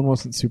Rockwell one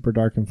wasn't super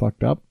dark and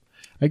fucked up.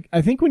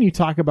 I think when you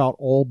talk about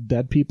old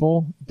dead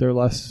people, they're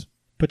less.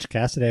 Butch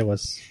Cassidy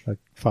was a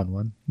fun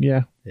one.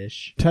 Yeah.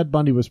 Ish. Ted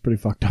Bundy was pretty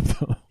fucked up,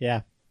 though.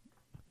 Yeah.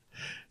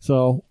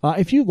 So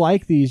if you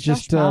like these,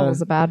 just. Josh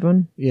was a bad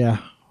one. Yeah.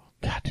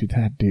 God, dude,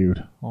 that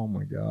dude. Oh,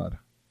 my God.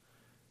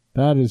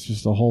 That is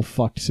just a whole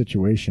fucked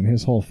situation.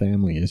 His whole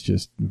family is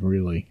just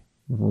really,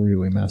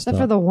 really messed Except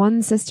up. for the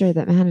one sister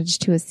that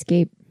managed to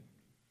escape.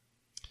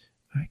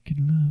 I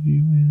can love you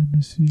in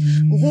the sea.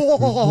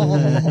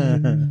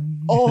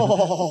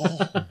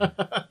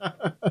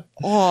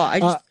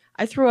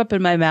 I threw up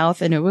in my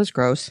mouth and it was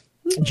gross.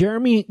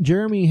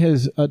 Jeremy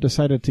has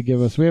decided to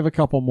give us. We have a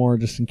couple more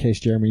just in case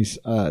Jeremy's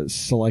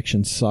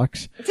selection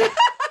sucks.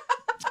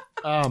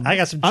 I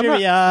got some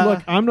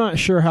trivia. I'm not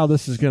sure how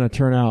this is going to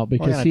turn out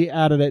because he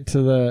added it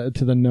to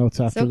the notes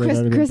after. So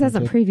Chris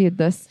hasn't previewed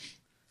this.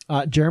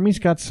 Jeremy's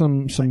got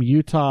some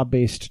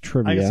Utah-based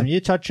trivia. I got some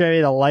Utah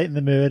trivia to lighten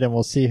the mood, and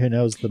we'll see who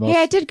knows the most. Yeah,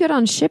 I did good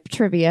on ship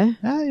trivia.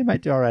 You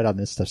might do all right on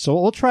this stuff. So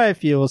we'll try a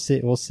few. We'll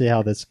see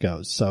how this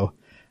goes. So,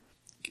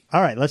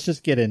 all right, let's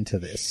just get into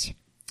this.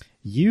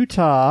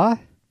 Utah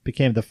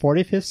became the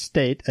 45th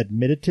state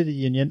admitted to the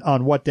Union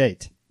on what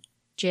date?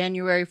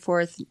 January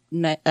 4th,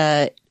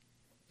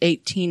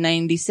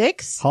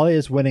 1896. Holly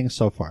is winning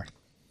so far.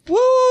 Woot!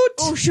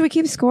 Oh, should we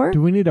keep score?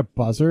 Do we need a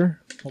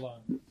buzzer? Hold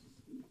on.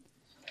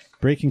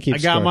 Bree can keep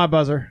score. I got my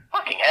buzzer.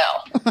 Fucking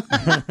hell.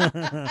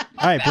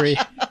 All right,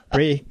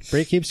 Bree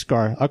keeps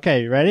score.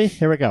 Okay, you ready?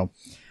 Here we go.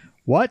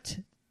 What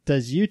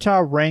does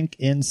Utah rank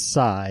in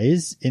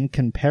size in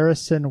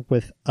comparison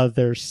with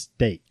other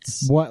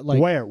states? What, like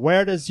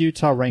where does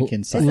Utah rank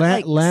in size?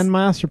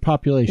 Landmass or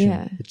population?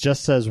 Yeah. It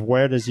just says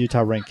where does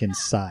Utah rank in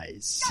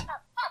size?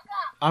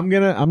 I'm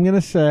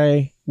gonna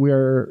say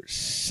we're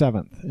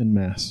 7th in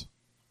mass.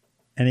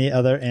 Any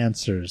other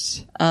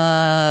answers?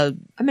 I'm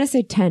going to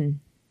say 10.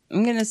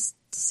 I'm going to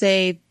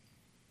say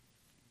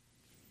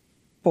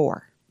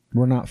 4.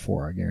 We're not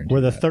 4, I guarantee.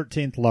 We're the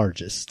 13th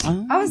largest.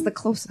 I was the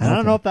closest. I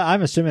don't know if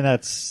I'm assuming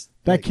that's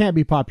that can't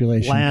be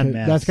population.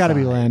 Landmass That's got to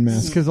be size.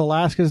 landmass because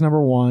Alaska's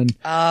number 1.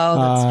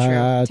 Oh,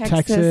 that's true.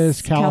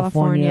 Texas,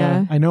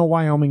 California. I know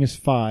Wyoming is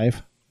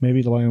 5.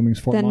 Maybe the Wyoming's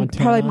 4. Then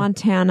Montana. probably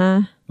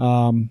Montana.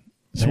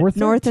 So we're 13th?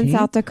 North and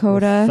South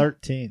Dakota.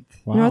 13th.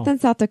 Wow. North and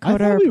South I Dakota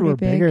thought are we pretty were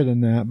big. bigger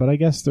than that, but I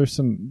guess there's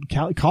some.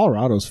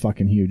 Colorado's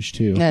fucking huge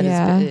too.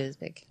 Yeah. It is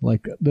big.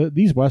 Like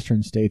these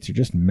western states are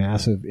just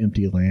massive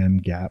empty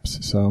land gaps.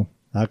 So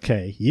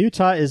Okay.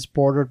 Utah is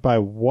bordered by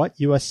what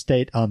U.S.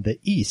 state on the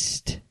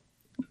east?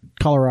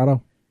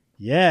 Colorado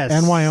Yes.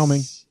 and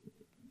Wyoming.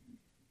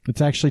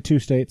 It's actually 2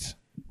 states.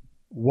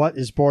 What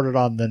is bordered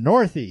on the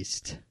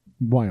northeast?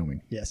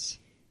 Wyoming. Yes.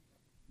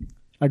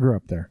 I grew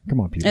up there. Come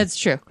on, Peter. It's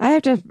true. I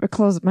have to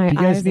close my eyes. Do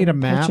you guys need a and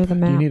map? picture the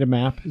Do you need a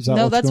map? Is that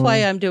No, what's that's going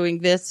why on? I'm doing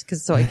this,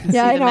 so I can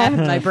Yeah, I see the know. map in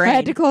my I had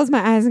brain. to close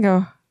my eyes and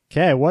go,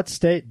 Okay. What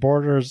state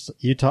borders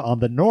Utah on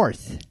the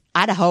north?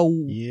 Idaho.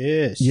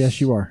 Yes. Yes,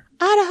 you are.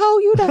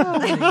 Idaho,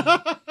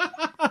 Idaho.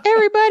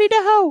 Everybody to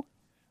hoe.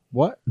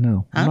 What?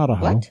 No, I'm Huh? not a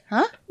hoe. What?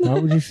 Huh? Why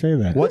would you say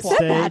that? What said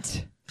state?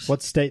 that?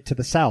 What state to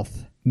the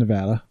south?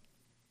 Nevada.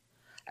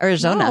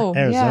 Arizona. No,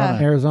 Arizona.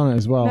 yeah. Arizona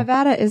as well.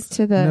 Nevada is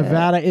to the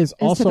Nevada is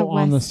to also the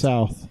on the west.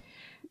 south.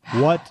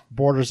 What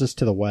borders us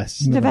to the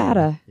west?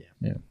 Nevada.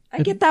 Yeah. I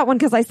get that one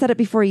because I said it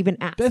before you even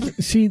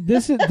asked. See,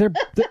 this is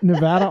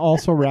Nevada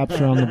also wraps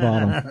around the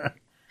bottom.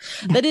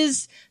 That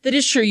is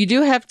true. You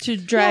do have to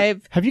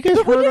drive. Have you guys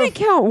But we heard didn't of?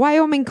 count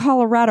Wyoming,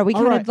 Colorado. We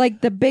All counted right.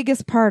 like the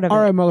biggest part of All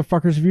it. right,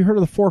 motherfuckers. Have you heard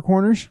of the Four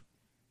Corners?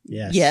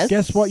 Yes. Yes.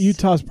 Guess what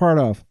Utah's part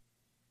of?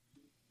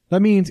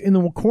 That means in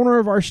the corner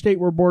of our state,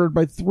 we're bordered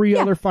by 3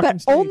 other fucking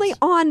but states. only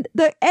on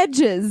the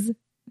edges.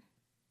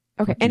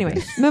 Okay, anyway,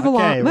 move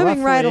along.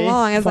 Moving right roughly-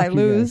 along as Fuck I you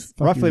lose. guys.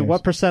 Fuck Roughly you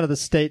what guys. % of the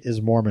state is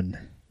Mormon?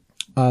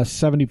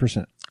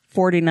 70%.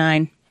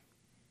 49.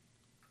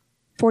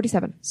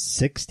 47.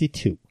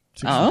 62.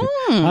 Oh.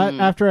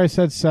 After I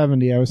said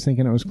 70, I was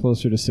thinking it was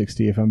closer to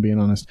 60, if I'm being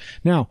honest.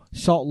 Now,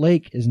 Salt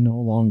Lake is no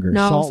longer.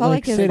 No, Salt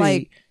Lake is City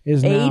like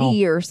is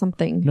 80 now, or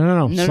something.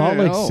 No. No, Salt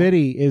no, Lake no.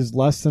 City is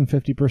less than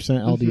 50%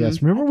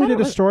 LDS. Remember we I thought did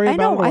it a was- story I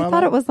about know. it? a I while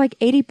thought back? it was like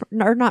 80,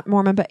 or not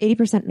Mormon, but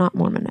 80% not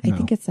Mormon. I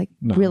think it's like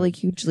No. really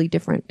hugely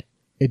different.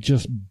 It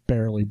just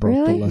barely broke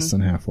Really? the less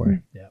than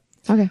halfway. Yeah.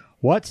 Okay.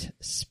 What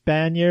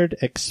Spaniard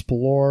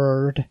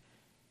explored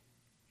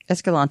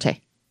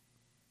Escalante.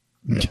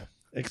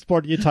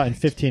 explored Utah in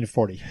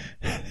 1540?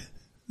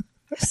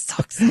 So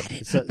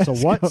excited. So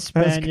what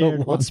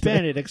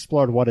Spaniard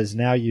explored what is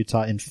now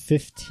Utah in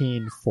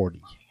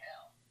 1540?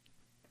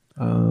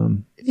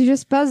 You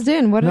just buzzed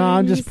in. What? No, did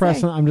I'm you just say?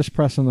 pressing. I'm just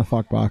pressing the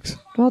fuck box.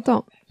 Well,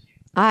 don't.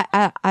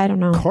 I don't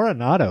know.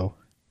 Coronado,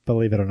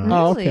 believe it or not.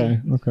 Oh, Really?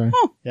 okay.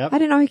 Yep. I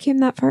didn't know he came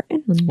that far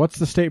inland. What's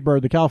the state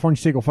bird? The California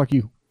seagull. Fuck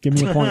you. Give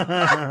me a point.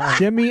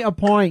 Give me a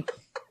point.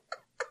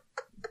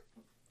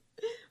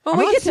 When I'm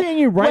we not get saying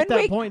you write when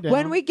that we, point down.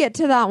 When we get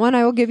to that one,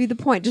 I will give you the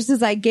point, just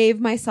as I gave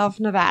myself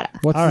Nevada.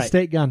 What's All the right.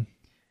 state gun?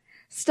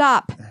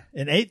 Stop.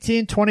 In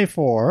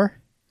 1824,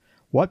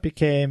 who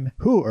became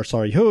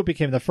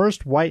the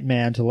first white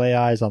man to lay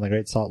eyes on the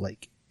Great Salt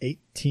Lake?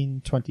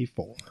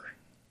 1824.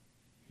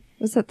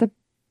 Was that the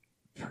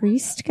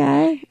priest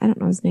guy? I don't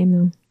know his name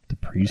though. The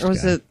priest Or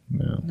was guy. it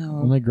No.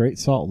 On the Great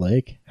Salt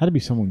Lake. Had to be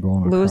someone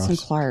going across. Lewis and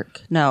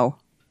Clark? No.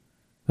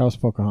 That was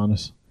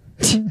Pocahontas.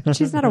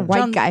 She's not a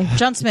white guy.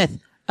 John Smith.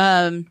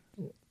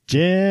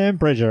 Jim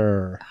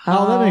Bridger.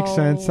 Oh, that makes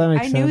sense. That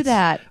makes I sense. knew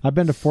that. I've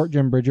been to Fort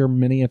Jim Bridger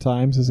many a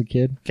times as a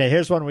kid. Okay,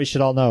 here's one we should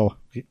all know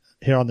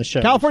here on the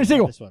show. California We should know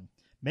Seagull. this one.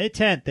 May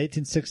 10th,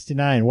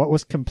 1869. What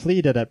was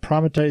completed at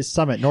Promontory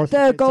Summit, north of The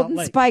Great Salt Golden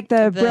Lake? Spike,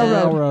 the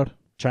railroad. Railroad.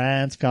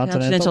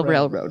 Transcontinental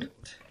Railroad.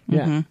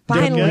 Yeah. Mm-hmm. In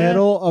Finally. the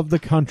middle of the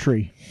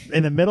country.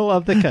 In the middle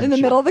of the country. In the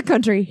middle of the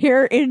country,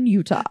 here in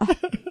Utah.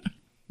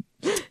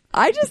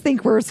 I just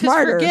think we're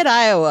smarter. Forget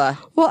Iowa.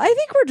 Well, I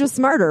think we're just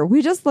smarter.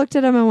 We just looked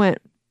at them and went,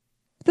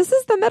 "This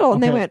is the middle,"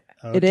 and they Okay.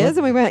 went, "It is,"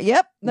 and we went,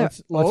 "Yep."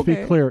 Let's Okay.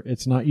 be clear.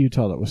 It's not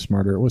Utah that was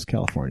smarter. It was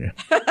California.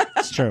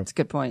 It's true. That's a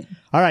good point.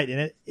 All right.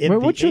 Wait,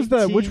 which was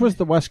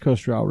the West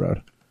Coast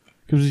Railroad?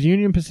 Because it was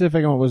Union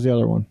Pacific, and what was the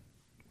other one?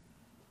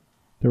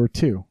 There were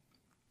two.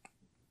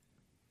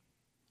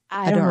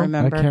 I don't know.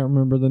 remember. I can't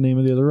remember the name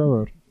of the other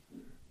railroad.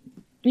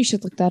 You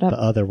should look that up. the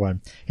other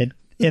one. In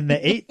the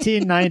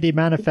 1890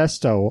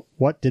 manifesto,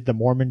 what did the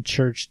Mormon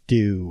Church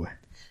do?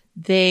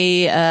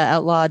 They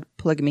outlawed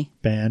polygamy.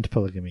 Banned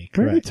polygamy.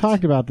 We already Correct.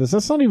 talked about this.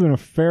 That's not even a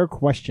fair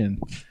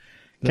question.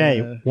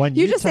 Okay. When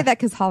You Utah, just say that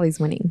because Holly's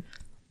winning.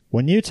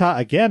 When Utah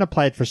again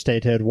applied for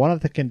statehood, one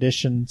of the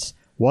conditions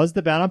was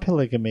the ban on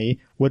polygamy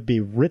would be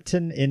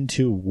written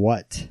into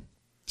what?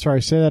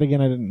 Sorry, say that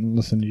again. I didn't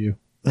listen to you.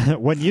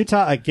 When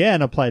Utah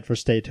again applied for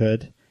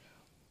statehood,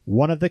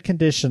 one of the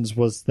conditions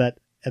was that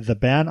the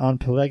ban on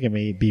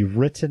polygamy be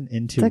written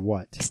into The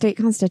what? state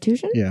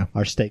constitution? Yeah.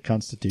 Our state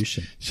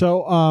constitution.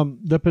 So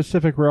the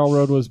Pacific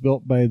Railroad was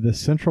built by the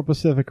Central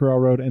Pacific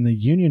Railroad and the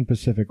Union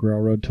Pacific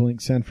Railroad to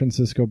link San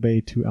Francisco Bay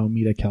to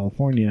Alameda,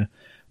 California,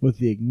 with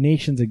the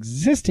nation's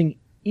existing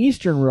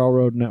Eastern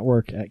Railroad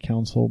network at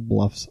Council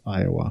Bluffs,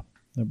 Iowa,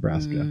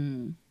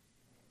 Nebraska.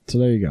 So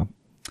there you go.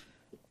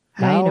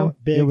 Now you How know. It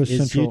big was is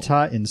central.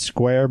 Utah in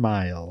square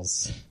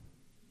miles?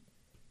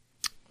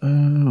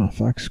 Oh,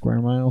 fuck,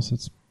 square miles.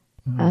 It's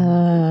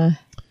A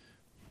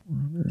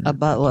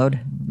buttload.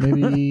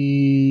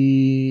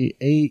 maybe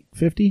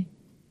 850.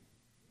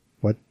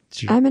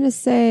 What's your I'm going to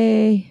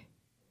say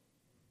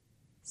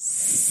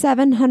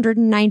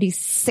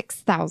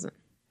 796,000.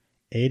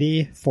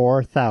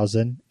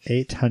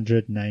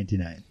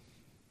 84,899.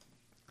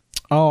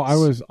 Oh, I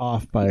was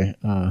off by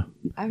I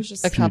was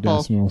just A couple.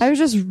 decimals. I was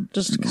just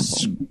Just a couple.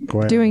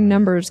 Square doing miles.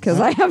 numbers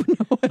because I have no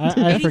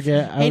idea. I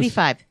forget. I was-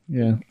 85.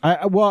 Yeah.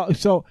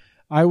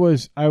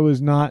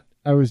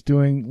 I was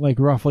doing like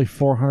roughly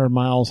 400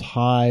 miles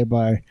high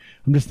by.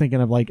 I'm just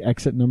thinking of like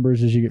exit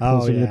numbers as you get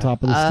closer to yeah. the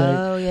top of the state.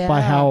 Oh, yeah.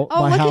 By how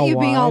Oh, by look how at you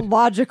being all wide.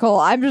 logical.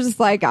 I'm just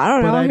like, I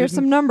don't But know. I Here's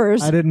didn't- some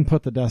numbers. I didn't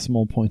put the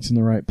decimal points in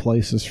the right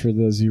places for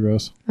the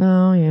zeros.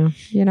 Oh, yeah.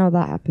 You know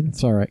that happens.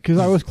 It's all right because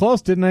I was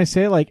close, didn't I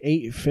say like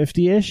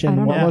 850ish? I And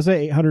don't what know. was it?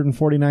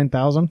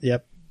 849,000.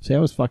 Yep. See, I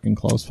was fucking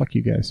close. Fuck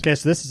you guys. Okay,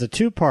 so this is a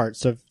two-part,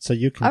 so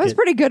you can I was get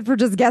pretty good for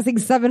just guessing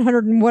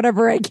 700 and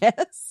whatever I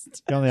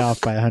guessed. you're only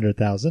off by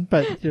 100,000,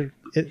 but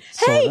it's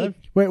Hey! sort of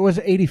Wait, was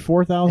it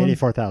 84,000?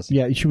 84,000.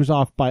 Yeah, she was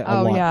off by a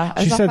Oh, lot. yeah.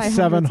 I She was said off by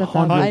hundreds of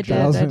thousands. I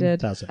 700,000.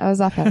 did. 100,000. I was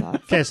off by a lot.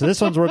 Okay, so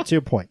this one's worth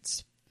 2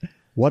 points.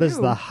 What is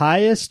Two. the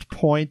highest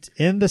point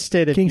in the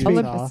state of Kings Peak.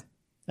 Utah, Olympus.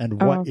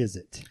 and Oh. what is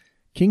it?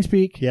 Kings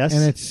Peak. Yes.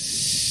 And it's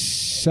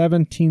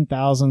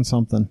 17,000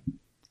 something.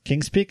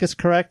 Kings Peak is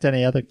correct.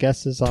 Any other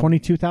guesses on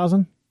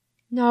 22,000?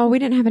 No, we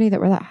didn't have any that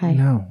were that high.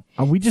 No.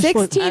 We just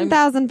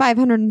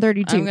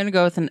 16,532. I'm going to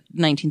go with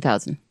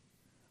 19,000.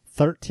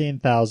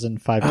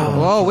 13,500?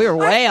 Whoa, we were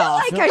way I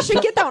off. feel like I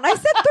should get that one. I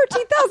said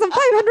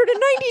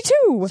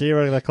 13,592. So you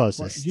were the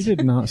closest. You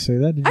did not say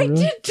that, did you I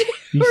really? did.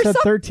 You or said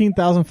something.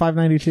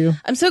 13,592?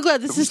 I'm so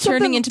glad this is Something-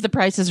 turning into The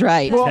Price is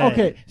Right. Well,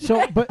 Okay. okay.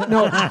 So, but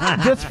no,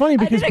 that's funny I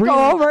because didn't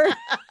go over.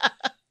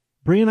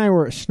 Bree and I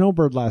were at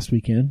Snowbird last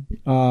weekend,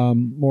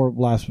 or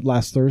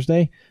last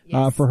Thursday,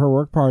 for her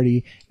work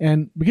party,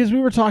 and because we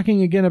were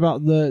talking again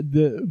about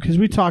because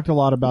we talked a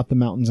lot about the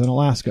mountains in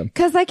Alaska.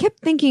 Because I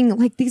kept thinking,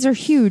 like, these are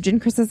huge.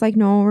 And Chris is like,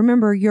 no,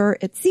 remember, you're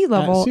at sea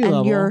level. sea and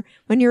level.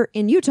 when you're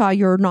in Utah,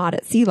 you're not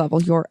at sea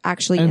level. You're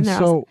actually in And there.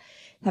 so,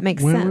 That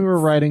makes when sense. we were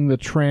riding the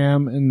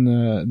tram and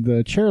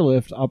the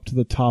chairlift up to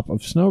the top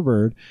of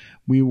Snowbird,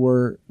 we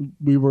were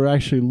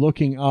actually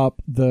looking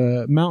up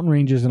the mountain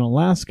ranges in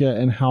Alaska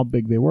and how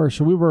big they were.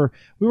 So we were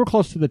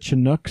close to the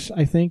Chinooks,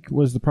 I think,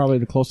 was probably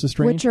the closest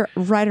range. Which are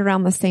right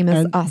around the same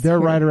as and us. they're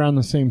here. right around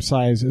the same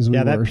size as we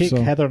were. Yeah, that peak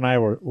so. Heather and I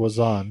was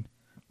on,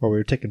 where we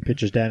were taking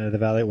pictures down in the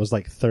valley, it was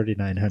like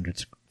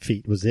 3,900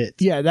 feet was it.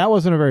 Yeah, that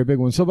wasn't a very big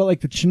one. So, but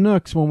like the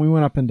Chinooks, when we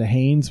went up into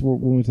Haines, when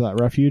we went to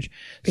that refuge,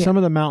 some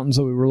of the mountains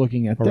that we were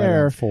looking at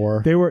there,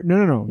 they were,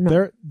 no.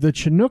 The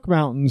Chinook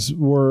mountains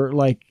were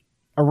like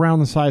around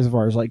the size of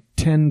ours, like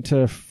 10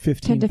 to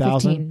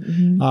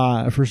 15,000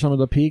 for some of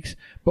the peaks.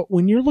 But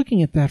when you're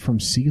looking at that from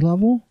sea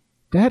level,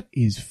 that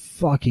is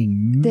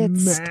fucking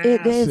massive.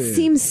 It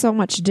seems so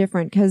much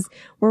different because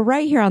we're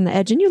right here on the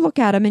edge, and you look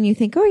at them and you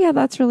think, oh yeah,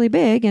 that's really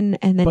big, and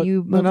then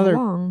you move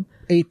along.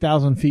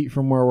 8,000 feet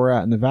from where we're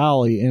at in the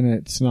valley, and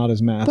it's not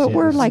as massive. But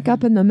we're like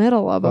up in the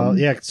middle of them. Well,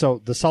 yeah,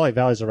 so the Salt Lake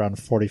Valley is around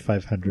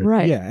 4,500.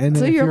 Right. Yeah, and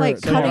so you're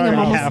like cutting them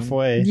almost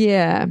halfway.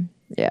 Yeah.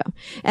 Yeah.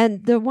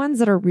 And the ones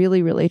that are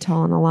really, really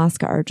tall in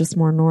Alaska are just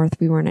more north.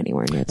 We weren't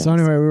anywhere near those. So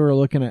anyway, we were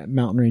looking at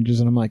mountain ranges,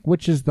 and I'm like,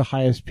 which is the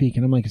highest peak?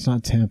 And I'm like, it's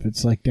not Temp.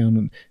 It's like down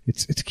in,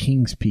 it's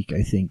Kings Peak,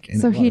 I think. And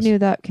so he knew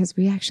that because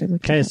we actually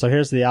looked at it. Okay, so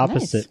here's the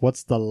opposite. Nice.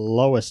 What's the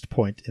lowest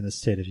point in the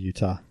state of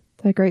Utah?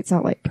 The Great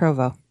Salt Lake.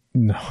 Provo.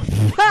 No.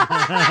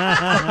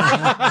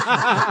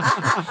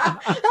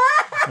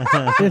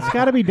 It's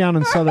got to be down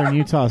in southern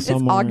Utah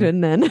somewhere. It's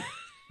Ogden then.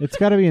 It's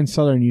got to be in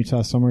southern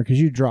Utah somewhere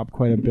because you dropped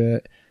quite a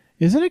bit.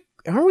 Isn't it?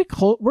 Are we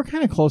close? We're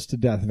kind of close to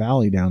Death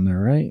Valley down there,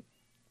 right?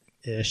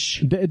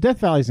 Ish. Death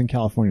Valley's in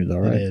California, though,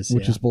 right? It is,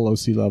 Which is below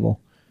sea level.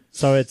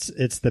 So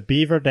it's the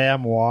Beaver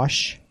Dam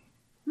Wash,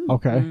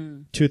 Okay.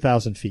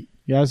 2,000 feet.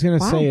 Yeah, I was gonna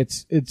say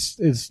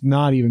it's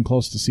not even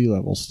close to sea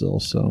level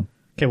still. So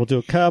Okay, we'll do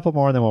a couple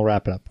more and then we'll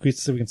wrap it up.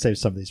 So we can save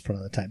some of these for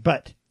another time.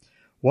 But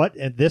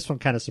and this one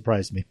kind of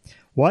surprised me.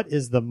 What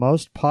is the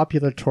most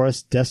popular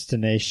tourist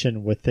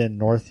destination within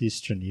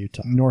northeastern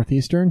Utah?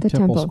 northeastern The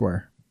Temple temple.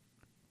 Square.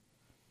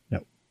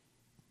 No.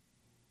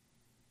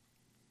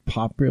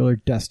 Popular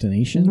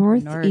destination.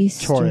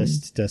 Northeastern.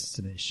 Tourist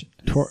destination.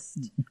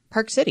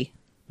 Park City.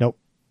 Nope.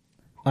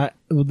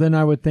 Then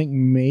I would think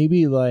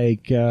maybe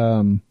like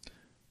the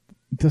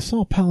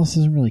Salt Palace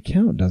doesn't really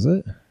count, does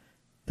it?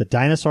 The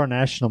Dinosaur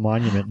National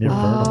Monument near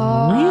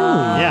Vernal.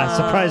 Really? Yeah,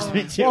 surprised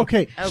me too.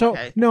 Okay, so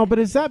no, but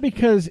is that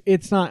because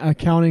it's not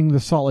accounting the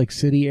Salt Lake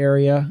City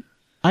area?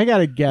 I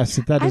gotta guess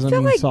that I doesn't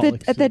feel mean like Salt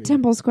Lake City. the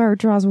Temple Square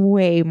draws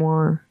way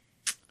more.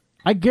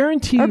 I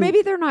guarantee you. Or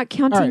maybe they're not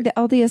counting the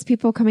LDS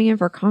people coming in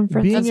for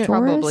conference as Being tourists.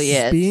 probably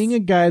it. Being a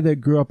guy that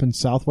grew up in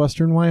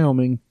southwestern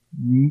Wyoming,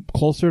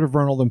 closer to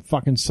Vernal than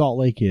fucking Salt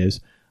Lake is,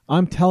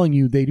 I'm telling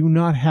you, they do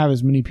not have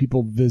as many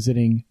people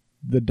visiting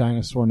the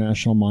Dinosaur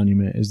National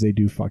Monument as they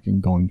do fucking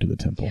going to the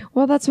temple.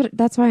 Well, that's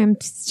why I'm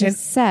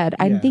just said.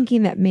 I'm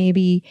thinking that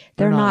maybe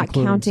they're not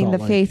including counting the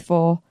Salt Lake.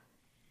 faithful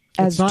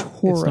as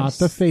tourists. It's not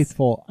the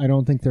faithful. I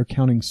don't think they're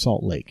counting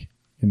Salt Lake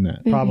in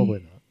that. Probably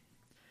not.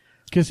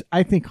 Because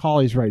I think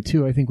Holly's right,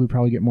 too. I think we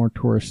probably get more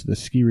tourists to the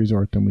ski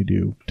resort than we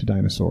do to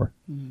Dinosaur.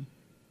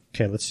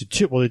 Okay, let's do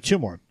two. We'll do two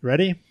more.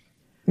 Ready?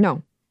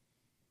 No.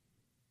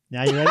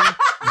 Now you ready?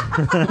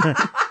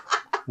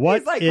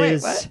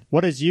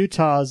 What is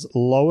Utah's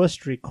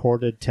lowest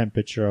recorded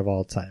temperature of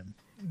all time?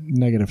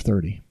 Negative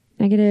 30.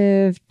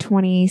 Negative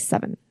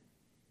 27.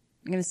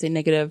 I'm going to say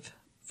negative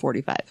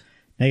 45.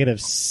 Negative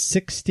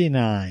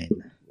 69.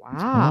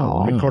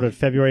 Wow. Recorded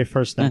February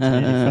 1st,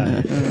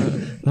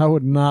 1985. That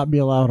would not be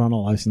allowed on a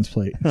license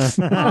plate.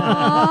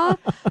 Aw,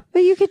 but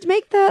you could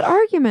make that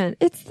argument.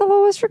 It's the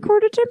lowest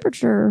recorded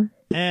temperature.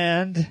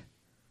 And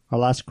our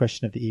last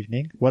question of the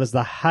evening. What is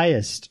the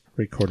highest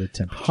recorded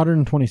temperature?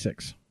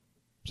 126.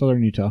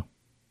 Southern Utah.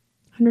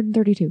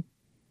 132.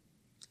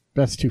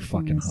 That's too I'm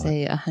fucking going to hot.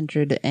 say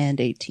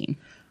 118.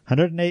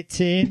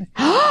 118.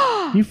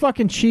 You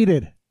fucking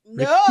cheated.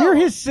 No! You're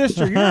his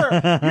sister. You're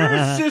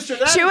his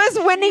sister. She was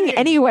winning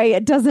anyway.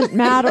 It doesn't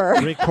matter.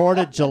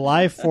 Recorded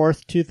July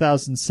 4th,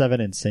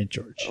 2007 in St.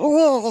 George.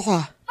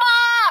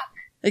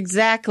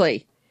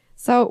 Exactly.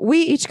 So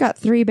we each got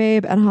 3,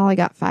 babe, and Holly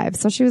got 5.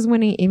 So she was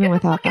winning even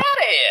without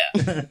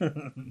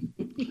that.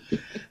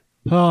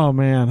 Oh,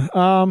 man.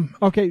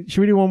 Okay, should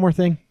we do one more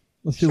thing?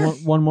 Let's do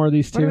one more of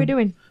these two. What are we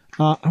doing?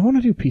 I want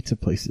to do pizza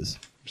places.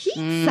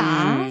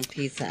 Pizza.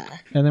 Pizza.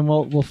 And then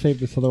we'll save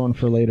this other one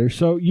for later.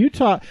 So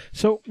Utah.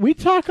 So we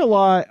talk a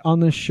lot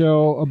on this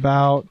show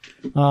about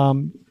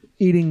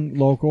eating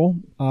local.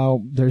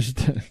 There's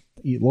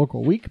Eat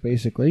Local Week,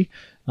 basically.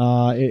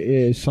 It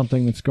is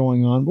something that's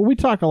going on, but we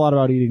talk a lot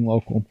about eating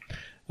local.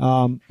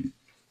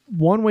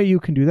 One way you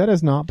can do that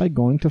is not by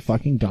going to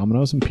fucking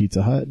Domino's and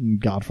Pizza Hut and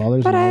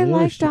Godfather's. But and all I the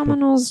other like stupid-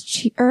 Domino's,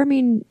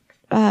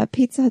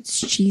 Pizza Hut's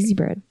cheesy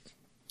bread.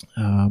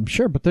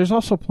 Sure, but there's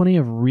also plenty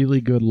of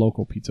really good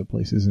local pizza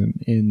places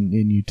in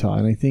Utah,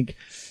 and I think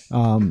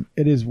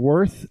it is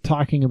worth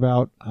talking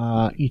about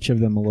each of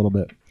them a little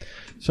bit.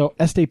 So,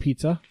 Este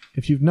Pizza.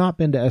 If you've not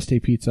been to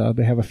Este Pizza,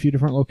 they have a few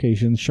different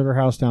locations. Sugar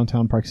House,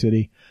 downtown Park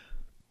City.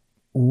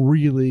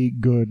 really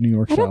good New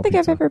York I style don't think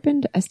pizza. I've ever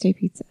been to Este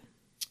Pizza.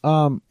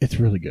 It's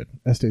really good.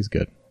 Este's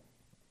good.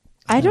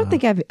 I don't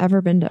think I've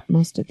ever been to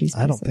most of these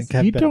places. I don't think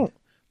I've You been. don't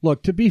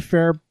look, to be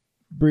fair,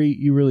 Brie,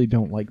 you really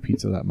don't like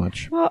pizza that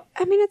much. Well,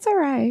 I mean, it's all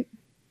right.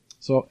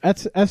 So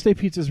Este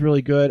Pizza is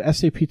really good.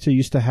 Este Pizza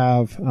used to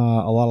have a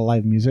lot of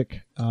live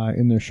music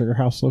in their Sugar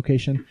House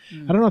location.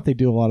 I don't know if they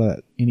do a lot of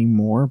that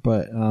anymore,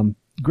 but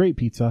great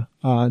pizza.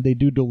 They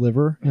do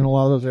deliver in a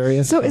lot of those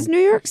areas. So is New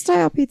York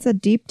style pizza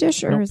deep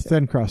dish or Nope, is it?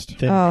 thin crust.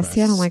 Thin Oh, crust.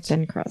 see, I don't like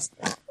thin crust.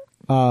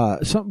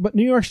 But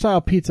New York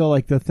style pizza,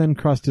 like the thin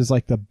crust, is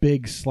like the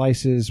big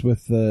slices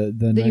with the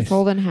That nice, you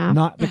fold in half.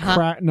 not the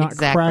not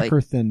exactly. cracker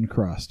thin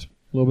crust.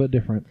 A little bit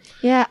different.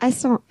 Yeah, I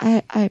still.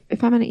 I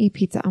if I'm gonna eat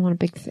pizza, I want a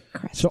big thick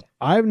crust. So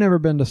I've never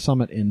been to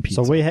Summit Inn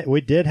Pizza. So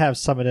we did have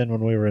Summit Inn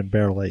when we were in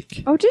Bear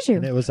Lake, Oh, did you?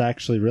 and it was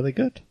actually really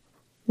good.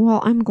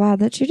 Well, I'm glad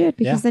that you did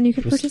because Yeah, then you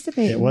could it was-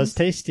 participate. It in was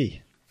this.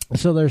 tasty.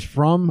 So there's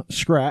From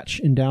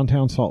Scratch in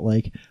downtown Salt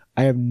Lake.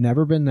 I have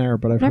never been there,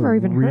 but I've Never heard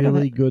even heard of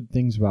really it. good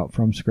things about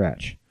From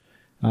Scratch.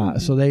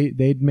 So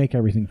they'd make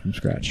everything from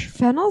scratch.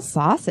 Fennel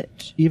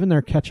sausage. Even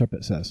their ketchup,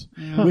 it says,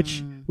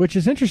 which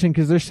is interesting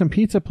because there's some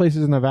pizza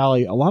places in the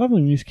valley. A lot of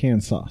them use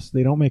canned sauce.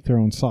 They don't make their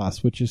own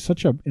sauce, which is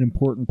such an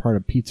important part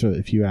of pizza,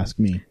 if you ask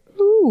me.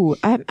 Ooh,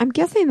 I'm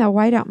guessing the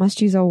whiteout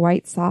must use a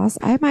white sauce.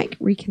 I might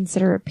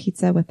reconsider a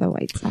pizza with a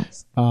white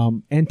sauce.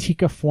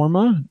 Antica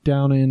Forma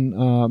down in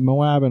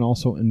Moab and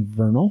also in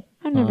Vernal.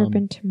 I've never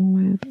been to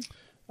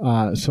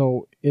Moab.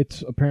 So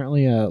it's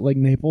apparently a like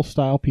Naples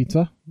style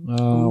pizza,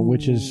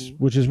 which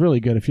is really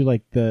good if you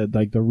like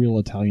the real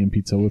Italian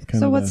pizza with kind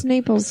So of. what's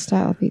Naples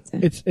style pizza?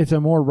 It's a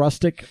more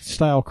rustic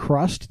style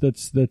crust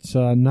that's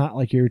not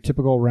like your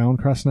typical round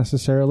crust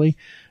necessarily.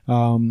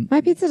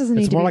 My pizza doesn't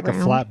need It's to more be like a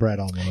round. flatbread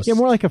almost. Yeah,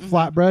 more like a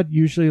flatbread.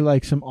 Usually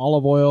like some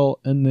olive oil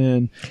and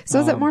then. So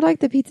is it more like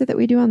the pizza that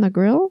we do on the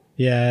grill?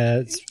 Yeah,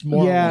 it's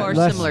more. More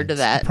similar to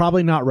that.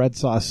 Probably not red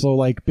sauce. So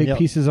like big Yep.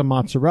 pieces of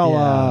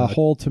mozzarella, Yeah.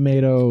 whole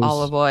tomatoes,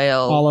 Olive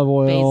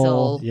oil,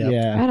 basil. Yep.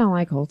 Yeah. I don't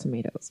like whole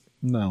tomatoes.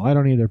 No, I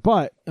don't either.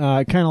 But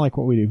kind of like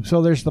what we do.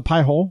 So there's the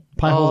pie hole.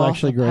 Pie hole's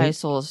actually the great. Pie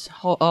hole's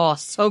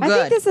so good. I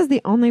think this is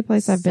the only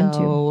place I've been to.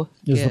 So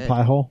Is the good.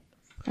 pie hole.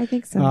 I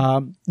think so.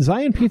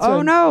 Zion Pizza.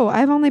 Oh no,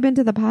 I've only been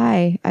to the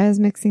pie. I was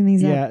mixing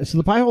these up. Yeah, so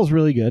the pie hole's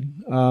really good.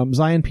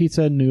 Zion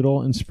Pizza and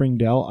Noodle in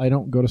Springdale. I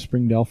don't go to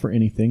Springdale for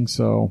anything,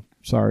 so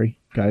sorry,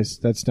 guys.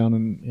 That's down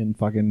in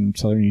fucking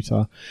southern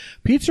Utah.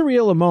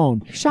 Pizzeria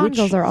Limon. Sean which-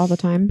 goes there all the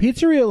time.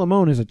 Pizzeria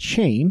Limon is a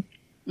chain,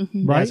 I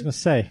right? was gonna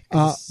say,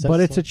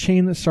 But it's a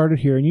chain that started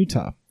here in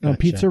Utah. Gotcha.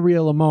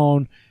 Pizzeria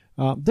Limon.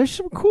 There's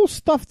some cool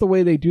stuff the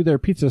way they do their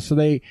pizza.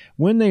 So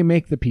when they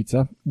make the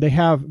pizza, they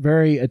have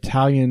very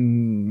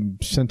Italian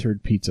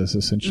centered pizzas.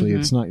 Essentially,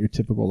 it's not your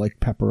typical like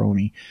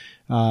pepperoni.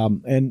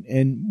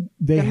 And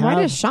they Then have.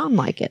 why does Sean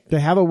like it? They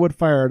have a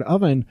wood-fired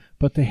oven,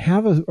 but they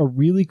have a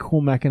really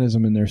cool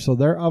mechanism in there. So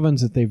their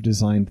ovens that they've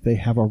designed, they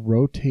have a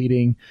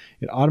rotating.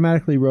 It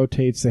automatically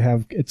rotates.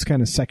 It's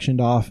kind of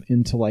sectioned off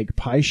into like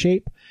pie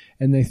shape,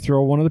 and they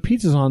throw one of the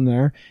pizzas on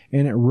there,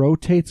 and it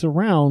rotates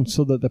around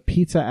so that the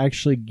pizza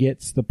actually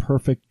gets the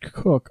perfect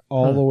cook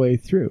all the way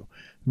through.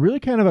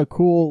 Really kind of a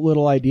cool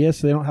little idea,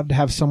 so they don't have to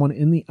have someone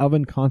in the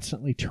oven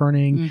constantly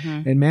turning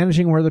and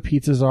managing where the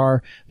pizzas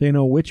are. They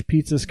know which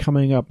pizza's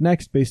coming up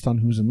next based on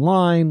who's in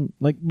line.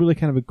 Like, really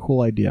kind of a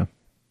cool idea.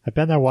 I've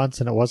been there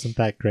once and it wasn't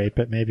that great,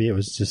 but maybe it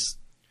was just.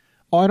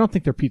 Oh, I don't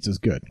think their pizza's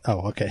good.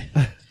 Oh, okay.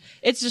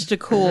 It's just a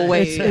cool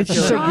way. It's to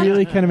just do a it.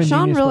 really kind of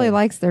Sean ingenious really way.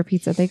 likes their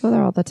pizza. They go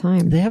there all the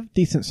time. They have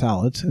decent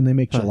salads, and they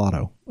make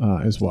gelato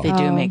as well. They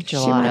do make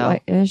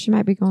gelato. She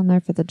might be going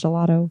there for the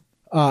gelato.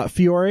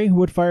 Fiore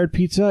wood-fired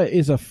pizza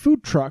is a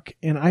food truck,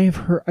 and I've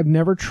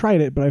never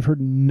tried it, but I've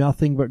heard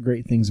nothing but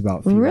great things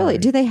about Fiore. Really?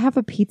 Do they have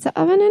a pizza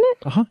oven in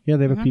it? Yeah,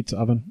 they have a pizza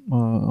oven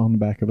on the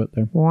back of it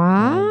there.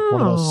 Wow.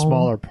 One of those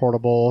smaller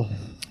portable,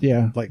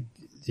 Yeah. like,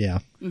 yeah.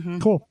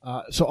 Cool.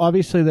 So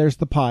obviously there's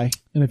the pie,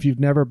 and if you've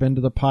never been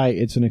to the pie,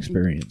 it's an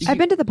experience. I've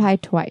been to the pie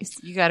twice.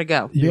 You got to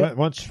go. You went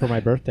once for my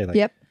birthday, like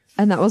Yep.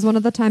 And that was one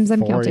of the times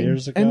I'm 4 counting.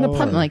 years ago. And the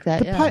Something like that.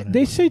 The Yeah. pie,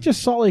 they say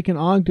just Salt Lake and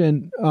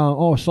Ogden.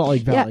 Salt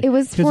Lake Valley. Yeah, it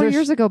was 'Cause 4 there's-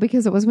 years ago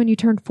because it was when you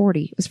turned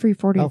 40. It was for your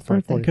 40th for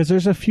birthday. 40. Because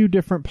there's a few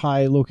different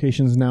pie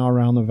locations now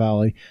around the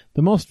valley.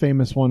 The most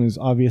famous one is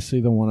obviously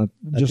the one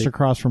just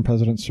across from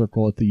President's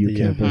Circle at the U The U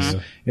campus.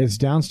 campus. It's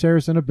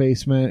downstairs in a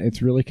basement.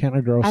 It's really kind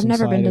of gross I've inside.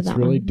 never been to it's that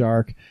really one.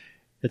 dark.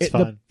 It's It-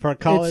 fun. For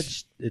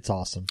college, it's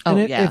awesome. Oh,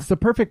 And yeah. it's the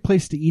perfect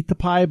place to eat the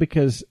pie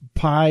because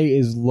pie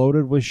is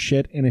loaded with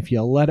shit, and if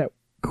you let it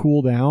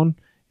cool down,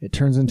 it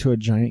turns into a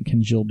giant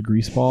congealed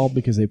grease ball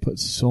because they put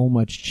so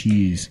much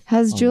cheese.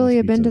 Has on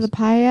Julia those been to pizzas. the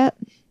pie yet?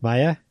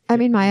 Maya? I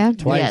mean, Maya.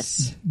 Twice.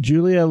 Yes.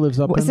 Julia lives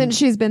up in... Since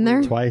she's been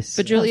there? Twice.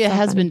 But Julia That's so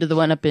has funny. been to the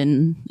one up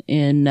in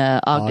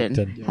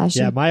Ogden. Has she?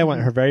 Yeah, Maya went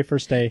her very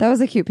first day. That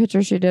was a cute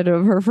picture she did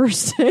of her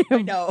first day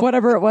of know.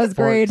 whatever it was,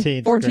 grade.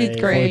 14th 14th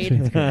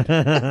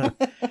grade.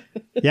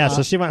 Yeah,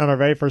 so she went on her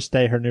very first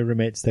day. Her new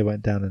roommates, they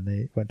went down and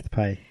they went to the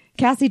pie.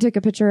 Cassie took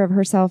a picture of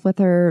herself with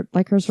her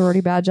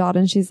sorority badge on,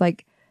 and she's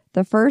like,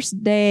 the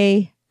first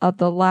day of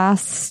the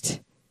last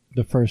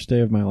the first day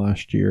of my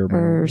last year.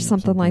 Or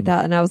something like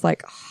that. And I was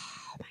like,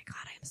 oh my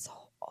God, I am so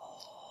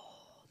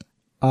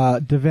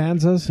old.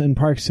 Devanza's in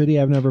Park City.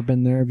 I've never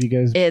been there. Have you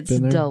guys been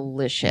there? It's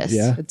delicious.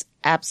 Yeah. It's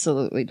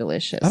absolutely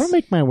delicious. I don't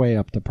make my way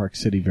up to Park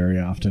City very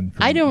often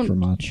for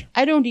much.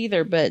 I don't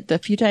either, but the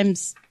few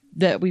times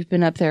that we've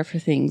been up there for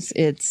things,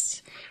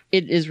 it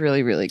is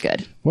really, really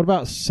good. What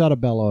about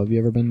Setabello? Have you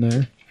ever been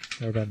there?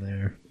 Never been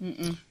there.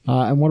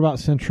 And what about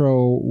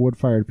Centro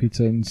Wood-Fired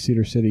Pizza in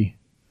Cedar City?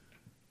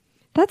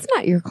 That's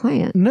not your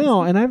client.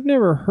 No, and I've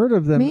never heard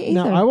of them. Me either.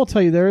 Now, I will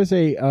tell you, there is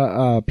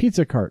a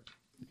pizza cart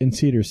in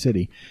Cedar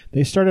City.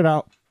 They started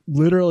out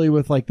literally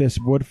with like this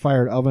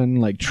wood-fired oven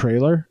like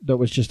trailer that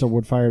was just a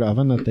wood-fired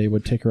oven that they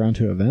would take around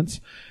to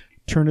events,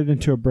 turn it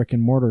into a brick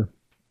and mortar.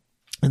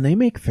 And they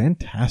make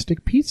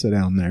fantastic pizza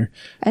down there.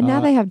 And now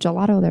they have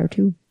gelato there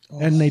too.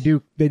 And they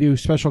do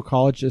special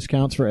college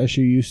discounts for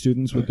SUU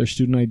students with their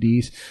student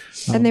IDs.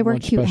 And they wear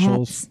lunch cute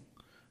specials. hats.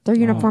 Their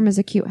uniform is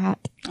a cute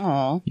hat.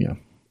 Oh, Yeah.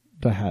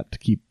 The hat to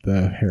keep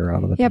the hair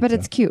out of the Yeah, pizza. but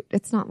it's cute.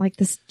 It's not like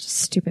this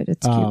stupid.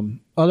 It's cute.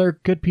 Other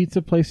good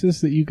pizza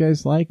places that you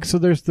guys like. So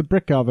there's the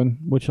Brick Oven,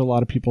 which a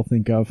lot of people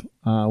think of,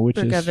 which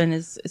Brick is Oven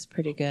is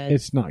pretty good.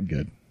 it's not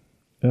good.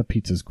 That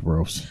pizza's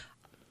gross.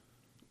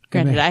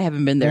 Granted, I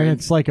haven't been there And in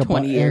it's like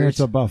 20 and years. it's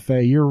a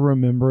buffet. You're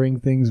remembering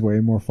things way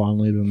more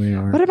fondly than they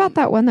are. What about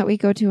that one that we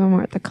go to when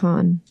we're at the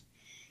con?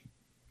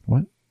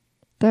 What?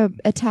 The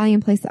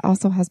Italian place that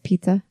also has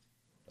pizza.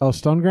 Oh,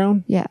 Stone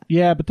Ground? Yeah.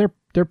 Yeah, but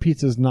their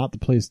pizza is not the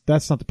place.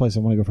 That's not the place I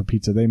want to go for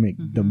pizza. They make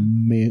the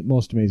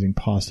most amazing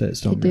pasta at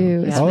Stone They do.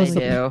 Ground. It's Yeah, really they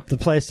good. do.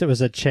 The place that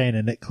was a chain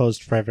and it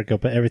closed forever ago,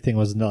 but everything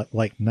was not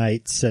like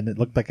Knights and it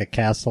looked like a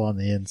castle on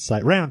the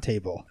inside. Round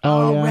Table.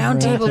 Oh, yeah,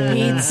 Round Table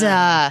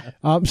Pizza.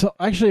 So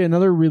actually,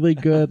 another really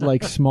good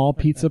like small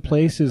pizza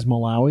place is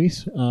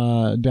Malawi's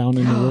down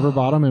in the River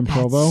Bottom in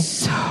Provo.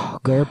 So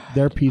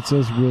Their pizza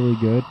is really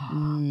good,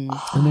 and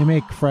they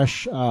make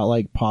fresh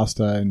like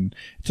pasta, and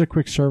it's a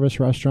quick service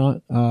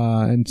restaurant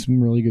and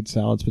some really good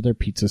salads. But their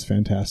pizza's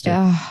fantastic.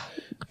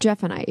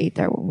 Jeff and I ate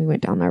there when we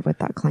went down there with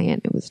that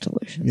client. It was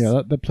delicious.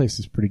 Yeah, that place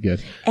is pretty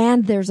good.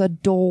 And there's a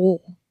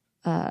Dole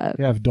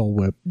They have Dole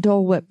Whip.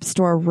 Whip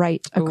store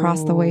right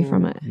across the way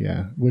from it.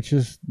 Yeah, which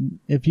is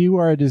if you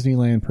are a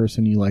Disneyland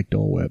person, you like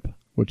Dole Whip,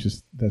 which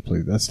is that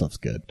place. That stuff's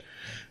good.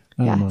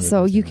 Yeah,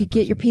 so you could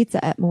get your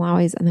pizza at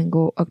Malawi's and then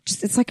go.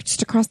 It's like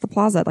just across the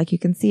plaza, like you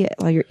can see it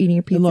while you're eating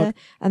your pizza,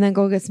 and then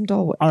go get some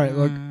Dole Whip. All right,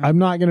 look, I'm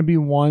not going to be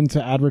one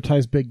to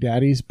advertise Big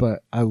Daddy's,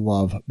 but I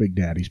love Big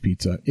Daddy's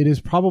pizza. It is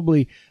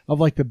probably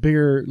of like the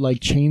bigger like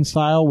chain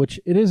style,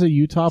 which it is a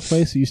Utah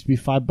place. It used to be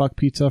 $5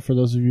 pizza for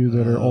those of you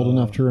that are old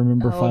enough to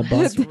remember $5.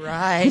 That's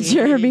right.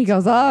 Jeremy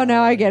goes, "Oh,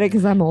 now I get it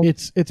because I'm old."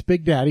 It's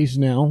Big Daddy's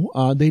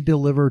now. They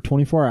deliver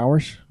 24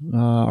 hours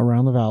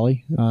around the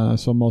valley,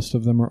 so most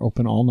of them are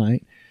open all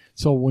night.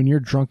 So when you're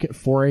drunk at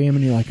 4 a.m.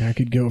 and you're like, I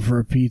could go for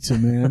a pizza,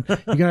 man, you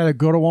can either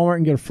go to Walmart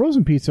and get a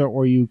frozen pizza,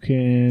 or you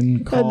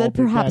can call and then Big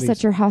perhaps Daddy's.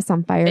 set your house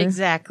on fire.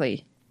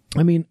 Exactly.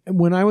 I mean,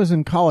 when I was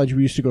in college,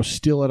 we used to go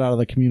steal it out of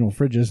the communal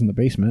fridges in the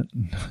basement.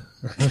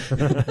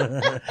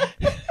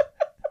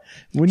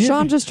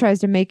 Sean just tries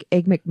to make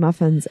egg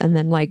McMuffins and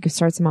then like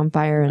starts them on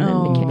fire, and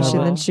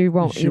then she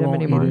won't eat them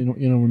anymore.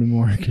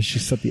 Anymore because she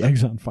set the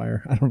eggs on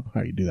fire. I don't know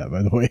how you do that,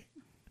 by the way.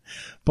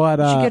 But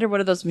You should get her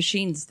one of those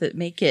machines that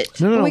make it.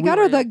 no, we got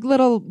her the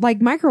little like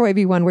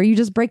microwavey one where you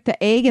just break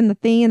the egg in the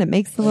thing and it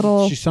makes the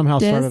little. She somehow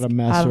disc. started a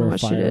mess I don't or know a what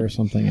she fire did. or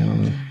something. I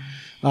don't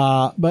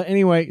know. But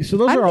anyway, so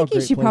those I'm are all thinking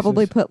great she places.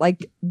 probably put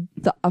like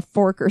a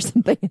fork or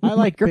something. In I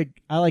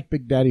like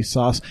Big Daddy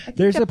sauce.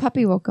 There's the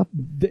puppy woke up.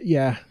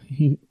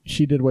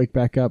 She did wake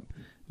back up.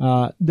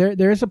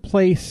 There's a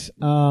place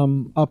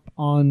up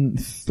on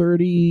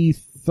 33rd.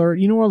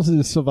 You know what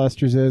the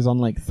Sylvester's is on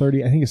like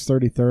 30? I think it's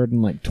 33rd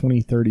and like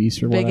 23rd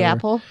East or whatever. Big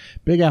Apple?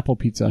 Big Apple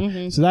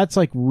Pizza. So that's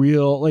like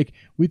real. Like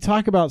we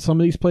talk about some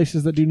of these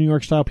places that do New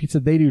York style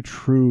pizza. They do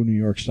true New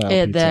York style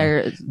pizza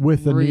They're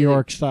with the really- New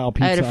York style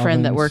pizza. I had a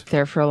friend that ovens. worked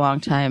there for a long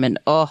time, and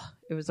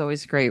it was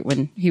always great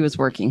when he was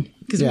working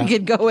because Yeah. we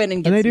could go in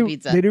and get And some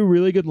pizza. they do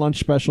really good lunch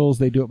specials.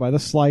 They do it by the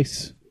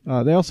slice.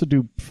 They also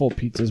do full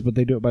pizzas, but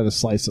they do it by the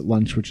slice at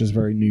lunch, which is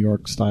very New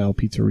York style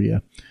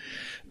pizzeria.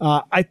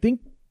 I think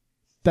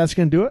that's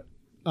going to do it.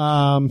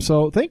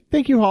 So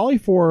thank you, Holly,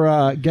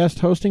 for guest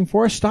hosting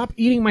for us. Stop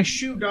eating my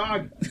shoe,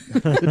 dog.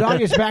 The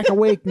dog is back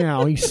awake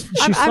now.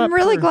 I'm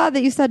really glad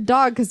that you said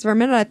dog because for a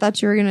minute I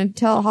thought you were going to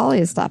tell Holly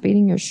to stop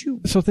eating your shoe.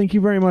 So thank you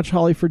very much,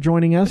 Holly, for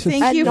joining us.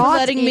 Thank you for not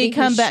letting me eating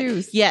come his back.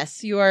 shoes.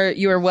 Yes, you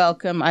are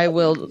welcome. I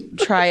will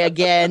try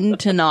again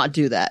to not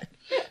do that.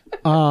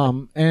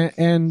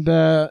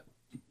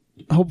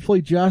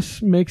 Hopefully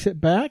Jess makes it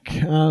back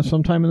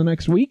sometime in the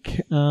next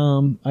week.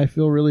 I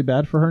feel really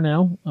bad for her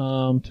now,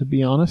 to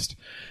be honest.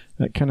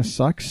 That kind of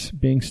sucks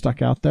being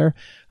stuck out there.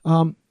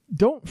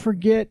 Don't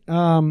forget,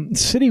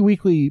 City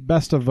Weekly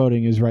Best of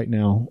Voting is right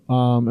now.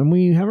 And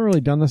we haven't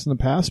really done this in the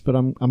past, but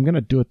I'm going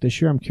to do it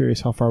this year. I'm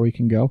curious how far we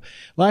can go.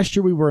 Last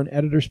year we were an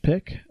editor's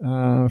pick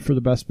for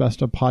the Best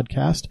of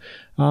podcast.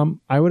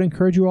 I would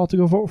encourage you all to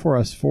go vote for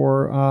us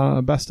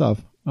for Best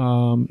of.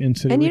 in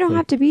City And you Weekly. don't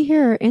have to be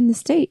here in the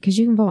state because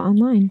you can vote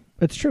online.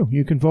 It's true.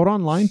 You can vote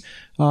online.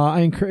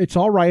 It's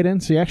all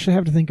write-in, so you actually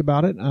have to think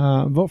about it.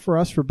 Vote for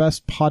us for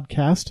best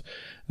podcast.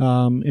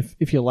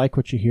 If you like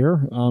what you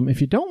hear.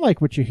 If you don't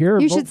like what you hear,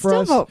 you should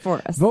still vote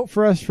for us. Vote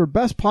for us for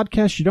best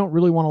podcast you don't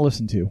really want to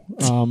listen to.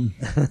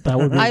 That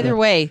would be Either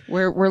way,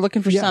 we're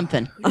looking for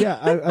something.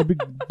 Yeah, I'd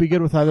be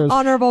good with either.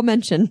 Honorable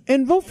mention.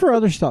 And vote for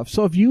other stuff.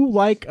 So if you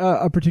like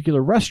a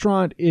particular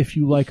restaurant, if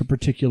you like a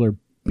particular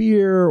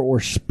beer or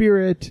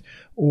spirit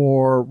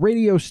or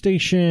radio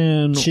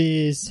station,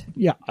 cheese,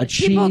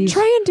 People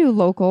try and do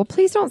local.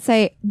 Please don't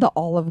say the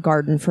Olive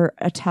Garden for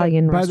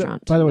Italian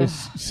restaurant. By the way,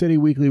 City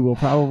Weekly will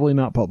probably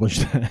not publish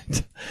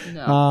that.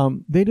 No.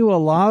 They do a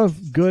lot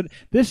of good.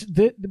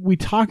 We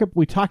talked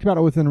about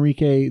it with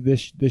Enrique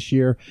this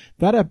year.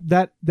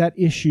 That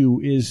issue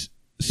is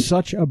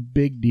such a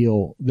big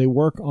deal. They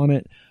work on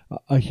it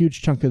a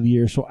huge chunk of the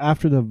year. So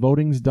after the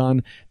voting's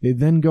done, they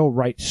then go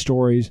write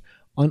stories.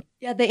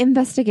 They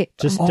investigate.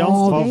 Just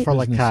don't vote for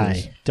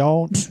Lakai.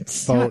 Don't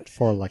vote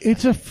for Lakai.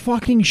 It's a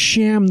fucking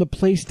sham. The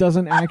place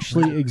doesn't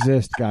actually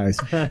exist, guys.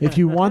 If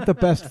you want the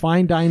best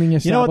fine dining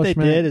establishment, you know what they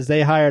did is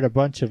they hired a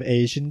bunch of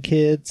Asian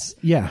kids.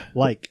 Yeah,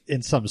 like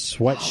in some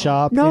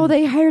sweatshop. No,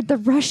 they hired the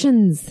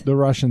Russians. The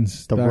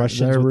Russians with their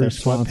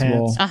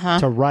sweatpants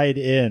to ride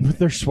in with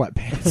their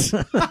sweatpants.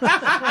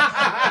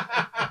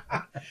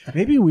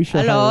 Maybe we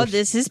should. Hello,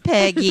 this is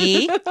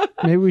Peggy.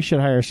 Maybe we should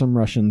hire some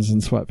Russians in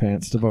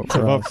sweatpants to vote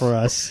for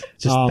us.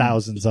 Just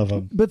thousands of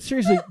them. But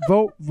seriously,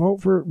 vote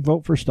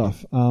for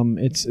stuff.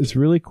 It's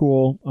really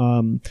cool.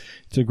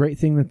 It's a great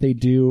thing that they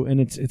do, and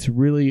it's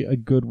really a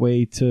good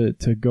way to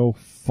go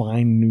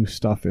find new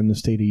stuff in the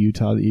state of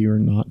Utah that you're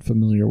not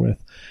familiar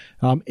with.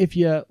 If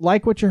you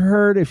like what you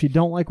heard, if you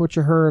don't like what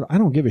you heard, I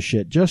don't give a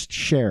shit. Just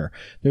share.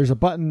 There's a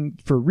button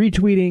for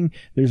retweeting.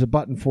 There's a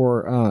button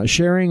for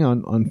sharing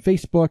on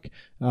Facebook.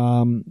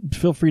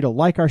 Feel free to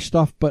like our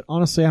stuff, but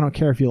honestly, I don't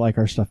care if you like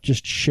our stuff.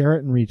 Just share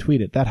it and retweet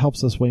it. That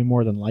helps us way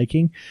more than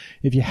liking.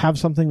 If you have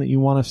something that you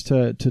want us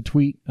to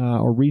tweet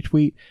or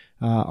retweet,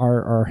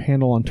 our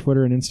handle on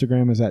Twitter and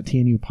Instagram is at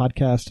TNU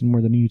Podcast, and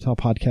we're the New Utah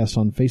Podcast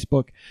on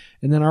Facebook.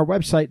 And then our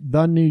website,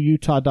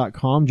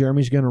 thenewutah.com.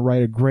 Jeremy's going to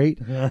write a great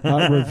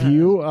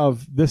review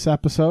of this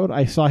episode.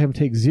 I saw him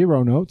take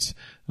 0 notes,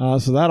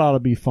 so that ought to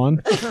be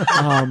fun.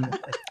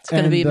 It's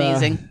going to be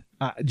amazing.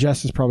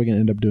 Jess is probably going to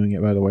end up doing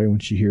it, by the way, when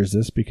she hears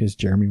this, because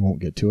Jeremy won't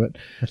get to it.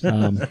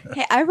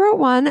 Hey, I wrote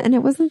one, and it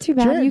wasn't too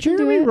bad.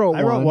 Jeremy wrote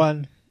I wrote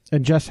one.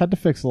 And Jess had to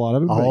fix a lot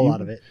of it. A whole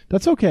lot of it.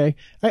 That's okay.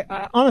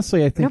 I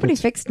honestly, I think nobody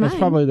fixed mine. That's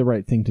probably the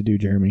right thing to do,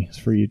 Jeremy, is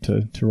for you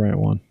to write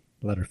one.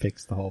 Let her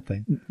fix the whole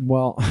thing.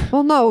 Well,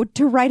 no,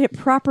 to write it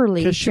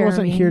properly. Because she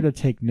wasn't here to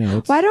take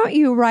notes. Why don't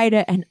you write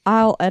it and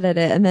I'll edit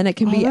it, and then it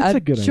can be a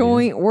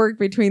joint work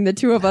between the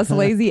two of us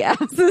lazy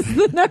asses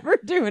that never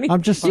do anything.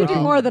 I'm just you do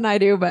more than I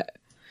do, but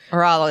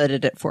or I'll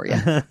edit it for you.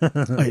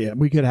 Oh, yeah,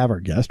 we could have our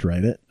guest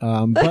write it,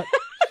 but.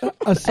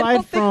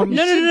 Aside from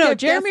no,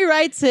 Jeremy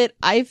writes it,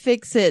 I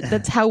fix it.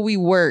 That's how we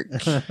work.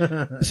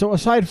 So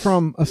aside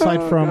from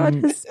God,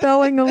 his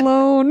spelling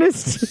alone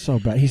is so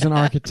bad. He's an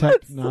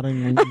architect, not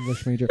an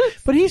English major,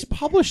 but he's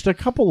published a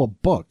couple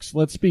of books.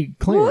 Let's be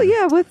clear. Well,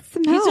 yeah, with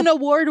some help. He's an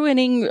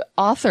award-winning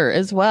author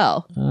as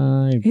well.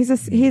 He's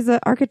an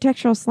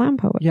architectural slam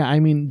poet. Yeah,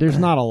 I mean, there's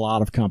not a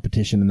lot of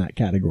competition in that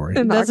category.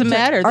 It doesn't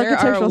matter. There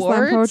are awards.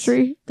 Slam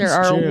poetry. There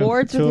are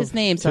awards with his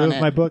names on it. Two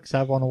of my books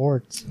have won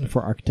awards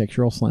for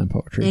architectural slam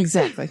poetry.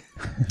 Exactly.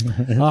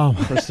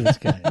 First of its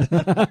kind.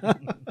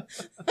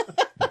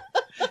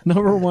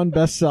 Number 1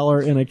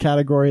 bestseller in a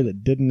category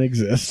that didn't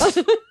exist.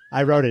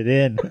 I wrote it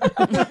in.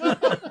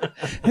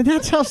 And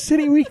that's how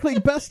City Weekly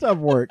Best Of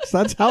works.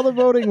 That's how the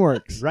voting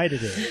works. Write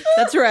it in.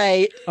 That's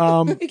right.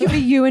 It could be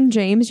you and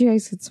James. You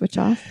guys could switch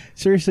off.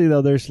 Seriously,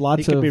 though, there's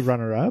lots He could be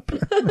runner-up.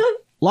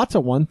 Lots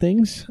of one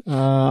things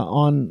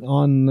on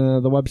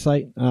the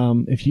website.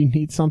 If you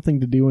need something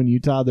to do in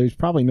Utah, there's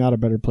probably not a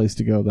better place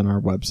to go than our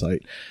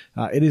website.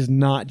 It is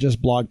not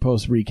just blog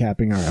posts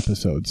recapping our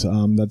episodes.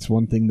 That's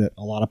one thing that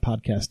a lot of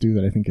podcasts do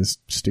that I think is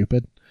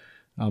stupid.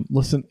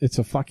 Listen, it's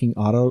a fucking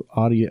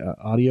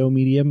audio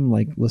medium.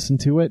 Like, listen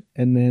to it,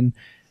 and then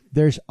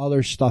there's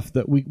other stuff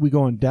that we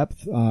go in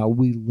depth.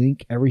 We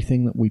link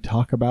everything that we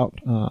talk about,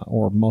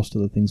 or most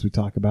of the things we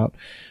talk about.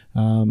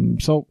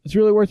 So it's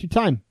really worth your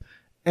time.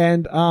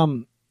 And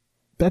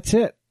that's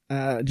it.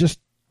 Just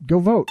go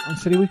vote on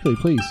City Weekly,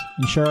 please,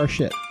 and share our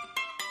shit.